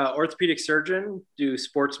am an orthopedic surgeon, do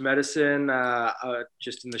sports medicine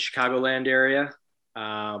just in the Chicagoland area.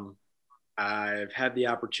 I've had the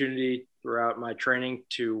opportunity throughout my training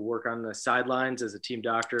to work on the sidelines as a team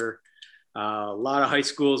doctor. A lot of high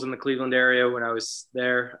schools in the Cleveland area when I was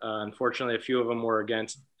there. Unfortunately, a few of them were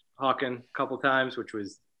against Hawken a couple times, which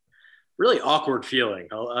was really awkward feeling.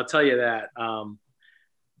 I'll tell you that.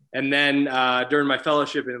 And then during my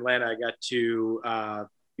fellowship in Atlanta, I got to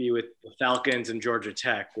be with the Falcons and Georgia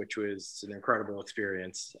Tech, which was an incredible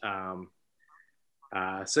experience.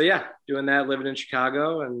 So yeah, doing that, living in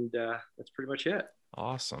Chicago, and that's pretty much it.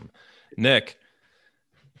 Awesome. Nick,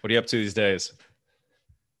 what are you up to these days?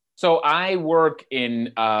 So I work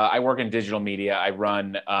in digital media. I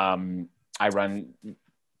run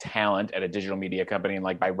talent at a digital media company,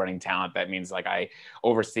 and by running talent, that means I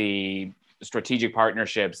oversee strategic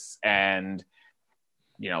partnerships and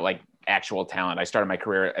actual talent. I started my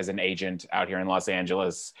career as an agent out here in Los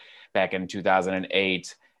Angeles back in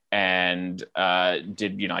 2008, and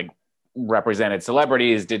did, like represented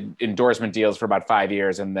celebrities, did endorsement deals for about 5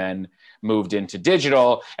 years, and then moved into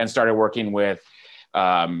digital and started working with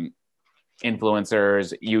influencers,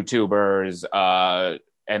 YouTubers,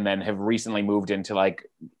 and then have recently moved into like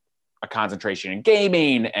a concentration in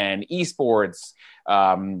gaming and esports,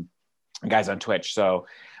 guys on Twitch. So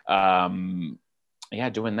doing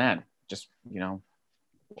that, just,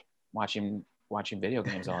 watching video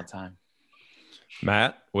games all the time.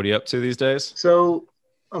 Matt, what are you up to these days? So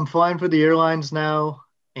I'm flying for the airlines now,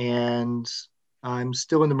 and I'm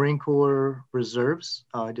still in the Marine Corps Reserves.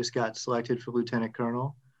 I just got selected for Lieutenant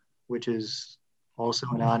Colonel, which is also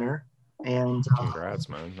an honor. And congrats,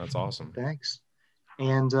 man. That's awesome. Thanks.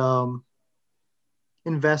 And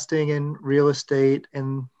investing in real estate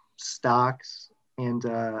and stocks. And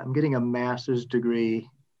I'm getting a master's degree,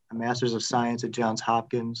 a master's of science at Johns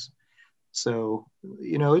Hopkins. So,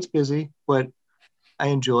 it's busy, but I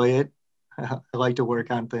enjoy it. I like to work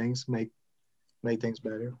on things, make things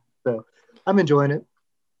better. So I'm enjoying it.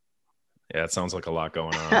 Yeah, it sounds like a lot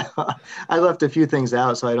going on. I left a few things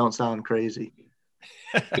out so I don't sound crazy.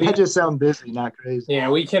 I just sound busy, not crazy. Yeah,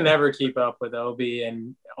 we can never keep up with Obi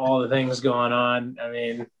and all the things going on. I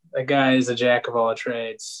mean, the guy is a jack of all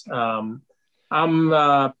trades.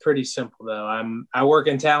 I'm pretty simple though. I work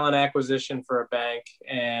in talent acquisition for a bank,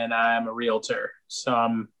 and I'm a realtor, so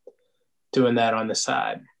I'm doing that on the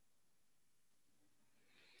side.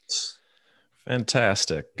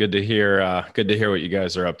 Fantastic. Good to hear. Good to hear what you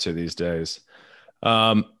guys are up to these days.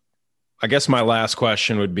 I guess my last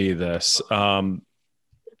question would be this.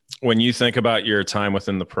 When you think about your time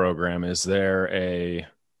within the program, is there a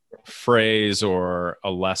phrase or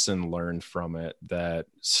a lesson learned from it that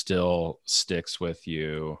still sticks with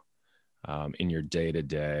you in your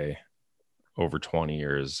day-to-day over 20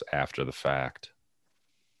 years after the fact?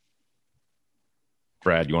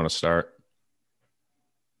 Brad, you want to start?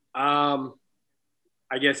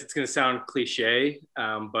 I guess it's going to sound cliche,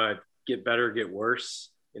 but get better, get worse.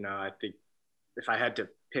 I think if I had to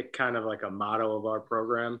pick kind of like a motto of our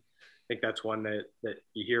program, I think that's one that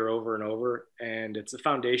you hear over and over. And it's the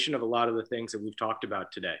foundation of a lot of the things that we've talked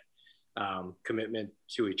about today. Commitment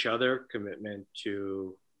to each other, commitment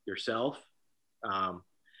to yourself. The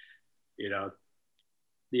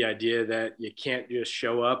idea that you can't just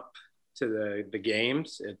show up to the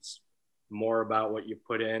games. It's more about what you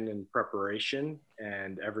put in preparation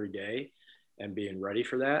and every day and being ready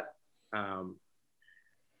for that.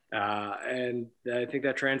 And I think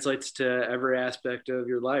that translates to every aspect of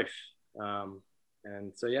your life.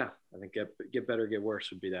 And so, I think get better, get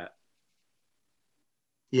worse would be that.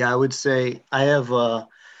 Yeah, I would say I have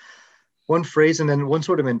one phrase and then one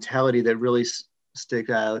sort of mentality that really stick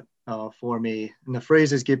out for me. And the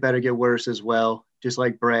phrase is get better, get worse as well, just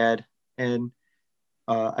like Brad. And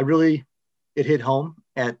it hit home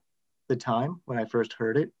at the time when I first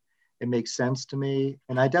heard it. It makes sense to me.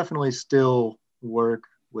 And I definitely still work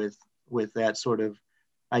with that sort of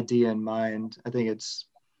idea in mind. I think it's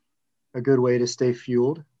a good way to stay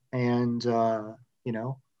fueled. And,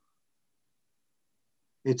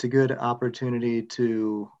 it's a good opportunity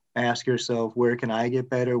to ask yourself, where can I get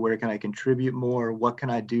better? Where can I contribute more? What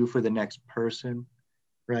can I do for the next person?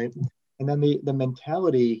 Right. And then the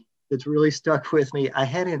mentality that's really stuck with me, I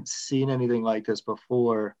hadn't seen anything like this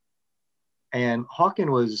before. And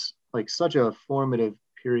Hawken was like such a formative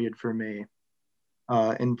period for me,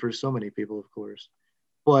 and for so many people, of course.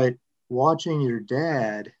 But watching your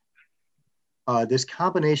dad, this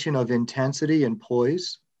combination of intensity and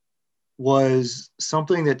poise was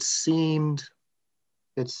something that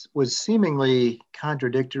was seemingly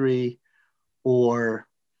contradictory, but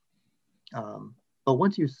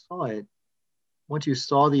once you saw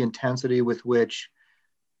the intensity with which,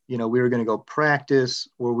 we were going to go practice,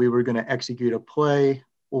 or we were going to execute a play,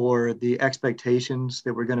 or the expectations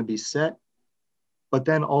that were going to be set, but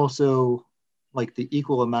then also like the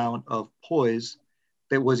equal amount of poise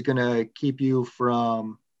that was going to keep you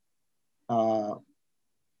from,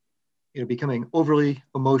 becoming overly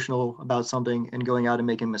emotional about something and going out and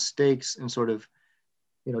making mistakes and sort of,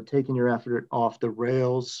 taking your effort off the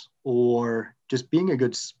rails, or just being a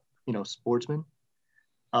good, sportsman.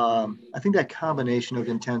 I think that combination of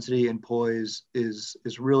intensity and poise is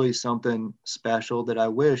really something special that I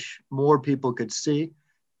wish more people could see.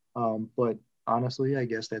 But honestly, I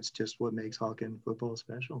guess that's just what makes Hawken football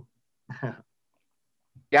special.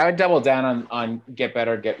 Yeah, I would double down on get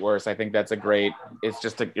better, get worse. I think that's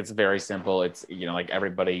it's very simple. It's, like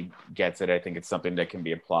everybody gets it. I think it's something that can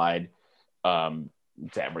be applied to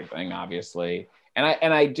everything, obviously. And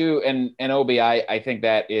I do, and Obi, I think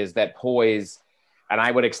that poise, And I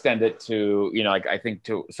would extend it to, you know, like I think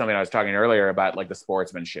to something I was talking earlier about like the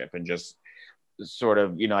sportsmanship and just sort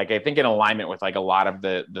of, you know, like I think in alignment with like a lot of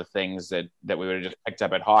the things that we would have just picked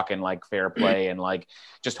up at Hawken, like fair play and like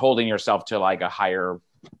just holding yourself to like a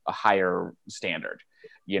higher standard.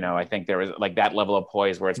 You know, I think there was like that level of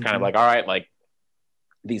poise where it's kind of like, all right, like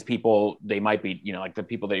these people, they might be, you know, like the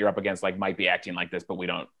people that you're up against, like might be acting like this, but we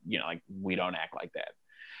don't, you know, like we don't act like that.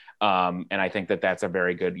 And I think that that's a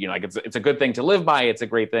very good, you know, like it's a good thing to live by. It's a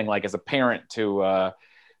great thing, like as a parent to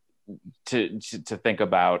think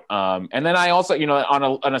about. And then I also, you know,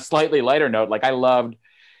 on a slightly lighter note, like I loved,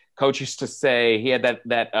 Coach used to say he had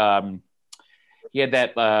that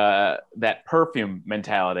perfume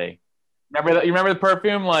mentality. Remember that? You remember the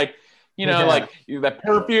perfume? Like, you know, like that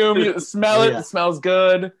perfume, you smell it, it smells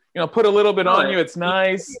good. You know, put a little bit on you, it's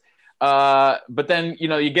nice. But then, you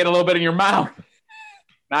know, you get a little bit in your mouth.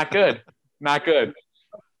 Not good.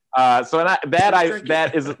 So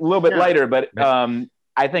that is a little bit lighter, but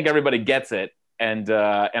I think everybody gets it, and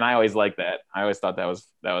I always like that. I always thought that was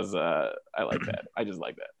I like that. I just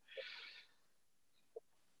like that.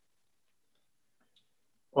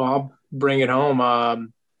 Well, I'll bring it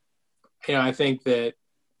home. You know, I think that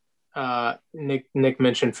Nick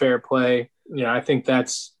mentioned fair play. You know, I think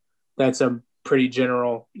that's a pretty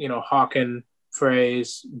general, you know, Hawken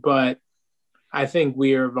phrase, but I think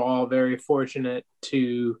we are all very fortunate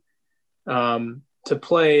to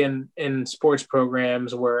play in sports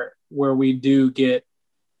programs where we do get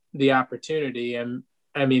the opportunity. And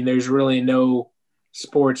I mean, there's really no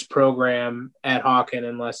sports program at Hawken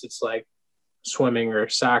unless it's like swimming or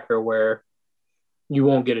soccer where you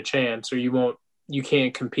won't get a chance or you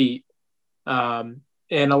can't compete. And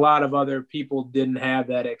a lot of other people didn't have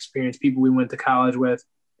that experience. People we went to college with,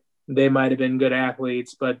 they might've been good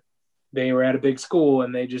athletes, but they were at a big school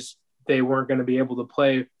and they weren't going to be able to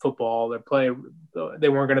play football they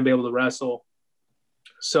weren't going to be able to wrestle.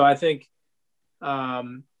 So I think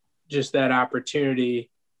just that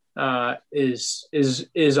opportunity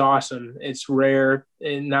is awesome. It's rare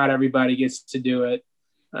and not everybody gets to do it.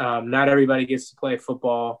 Not everybody gets to play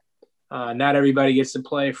football. Not everybody gets to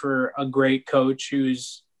play for a great coach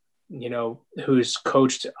who's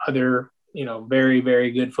coached other, you know, very,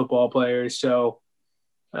 very good football players. So,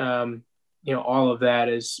 you know, all of that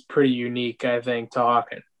is pretty unique, I think, to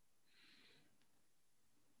Hawken.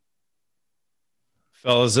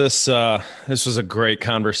 Fellas, this was a great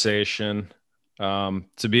conversation.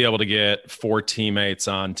 To be able to get 4 teammates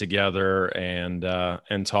on together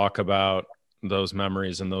and talk about those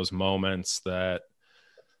memories and those moments that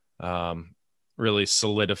really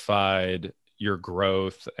solidified your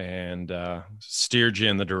growth and steered you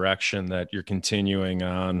in the direction that you're continuing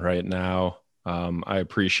on right now. I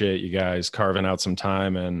appreciate you guys carving out some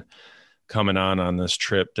time and coming on this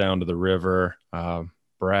trip down to the river.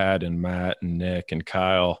 Brad and Matt and Nick and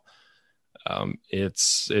Kyle.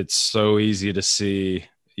 It's so easy to see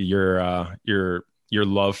your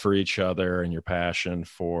love for each other and your passion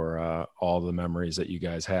for all the memories that you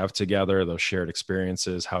guys have together, those shared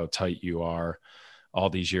experiences, how tight you are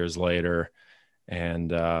all these years later.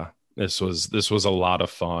 And this was a lot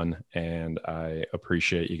of fun, and I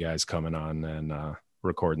appreciate you guys coming on and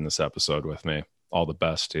recording this episode with me. All the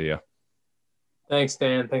best to you. Thanks,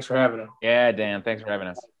 Dan. Thanks for having us. Yeah, Dan. Thanks for having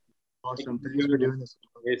us. Awesome. Thanks for doing this.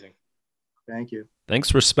 Amazing. Thank you.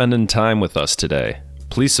 Thanks for spending time with us today.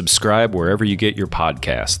 Please subscribe wherever you get your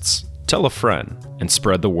podcasts. Tell a friend and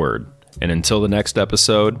spread the word. And until the next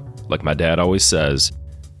episode, like my dad always says,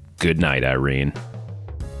 good night, Irene.